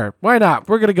 Maybe. Sure. Why not?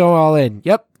 We're gonna go all in.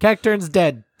 Yep. Cacturn's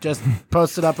dead. Just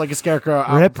posted up like a scarecrow out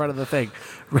in Rip. front of the thing.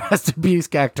 Rest in peace,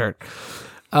 Cacturn.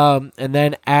 And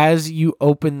then as you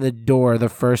open the door, the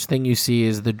first thing you see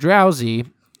is the Drowsy,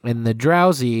 and the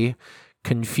Drowsy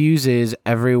confuses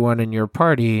everyone in your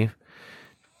party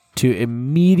to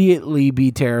immediately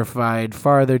be terrified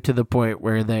farther to the point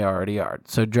where they already are.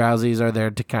 So Drowsies are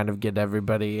there to kind of get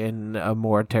everybody in a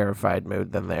more terrified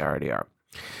mood than they already are.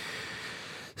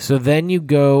 So then you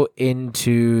go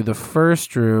into the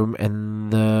first room,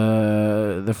 and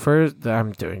the first,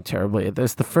 I'm doing terribly at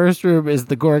this. The first room is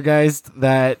the Gorgeist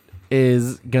that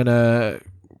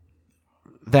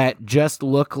just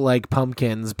look like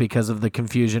pumpkins because of the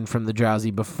confusion from the Drowsy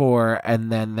before,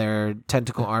 and then their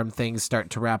tentacle arm things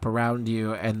start to wrap around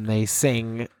you, and they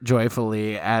sing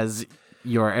joyfully as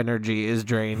your energy is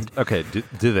drained. Okay.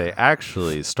 Do they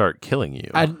actually start killing you?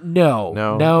 No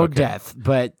Okay. death,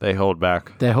 but They hold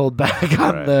back. they hold back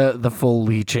on Right. the full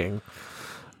leeching.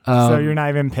 So you're not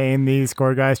even paying these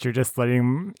Gorgeist, you're just letting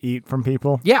them eat from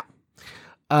people? Yeah.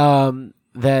 Then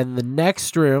the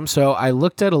next room. So I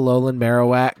looked at a Alolan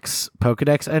Marowak's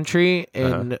Pokedex entry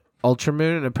in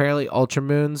Ultramoon, and apparently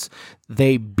Ultramoons,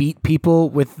 they beat people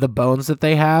with the bones that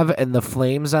they have, and the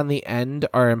flames on the end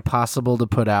are impossible to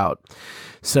put out.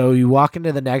 So you walk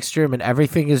into the next room, and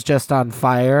everything is just on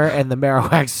fire, and the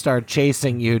Marowaks start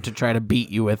chasing you to try to beat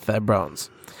you with their bones.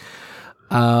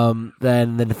 Then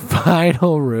the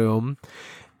final room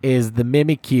is the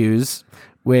Mimikyus,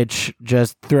 which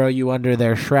just throw you under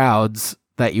their shrouds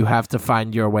that you have to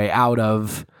find your way out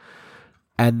of.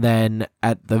 And then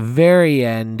at the very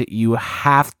end, you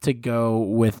have to go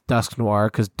with Dusknoir,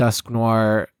 because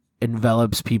Dusknoir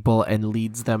envelops people and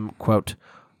leads them, quote,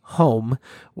 home.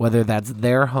 Whether that's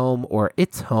their home or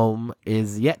its home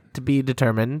is yet to be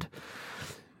determined.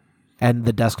 And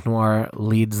the Dusknoir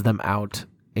leads them out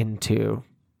into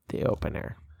the open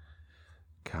air.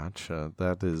 Gotcha.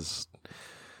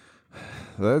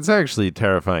 That's actually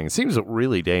terrifying. It seems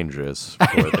really dangerous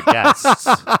for the guests.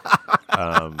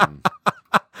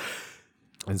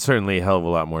 And certainly a hell of a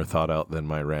lot more thought out than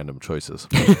my random choices.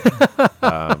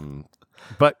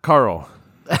 But Carl,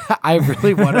 I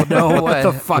really want to know what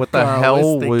the fuck what the Carl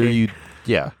hell was were thinking. you?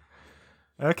 Yeah.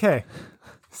 Okay.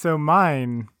 So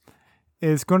mine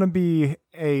is going to be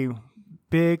a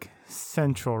big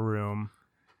central room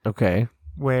Okay.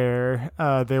 where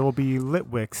there will be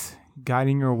Litwicks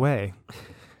guiding your way.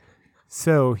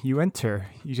 So you enter,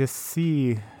 you just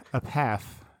see a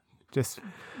path just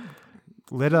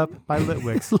lit up by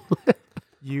Litwicks.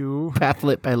 You Path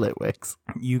lit by Litwicks.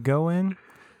 go in,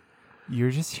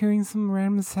 you're just hearing some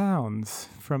random sounds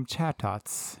from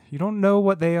Chatots. You don't know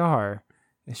what they are.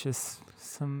 It's just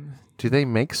some Do they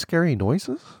make scary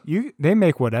noises? they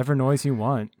make whatever noise you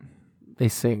want. They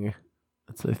sing.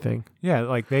 That's the thing. Yeah,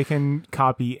 like they can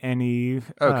copy any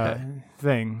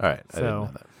thing. All right. I didn't know So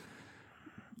that.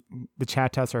 the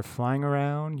Chatots are flying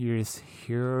around. You just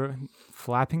hear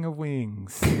flapping of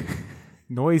wings.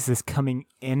 Noises coming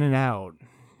in and out.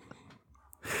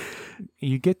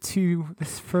 You get to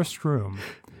this first room.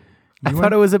 I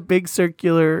thought it was a big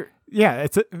circular. Yeah,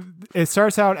 it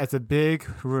starts out as a big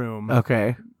room,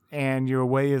 Okay. and your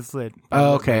way is lit. by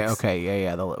Oh, okay. Litwicks. Okay.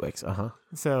 Yeah. The Litwicks. Uh huh.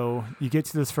 So you get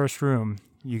to this first room.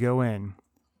 You go in.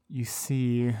 You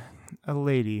see a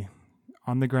lady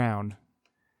on the ground,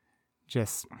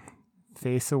 just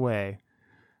face away.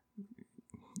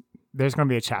 There's going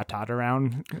to be a Chatot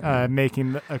around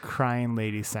making a crying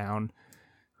lady sound.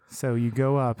 So you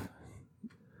go up.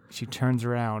 She turns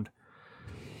around.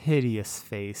 Hideous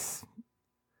face.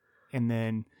 and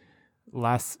then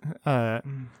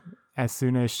as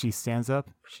soon as she stands up,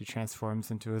 she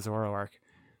transforms into a Zoroark.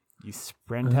 You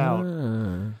sprint out.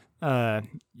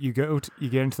 You get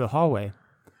into the hallway,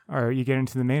 or you get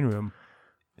into the main room.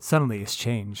 Suddenly, it's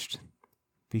changed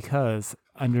because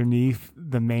underneath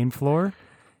the main floor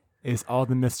is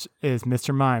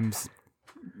Mr. Mimes,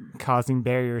 causing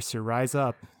barriers to rise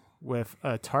up with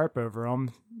a tarp over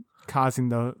them, causing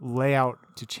the layout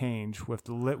to change with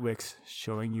the Litwicks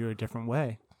showing you a different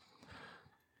way.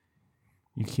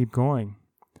 You keep going.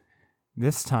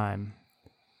 This time,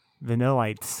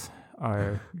 Vanillites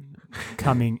are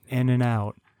coming in and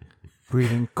out,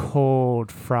 breathing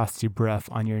cold, frosty breath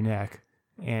on your neck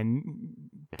and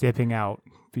dipping out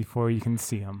before you can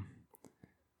see them.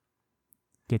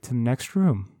 Get to the next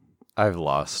room. I've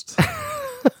lost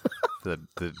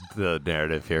the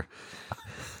narrative here.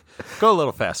 Go a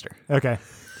little faster. Okay.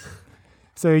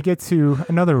 So you get to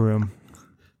another room.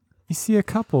 You see a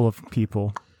couple of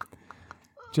people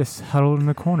just huddled in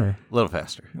the corner. A little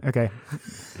faster. Okay.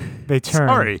 They turn.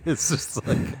 Sorry. It's just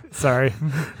like... Sorry.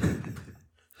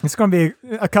 It's going to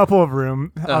be a couple of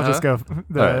rooms. I'll just go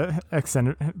the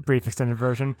brief extended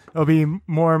version. There'll be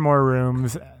more and more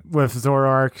rooms with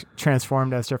Zoroark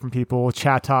transformed as different people.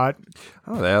 Chatot.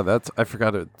 Oh, yeah, I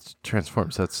forgot it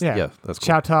transforms. That's cool.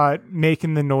 Chatot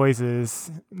making the noises,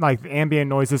 like the ambient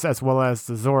noises as well as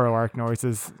the Zoroark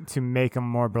noises to make them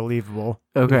more believable.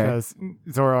 Okay. Because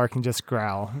Zoroark can just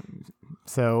growl.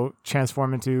 So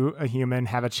transform into a human,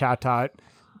 have a Chatot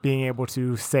being able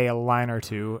to say a line or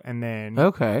two, and then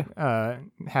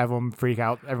have them freak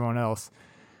out everyone else.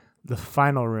 The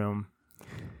final room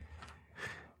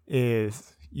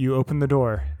is you open the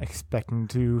door expecting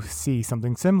to see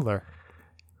something similar.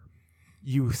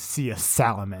 You see a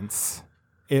Salamence.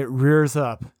 It rears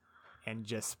up and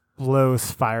just blows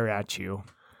fire at you.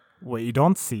 What you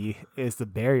don't see is the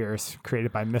barriers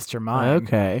created by Mr. Mime.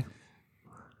 Okay.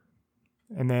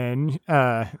 And then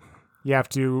you have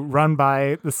to run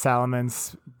by the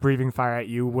Salamence breathing fire at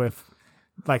you with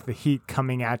like the heat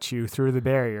coming at you through the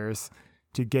barriers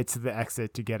to get to the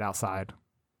exit to get outside.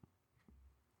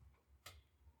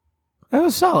 That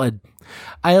was solid.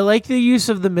 I like the use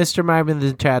of the Mr. Mime and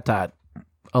the Chatot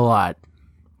a lot.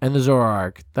 And the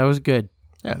Zoroark. That was good.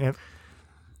 Yeah. Yep.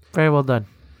 Very well done.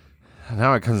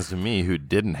 Now it comes to me who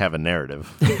didn't have a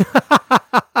narrative.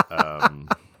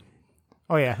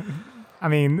 Oh, yeah. I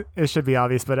mean, it should be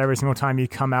obvious, but every single time you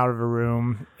come out of a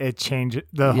room, it changes.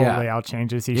 The whole layout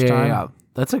changes each time. Yeah.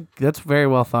 That's very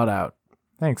well thought out.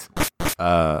 Thanks.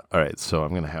 All right, so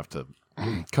I'm going to have to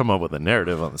come up with a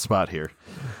narrative on the spot here.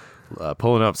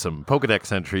 Pulling up some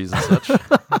Pokedex entries and such.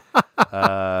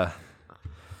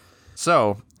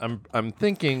 So I'm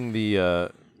thinking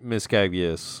the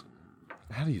Mismagius.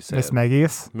 How do you say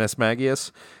Mismagius?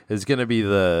 Mismagius is going to be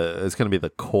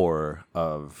the core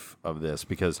of this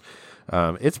because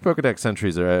its Pokedex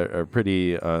entries are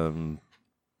pretty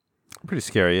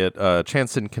scary.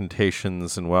 Chance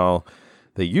incantations, and while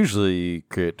they usually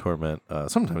create torment,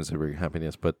 sometimes they bring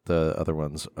happiness, but the other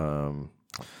ones,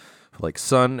 like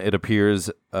Sun, it appears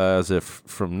as if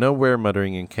from nowhere,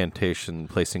 muttering incantation,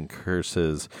 placing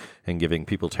curses, and giving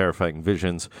people terrifying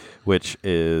visions, which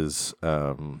is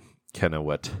kind of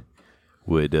what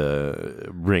would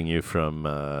bring you from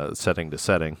setting to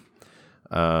setting.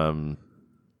 Then,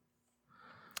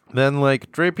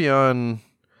 like Drapion,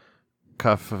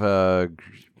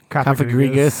 Cofagrigus.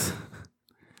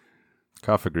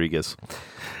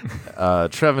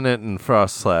 Trevenant and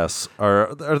Frostlass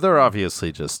they're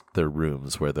obviously just their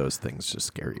rooms where those things just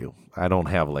scare you. I don't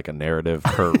have like a narrative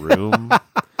per room.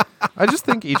 I just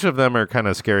think each of them are kind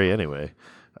of scary anyway.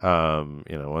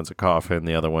 One's a coffin,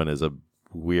 the other one is a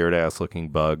weird ass looking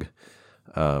bug.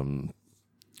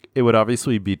 It would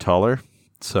obviously be taller,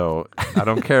 so I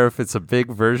don't care if it's a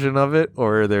big version of it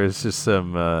or there's just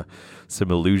some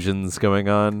illusions going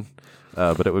on.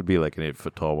 But it would be like an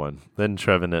 8-foot tall one. Then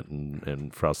Trevenant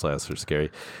and Frostlass are scary.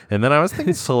 And then I was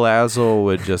thinking Salazzle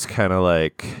would just kind of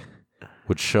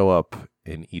would show up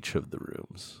in each of the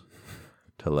rooms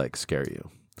to like scare you.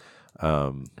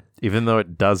 Even though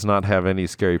it does not have any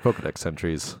scary Pokedex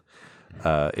entries,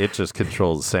 it just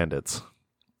controls Sandits.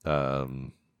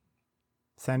 Sandile?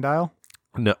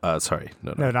 No, sorry.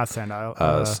 No, not Sandile.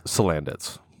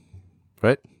 Salandits.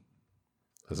 Right?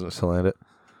 Isn't it Salandit?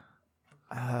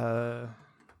 I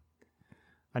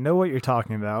know what you're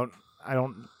talking about. I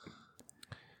don't...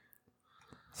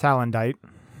 Salandite.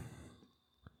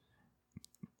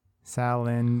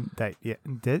 Yeah.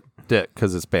 Dit? Dit,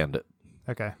 because it's Bandit.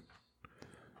 Okay.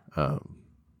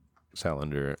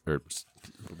 Salander or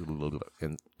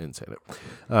Insane.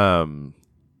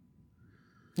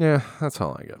 Yeah, that's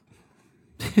all I got.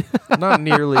 not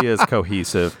nearly as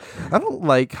cohesive. I don't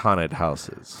like haunted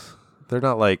houses. They're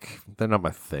not my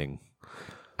thing.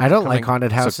 I don't like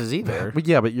haunted houses either. But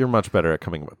yeah, but you're much better at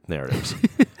coming up with narratives.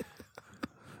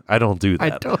 I don't do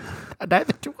that. I don't.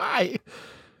 Neither do I.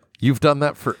 You've done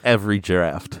that for every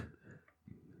draft.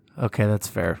 Okay, that's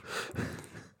fair.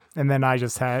 And then I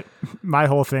just had my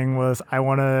whole thing was I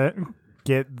want to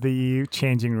get the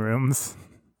changing rooms.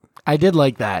 I did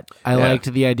like that. I Yeah.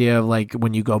 liked the idea of like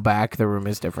when you go back, the room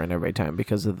is different every time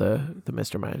because of the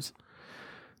Mr. Mimes.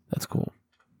 That's cool.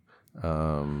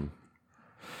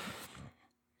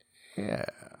 Yeah.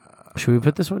 Should we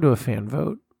put this one to a fan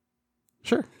vote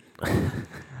Sure.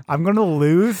 I'm gonna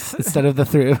lose. instead of the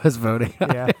three of us voting?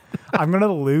 Yeah, I'm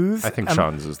gonna lose. I think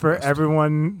Sean's is the for best.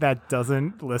 everyone that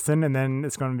doesn't listen, and then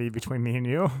it's gonna be between me and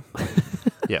you.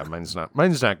 Yeah, mine's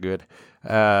not good.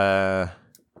 I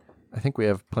think we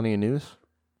have plenty of news.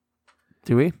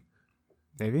 Do we?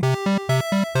 Maybe.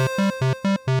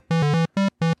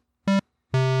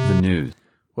 The news.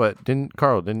 What?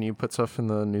 Didn't you put stuff in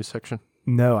the news section?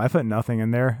 No, I put nothing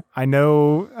in there. I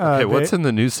know. Okay, what's in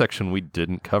the news section we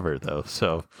didn't cover though?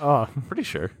 So Oh, pretty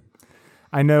sure.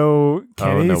 I know.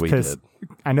 Oh no, Kenny's we pissed. did.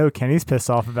 I know Kenny's pissed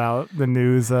off about the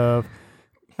news of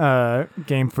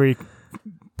Game Freak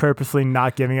purposely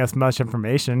not giving us much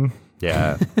information.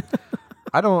 Yeah.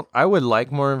 I would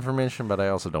like more information, but I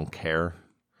also don't care.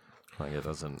 Like it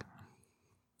doesn't.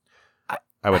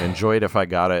 I would enjoy it if I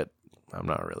got it. I'm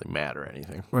not really mad or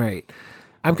anything. Right.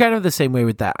 I'm kind of the same way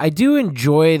with that. I do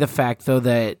enjoy the fact, though,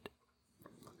 that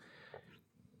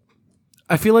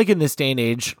I feel like in this day and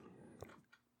age,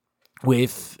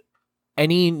 with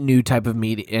any new type of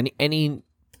media, any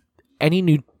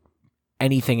new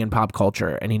anything in pop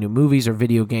culture, any new movies or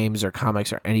video games or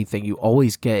comics or anything, you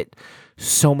always get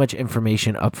so much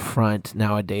information up front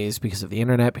nowadays because of the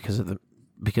internet, because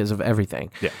of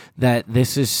everything. Yeah. That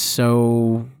this is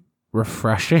so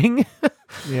refreshing.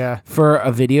 Yeah. For a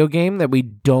video game that we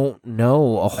don't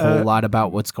know a whole lot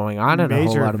about what's going on and a whole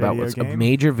major lot about video what's a game.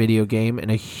 major video game and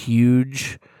a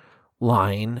huge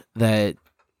line that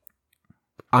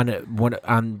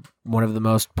on one of the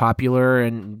most popular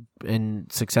and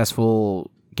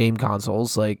successful game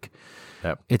consoles, like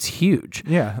Yep. it's huge.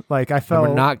 Yeah. Like I And felt.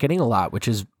 we're not getting a lot, which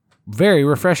is very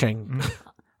refreshing.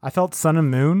 I felt Sun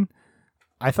and Moon.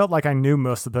 I felt like I knew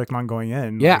most of the Pokemon going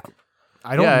in. Yeah. Like,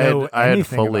 I don't know I had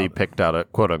anything fully about it. picked out a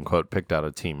quote unquote picked out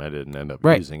a team. I didn't end up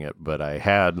Right. using it, but I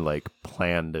had like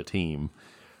planned a team.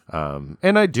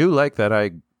 And I do like that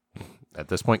I at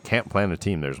this point can't plan a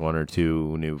team. There's one or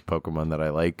two new Pokemon that I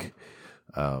like.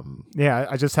 Yeah,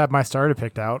 I just have my starter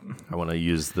picked out. I want to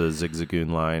use the Zigzagoon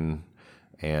line,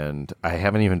 and I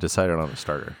haven't even decided on a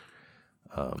starter.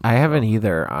 I haven't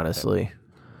either, honestly.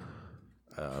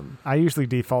 I usually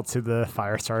default to the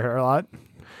fire starter a lot.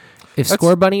 If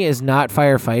Score Bunny is not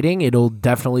firefighting, it'll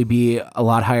definitely be a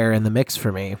lot higher in the mix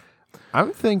for me.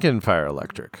 I'm thinking Fire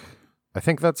Electric. I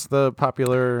think that's the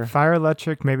popular. Fire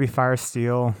electric, maybe fire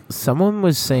steel. Someone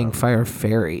was saying Fire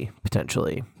Fairy,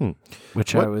 potentially,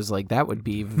 which I What? was like, that would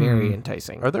be very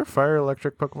enticing. Are there Fire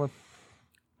Electric Pokemon?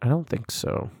 I don't think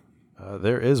so.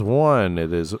 There is one.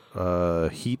 It is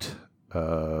Heat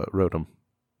Rotom.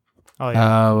 Oh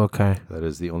yeah. Oh, okay. That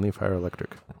is the only Fire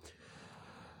Electric.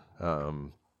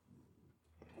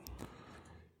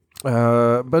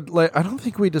 But like, I don't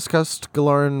think we discussed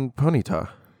Galar and Ponyta.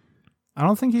 I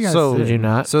don't think you guys so- Did you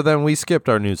not? So then we skipped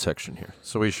our news section here.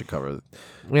 So we should cover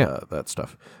that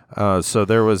stuff. So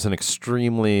there was an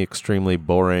extremely, extremely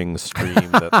boring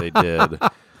stream that they did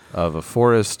of a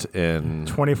forest in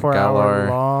 24 Galar. hour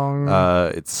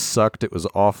long. It sucked. It was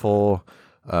awful.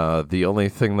 The only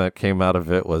thing that came out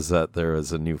of it was that there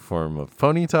was a new form of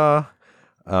Ponyta.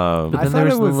 But I then thought there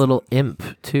was it the was- little imp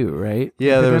too, right?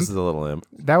 Yeah, The there was imp? the little imp.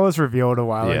 That was revealed a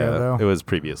while Yeah, ago, it though. was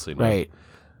previously known. Right.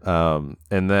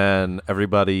 And then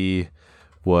everybody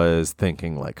was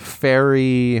thinking like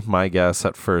fairy. My guess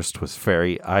at first was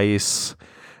fairy ice.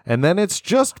 And then it's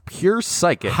just pure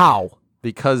psychic How?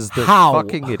 because they're How?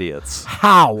 fucking idiots.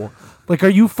 How? Like, are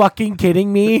you fucking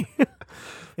kidding me?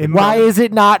 It Why might, is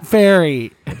it not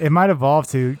fairy? it might evolve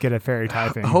to get a fairy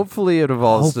typing. Hopefully it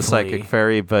evolves to Hopefully. psychic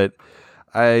fairy, but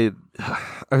I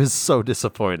was so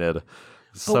disappointed.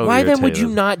 But why then would you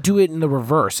not do it in the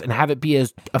reverse and have it be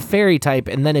a fairy type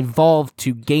and then evolve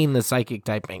to gain the psychic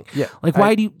typing? Yeah, Like,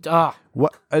 why do you...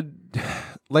 What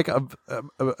like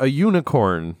a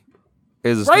unicorn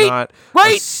is Right, not a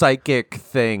right. psychic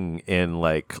thing in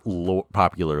like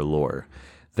popular lore.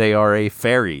 They are a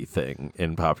fairy thing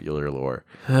in popular lore.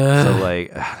 So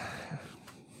like,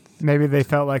 Maybe they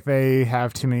felt like they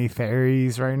have too many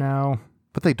fairies right now.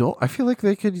 But they don't. I feel like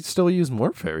they could still use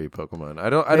more fairy Pokemon. I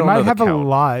don't They know might the have a count.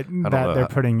 lot know that they're that.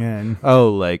 putting in. Oh,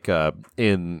 like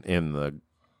in the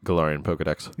Galarian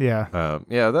Pokedex. Yeah.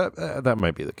 Yeah, that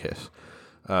might be the case.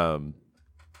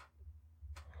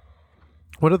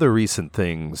 What other recent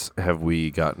things have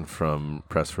we gotten from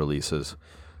press releases?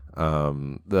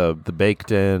 The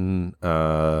baked in.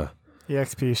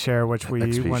 EXP share, which we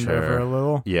XP went share. over a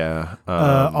little. Yeah.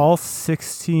 All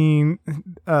 16.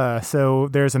 So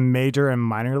there's a major and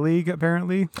minor league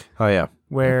apparently, Oh yeah.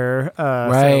 where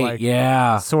Right,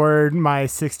 yeah. Sword, my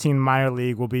 16 minor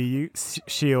league will be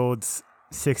Shield's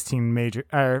 16 major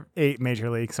or 8 major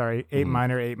league. Sorry, 8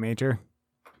 minor, 8 major.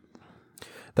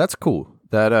 That's cool.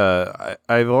 That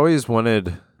I've always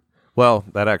wanted. Well,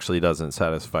 that actually doesn't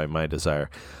satisfy my desire.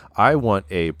 I want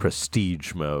a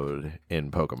prestige mode in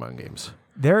Pokemon games.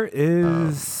 There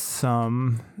is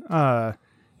some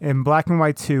in Black and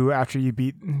White 2. After you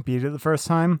beat it the first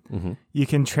time, you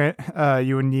can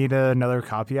you would need another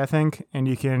copy, I think, and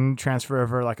you can transfer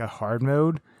over like a hard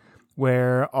mode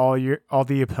where all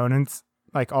the opponents,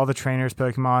 like all the trainers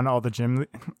Pokemon, all the gym,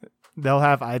 they'll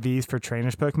have IVs for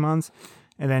trainers Pokemons,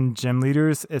 and then gym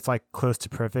leaders, it's like close to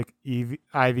perfect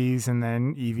IVs and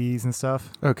then EVs and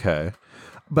stuff. Okay.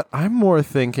 But I'm more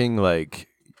thinking like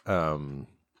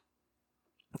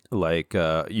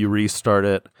you restart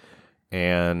it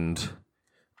and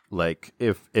like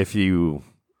if you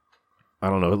I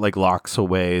don't know, it like locks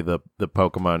away the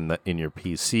Pokemon in your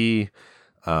PC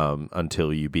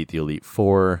until you beat the Elite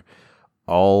Four.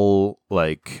 All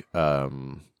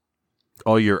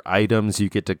your items you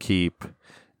get to keep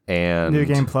and New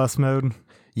Game Plus mode.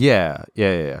 Yeah.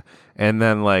 And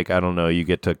then like I don't know, you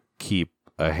get to keep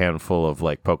a handful of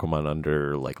like Pokemon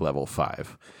under like level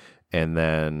 5, and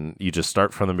then you just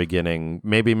start from the beginning.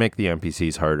 Maybe make the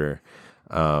NPCs harder,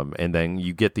 and then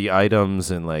you get the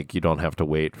items, and like you don't have to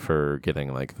wait for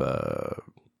getting like the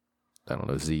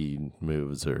Z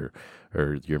moves or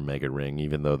your Mega Ring,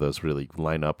 even though those really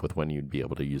line up with when you'd be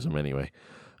able to use them anyway.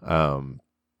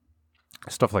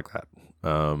 Stuff like that.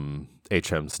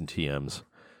 HMs and TMs.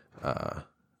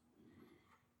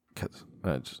 Because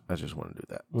I just want to do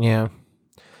that. Yeah.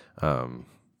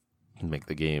 Make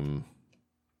the game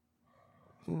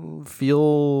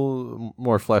feel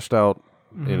more fleshed out,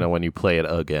 you know, when you play it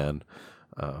again.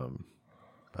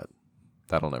 But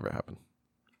that'll never happen.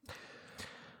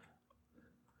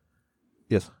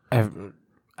 Yes.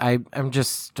 I'm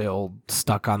just still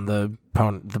stuck on the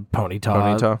Ponyta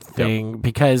Ponyta? thing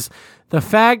because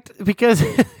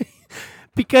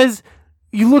because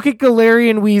you look at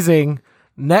Galarian Weezing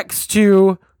next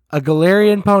to a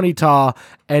Galarian Ponyta,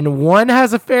 and one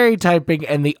has a fairy typing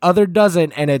and the other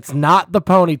doesn't, and it's not the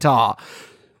Ponyta.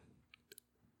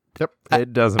 Yep.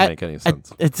 It doesn't make any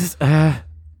sense. It's just,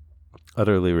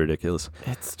 Utterly ridiculous.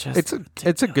 it's just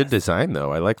It's a good design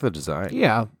though. I like the design.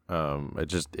 yeah.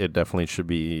 It definitely should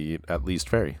be at least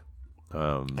fairy.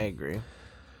 I agree.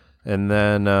 And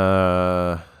then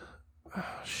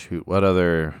shoot, what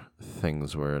other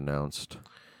things were announced?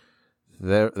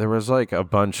 There was like a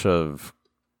bunch of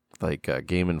like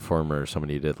Game Informer.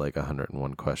 Somebody did like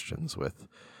 101 questions with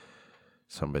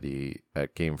somebody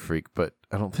at Game Freak, but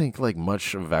I don't think like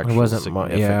much of actual It wasn't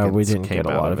much. Yeah, we didn't came get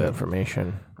a out lot of it.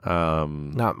 information.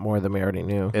 Not more than we already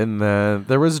knew. And then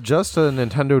there was just a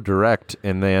Nintendo Direct,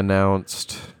 and they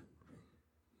announced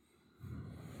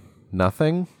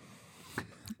nothing.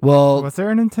 Well, Was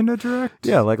there a Nintendo Direct?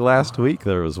 Yeah, like last week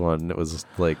there was one. It was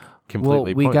like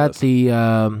completely we got pointless.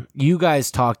 the you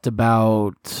guys talked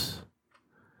about,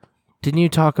 didn't you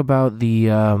talk about the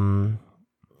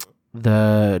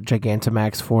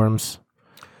Gigantamax forms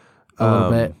a little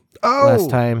bit last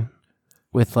time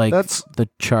with like that's- the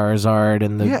Charizard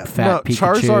and the fat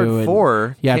Pikachu Charizard and,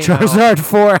 4. yeah, came Charizard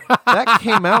 4. out- that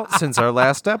came out since our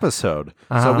last episode.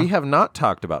 So Uh-huh. we have not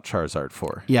talked about Charizard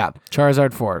 4. Yeah,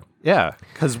 Charizard 4. Yeah,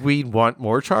 because we want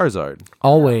more Charizard.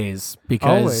 Always,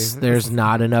 because Always. there's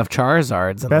not enough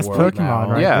Charizards in Best the world Pokemon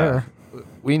now. right Yeah. there.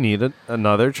 We need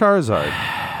another Charizard.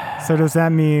 So does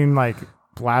that mean like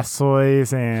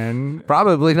Blastoise and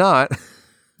Probably not.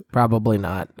 Probably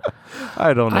not.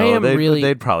 I don't know. I am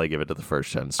they'd probably give it to the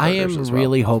first gen I starters am as well.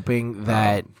 really hoping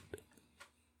that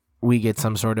we get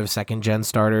some sort of second gen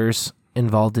starters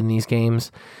involved in these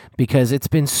games, because it's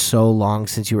been so long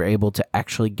since you were able to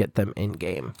actually get them in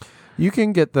game. You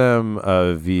can get them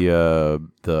via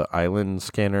the island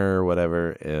scanner or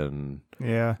whatever in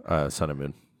yeah. Sun and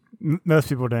Moon. Most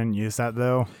people didn't use that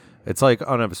though. It's like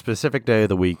on a specific day of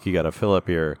the week, you got to fill up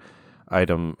your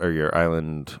item or your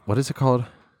island. What is it called?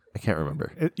 I can't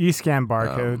remember. You scan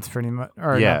barcodes pretty much.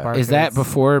 Or yeah. not barcodes. Is that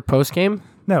before post game?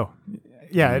 No.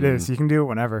 Yeah, it is. You can do it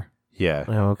whenever. Yeah.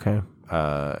 Oh, okay.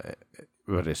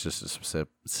 but it's just a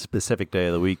specific day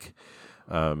of the week.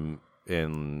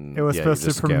 It was you supposed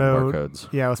just to scan promote. barcodes.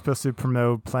 Yeah, it was supposed to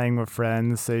promote playing with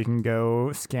friends, so you can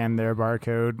go scan their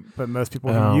barcode. But most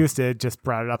people who used it just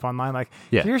brought it up online, like,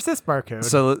 Yeah. here's this barcode.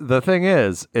 So the thing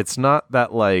is, it's not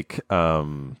that like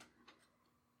the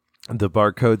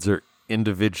barcodes are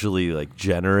individually like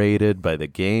generated by the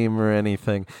game or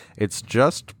anything. It's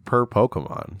just per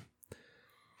Pokemon.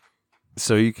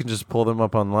 So you can just pull them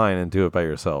up online and do it by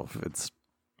yourself. It's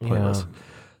pointless.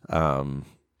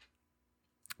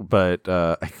 But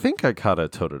I think I caught a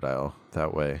Totodile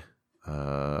that way.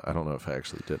 I don't know if I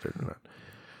actually did it or not.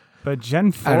 But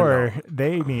Gen 4,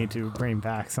 they need to bring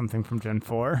back something from Gen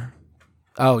 4.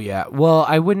 Oh, yeah. Well,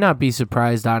 I would not be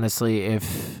surprised, honestly,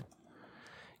 if...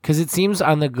 Because it seems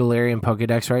on the Galarian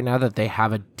Pokedex right now that they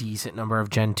have a decent number of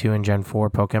Gen 2 and Gen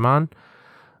 4 Pokemon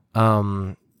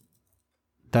that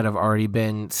have already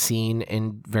been seen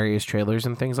in various trailers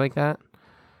and things like that.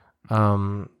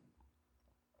 At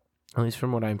least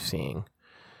from what I'm seeing.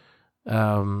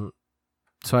 So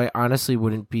I honestly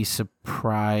wouldn't be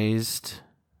surprised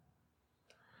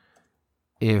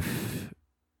if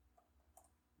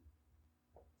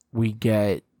we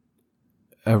get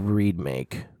a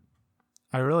remake.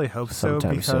 I really hope so,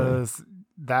 Sometime because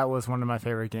that was one of my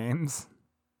favorite games.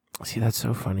 See, that's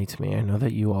so funny to me. I know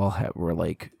that you all were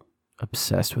like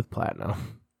obsessed with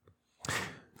Platinum.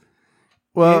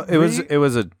 Well, it was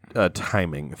a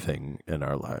timing thing in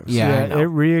our lives. Yeah, I know. It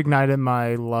reignited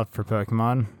my love for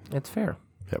Pokemon. It's fair.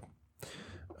 Yep.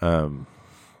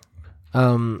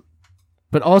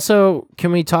 But also,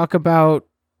 can we talk about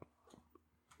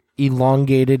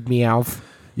elongated Meowth?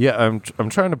 Yeah, I'm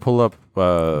trying to pull up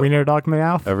Wiener Dog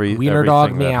Meowth? Wiener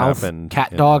Dog everything that Meowth. happened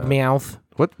Cat in, Dog Meowth.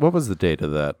 What was the date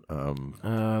of that?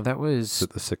 That Is was it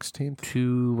the 16th?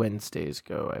 2 Wednesdays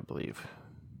ago, I believe.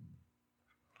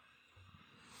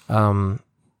 But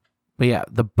yeah,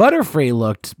 the Butterfree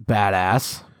looked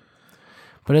badass.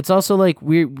 But it's also like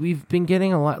we've been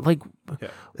getting a lot like Yeah.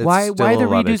 why the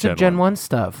redos of Gen 1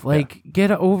 stuff? Like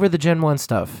get over the Gen 1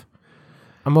 stuff.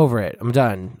 I'm over it. I'm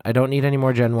done. I don't need any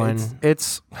more Gen 1.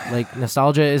 It's Like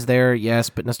nostalgia is there, yes,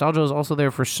 but nostalgia is also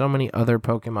there for so many other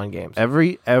Pokemon games.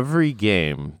 every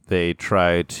game they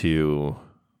try to,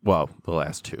 well, the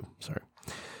last two, sorry.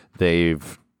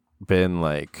 They've been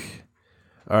like,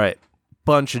 all right,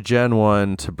 bunch of Gen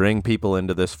 1 to bring people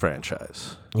into this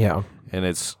franchise. Yeah.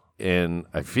 And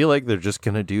I feel like they're just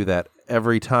going to do that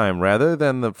every time rather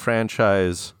than the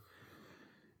franchise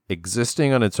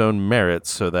existing on its own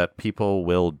merits so that people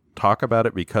will talk about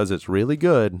it because it's really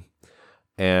good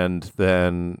and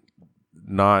then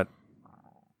not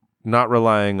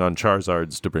relying on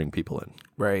Charizards to bring people in.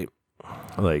 Right.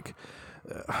 Like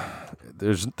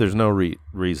there's no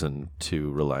reason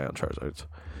to rely on Charizards.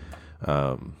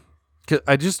 'Cause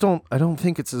I don't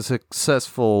think it's as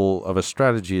successful of a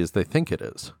strategy as they think it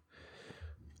is.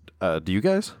 Do you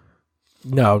guys?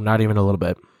 No, not even a little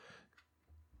bit.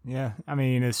 Yeah, I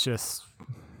mean, it's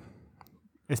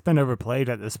been overplayed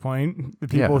at this point. The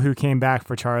people who came back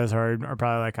for Charizard are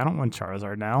probably like, I don't want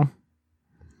Charizard now.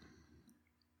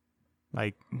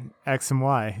 Like, X and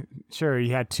Y. Sure,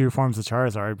 you had 2 forms of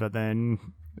Charizard, but then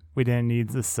we didn't need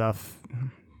this stuff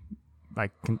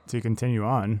like to continue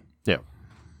on. Yeah.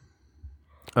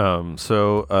 And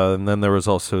then there was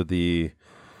also the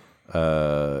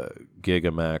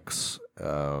Gigamax,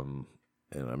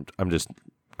 and I'm just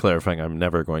clarifying, I'm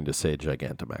never going to say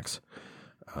Gigantamax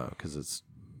because it's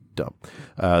dumb.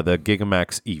 The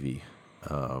Gigamax Eevee.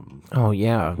 Oh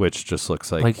yeah. Which just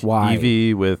looks like why?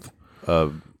 Eevee with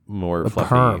a more fluffy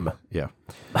perm. Yeah.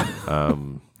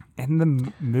 And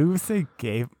the moves they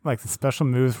gave, like the special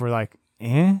moves, were like,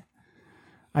 eh.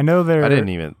 I know they're. I didn't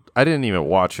even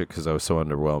watch it because I was so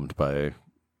underwhelmed by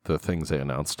the things they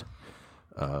announced.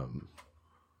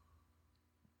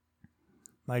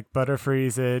 Like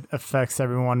Butterfreeze, it affects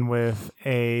everyone with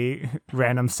a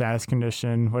random status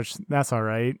condition, which that's all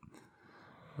right.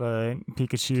 But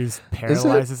Pikachu's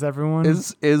paralyzes everyone.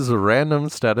 Is a random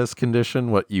status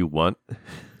condition what you want?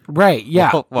 Right,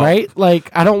 yeah, Well, right?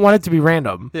 Like, I don't want it to be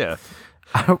random. Yeah.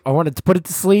 I want it to put it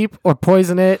to sleep or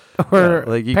poison it or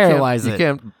Like you paralyze can't, it. You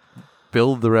can't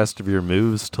build the rest of your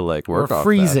moves to like work or off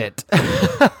freeze that.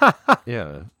 it.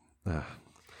 Yeah.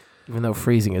 Even though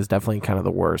freezing is definitely kind of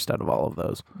the worst out of all of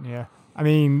those. Yeah, I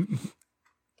mean,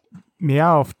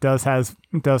 Meowth does have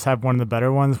one of the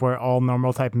better ones where all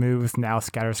normal type moves now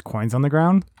scatters coins on the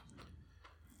ground.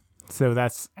 So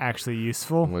that's actually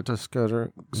useful. What does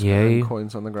scattering Yay.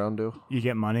 coins on the ground do? You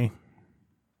get money.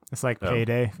 It's like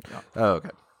payday. Oh, okay.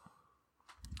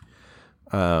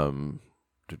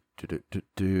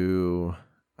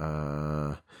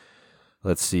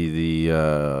 let's see,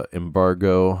 the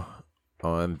embargo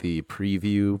on the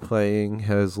preview playing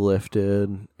has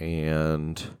lifted,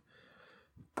 and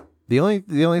the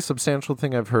only substantial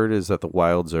thing I've heard is that the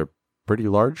wilds are pretty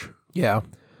large. Yeah.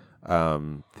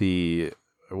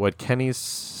 What Kenny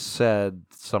said,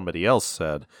 somebody else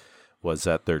said, was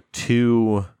that they're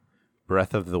 2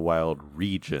 Breath of the Wild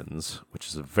regions, which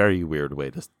is a very weird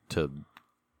way to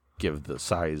give the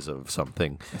size of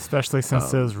something. Especially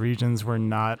since those regions were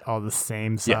not all the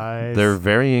same size. Yeah, they're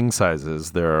varying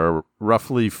sizes. There are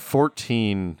roughly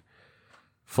 14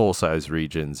 full-size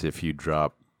regions if you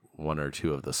drop 1 or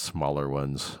 2 of the smaller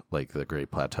ones, like the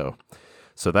Great Plateau.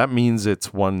 So that means it's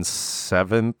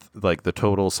 1/7, like the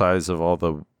total size of all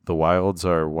the wilds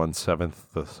are 1/7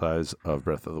 the size of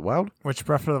Breath of the Wild. Which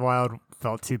Breath of the Wild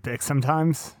felt too big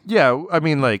sometimes. Yeah, I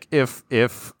mean, like, if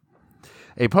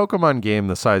a Pokemon game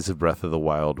the size of Breath of the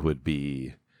Wild would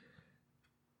be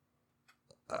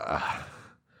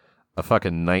a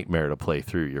fucking nightmare to play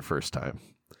through your first time.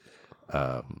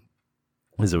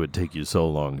 Because it would take you so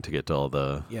long to get to all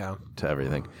to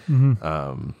everything.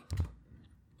 Mm-hmm.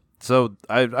 So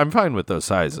I'm fine with those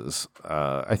sizes.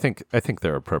 I think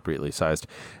they're appropriately sized,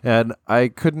 and I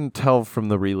couldn't tell from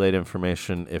the relayed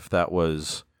information if that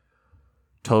was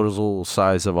total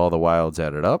size of all the wilds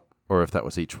added up, or if that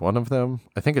was each one of them.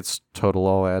 I think it's total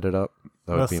all added up.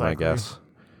 That would Most be my likely. guess.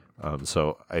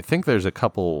 So I think there's a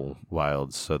couple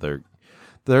wilds, so they're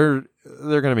going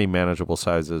to be manageable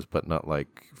sizes, but not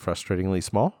like frustratingly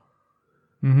small.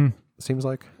 Mm-hmm. Seems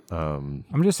like.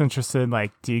 I'm just interested,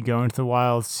 like, do you go into the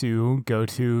wilds to go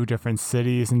to different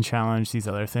cities and challenge these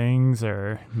other things,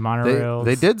 or monorails?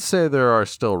 They did say there are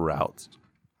still routes,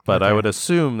 but I Okay. would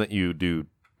assume that you do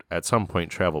at some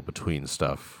point travel between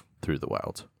stuff through the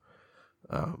wilds.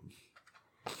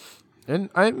 And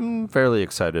I'm fairly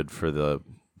excited for the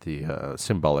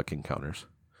symbolic encounters.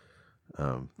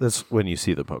 That's when you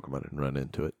see the Pokemon and run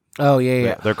into it. Oh,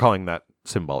 yeah. They're calling that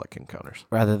symbolic encounters.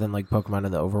 Rather than like Pokemon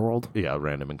in the overworld. Yeah,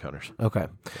 random encounters. Okay.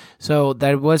 So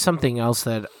that was something else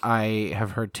that I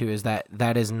have heard too, is that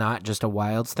is not just a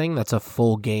wilds thing. That's a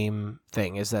full game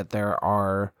thing, is that there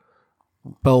are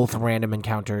both random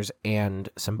encounters and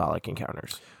symbolic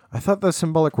encounters. I thought the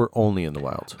symbolic were only in the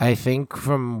wilds. I think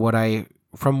from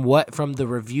the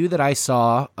review that I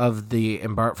saw of the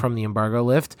embargo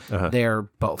lift, they're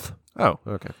both. Oh,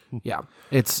 okay. Yeah.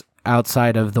 It's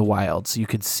outside of the wilds. You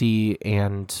could see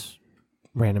and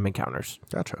random encounters.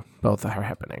 Gotcha. Both are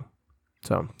happening.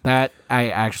 So that I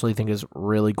actually think is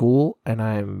really cool, and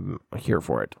I'm here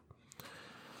for it.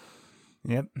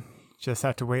 Yep. Just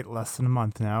have to wait less than a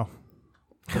month now.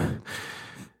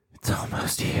 It's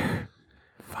almost here.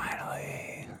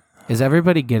 Finally. Is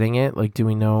everybody getting it? Like, do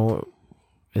we know?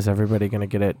 Is everybody going to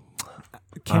get it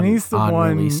Kenny's the on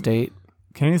one. release date?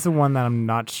 Kenny's the one that I'm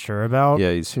not sure about.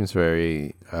 Yeah, he seems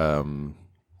very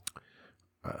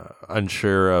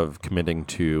unsure of committing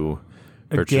to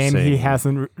A purchasing. game he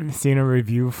hasn't seen a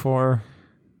review for.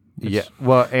 Yeah,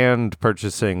 well, and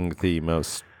purchasing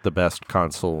the best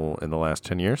console in the last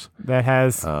 10 years. That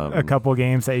has a couple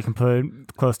games that you can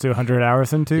put close to 100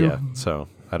 hours into. Yeah, so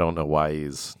I don't know why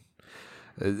he's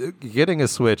getting a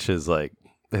Switch is like,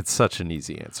 it's such an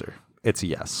easy answer. It's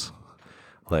yes.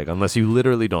 Like, unless you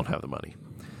literally don't have the money,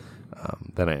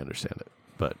 then I understand it.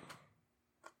 But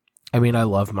I mean, I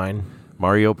love mine.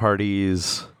 Mario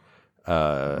parties,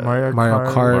 Mario Kart. Mario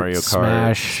Kart,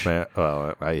 Smash.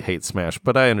 Well, I hate Smash,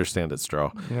 but I understand its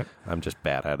draw. Yep. I'm just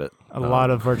bad at it. A lot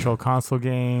of virtual console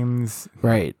games.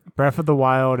 Right. Breath of the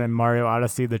Wild and Mario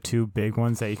Odyssey, the two big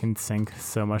ones that you can sink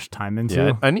so much time into.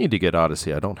 Yeah, I need to get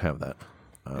Odyssey. I don't have that.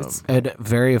 It's a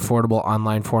very affordable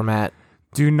online format.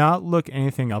 Do not look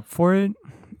anything up for it,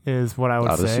 is what I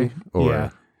would Odyssey? say. Or- yeah.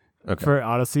 Okay. For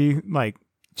Odyssey, like,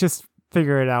 just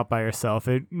figure it out by yourself.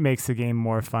 It makes the game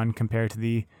more fun compared to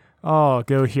the, oh,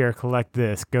 go here, collect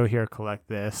this, go here, collect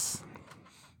this.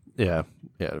 Yeah,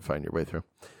 to find your way through.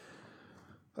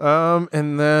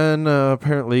 And then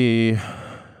apparently,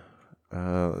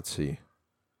 let's see.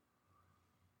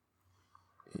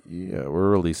 Yeah, we're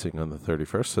releasing on the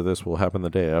 31st, so this will happen the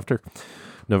day after.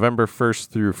 November 1st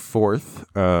through 4th,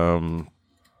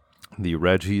 the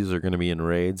Reggies are going to be in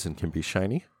raids and can be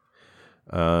shiny.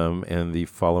 And the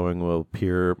following will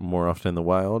appear more often in the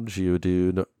wild: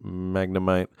 Geodude,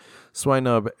 Magnemite,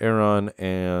 Swinub, Aeron,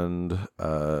 and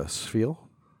Spheal.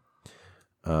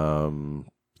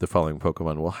 The following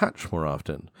Pokemon will hatch more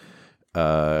often: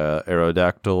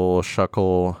 Aerodactyl,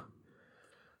 Shuckle,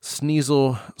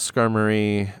 Sneasel,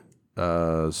 Skarmory,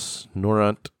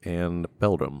 Snorunt, and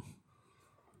Beldum.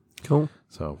 Cool.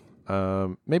 So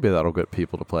maybe that'll get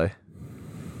people to play.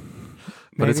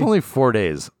 But it's Maybe. only 4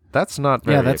 days. That's not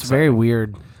very Yeah, that's exciting. very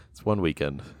weird. It's one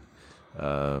weekend.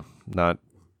 Not.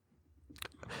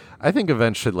 I think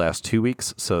events should last 2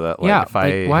 weeks, so that if I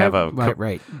have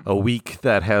a week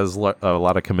that has a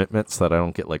lot of commitments, that I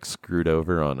don't get screwed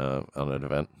over on an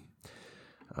event.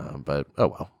 But oh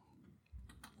well.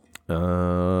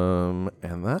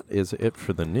 And that is it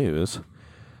for the news.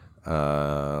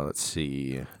 Let's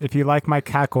see. If you like my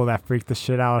cackle that freaked the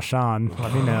shit out of Sean,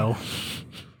 let me know.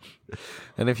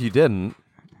 And if you didn't,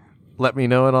 let me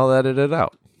know and I'll edit it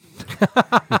out.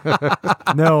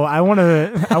 No, I want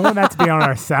that to be on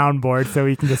our soundboard so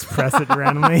we can just press it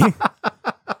randomly.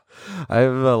 I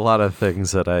have a lot of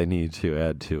things that I need to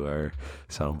add to our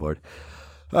soundboard.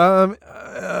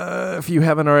 If you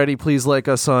haven't already, please like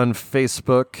us on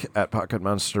Facebook at Pocket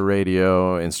Monster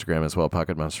Radio, Instagram as well,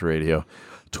 Pocket Monster Radio,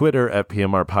 Twitter at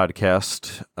PMR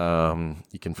Podcast.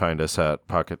 You can find us at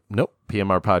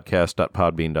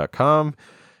PMRpodcast.podbean.com.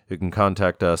 You can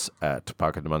contact us at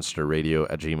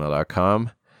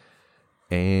pocketmonsterradio@gmail.com.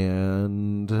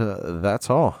 And that's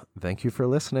all. Thank you for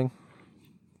listening.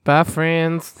 Bye,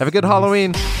 friends. Have a good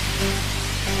Halloween.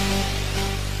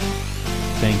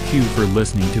 Thank you for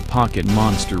listening to Pocket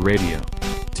Monster Radio.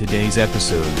 Today's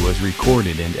episode was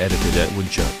recorded and edited at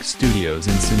Woodchuck Studios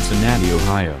in Cincinnati,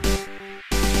 Ohio.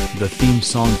 The theme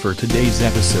song for today's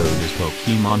episode is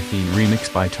Pokemon Theme Remix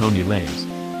by Tony Lays,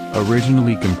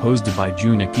 originally composed by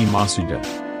Junichi Masuda.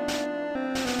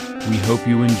 We hope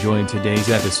you enjoyed today's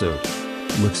episode.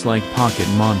 Looks like Pocket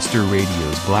Monster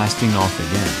Radio's blasting off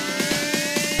again.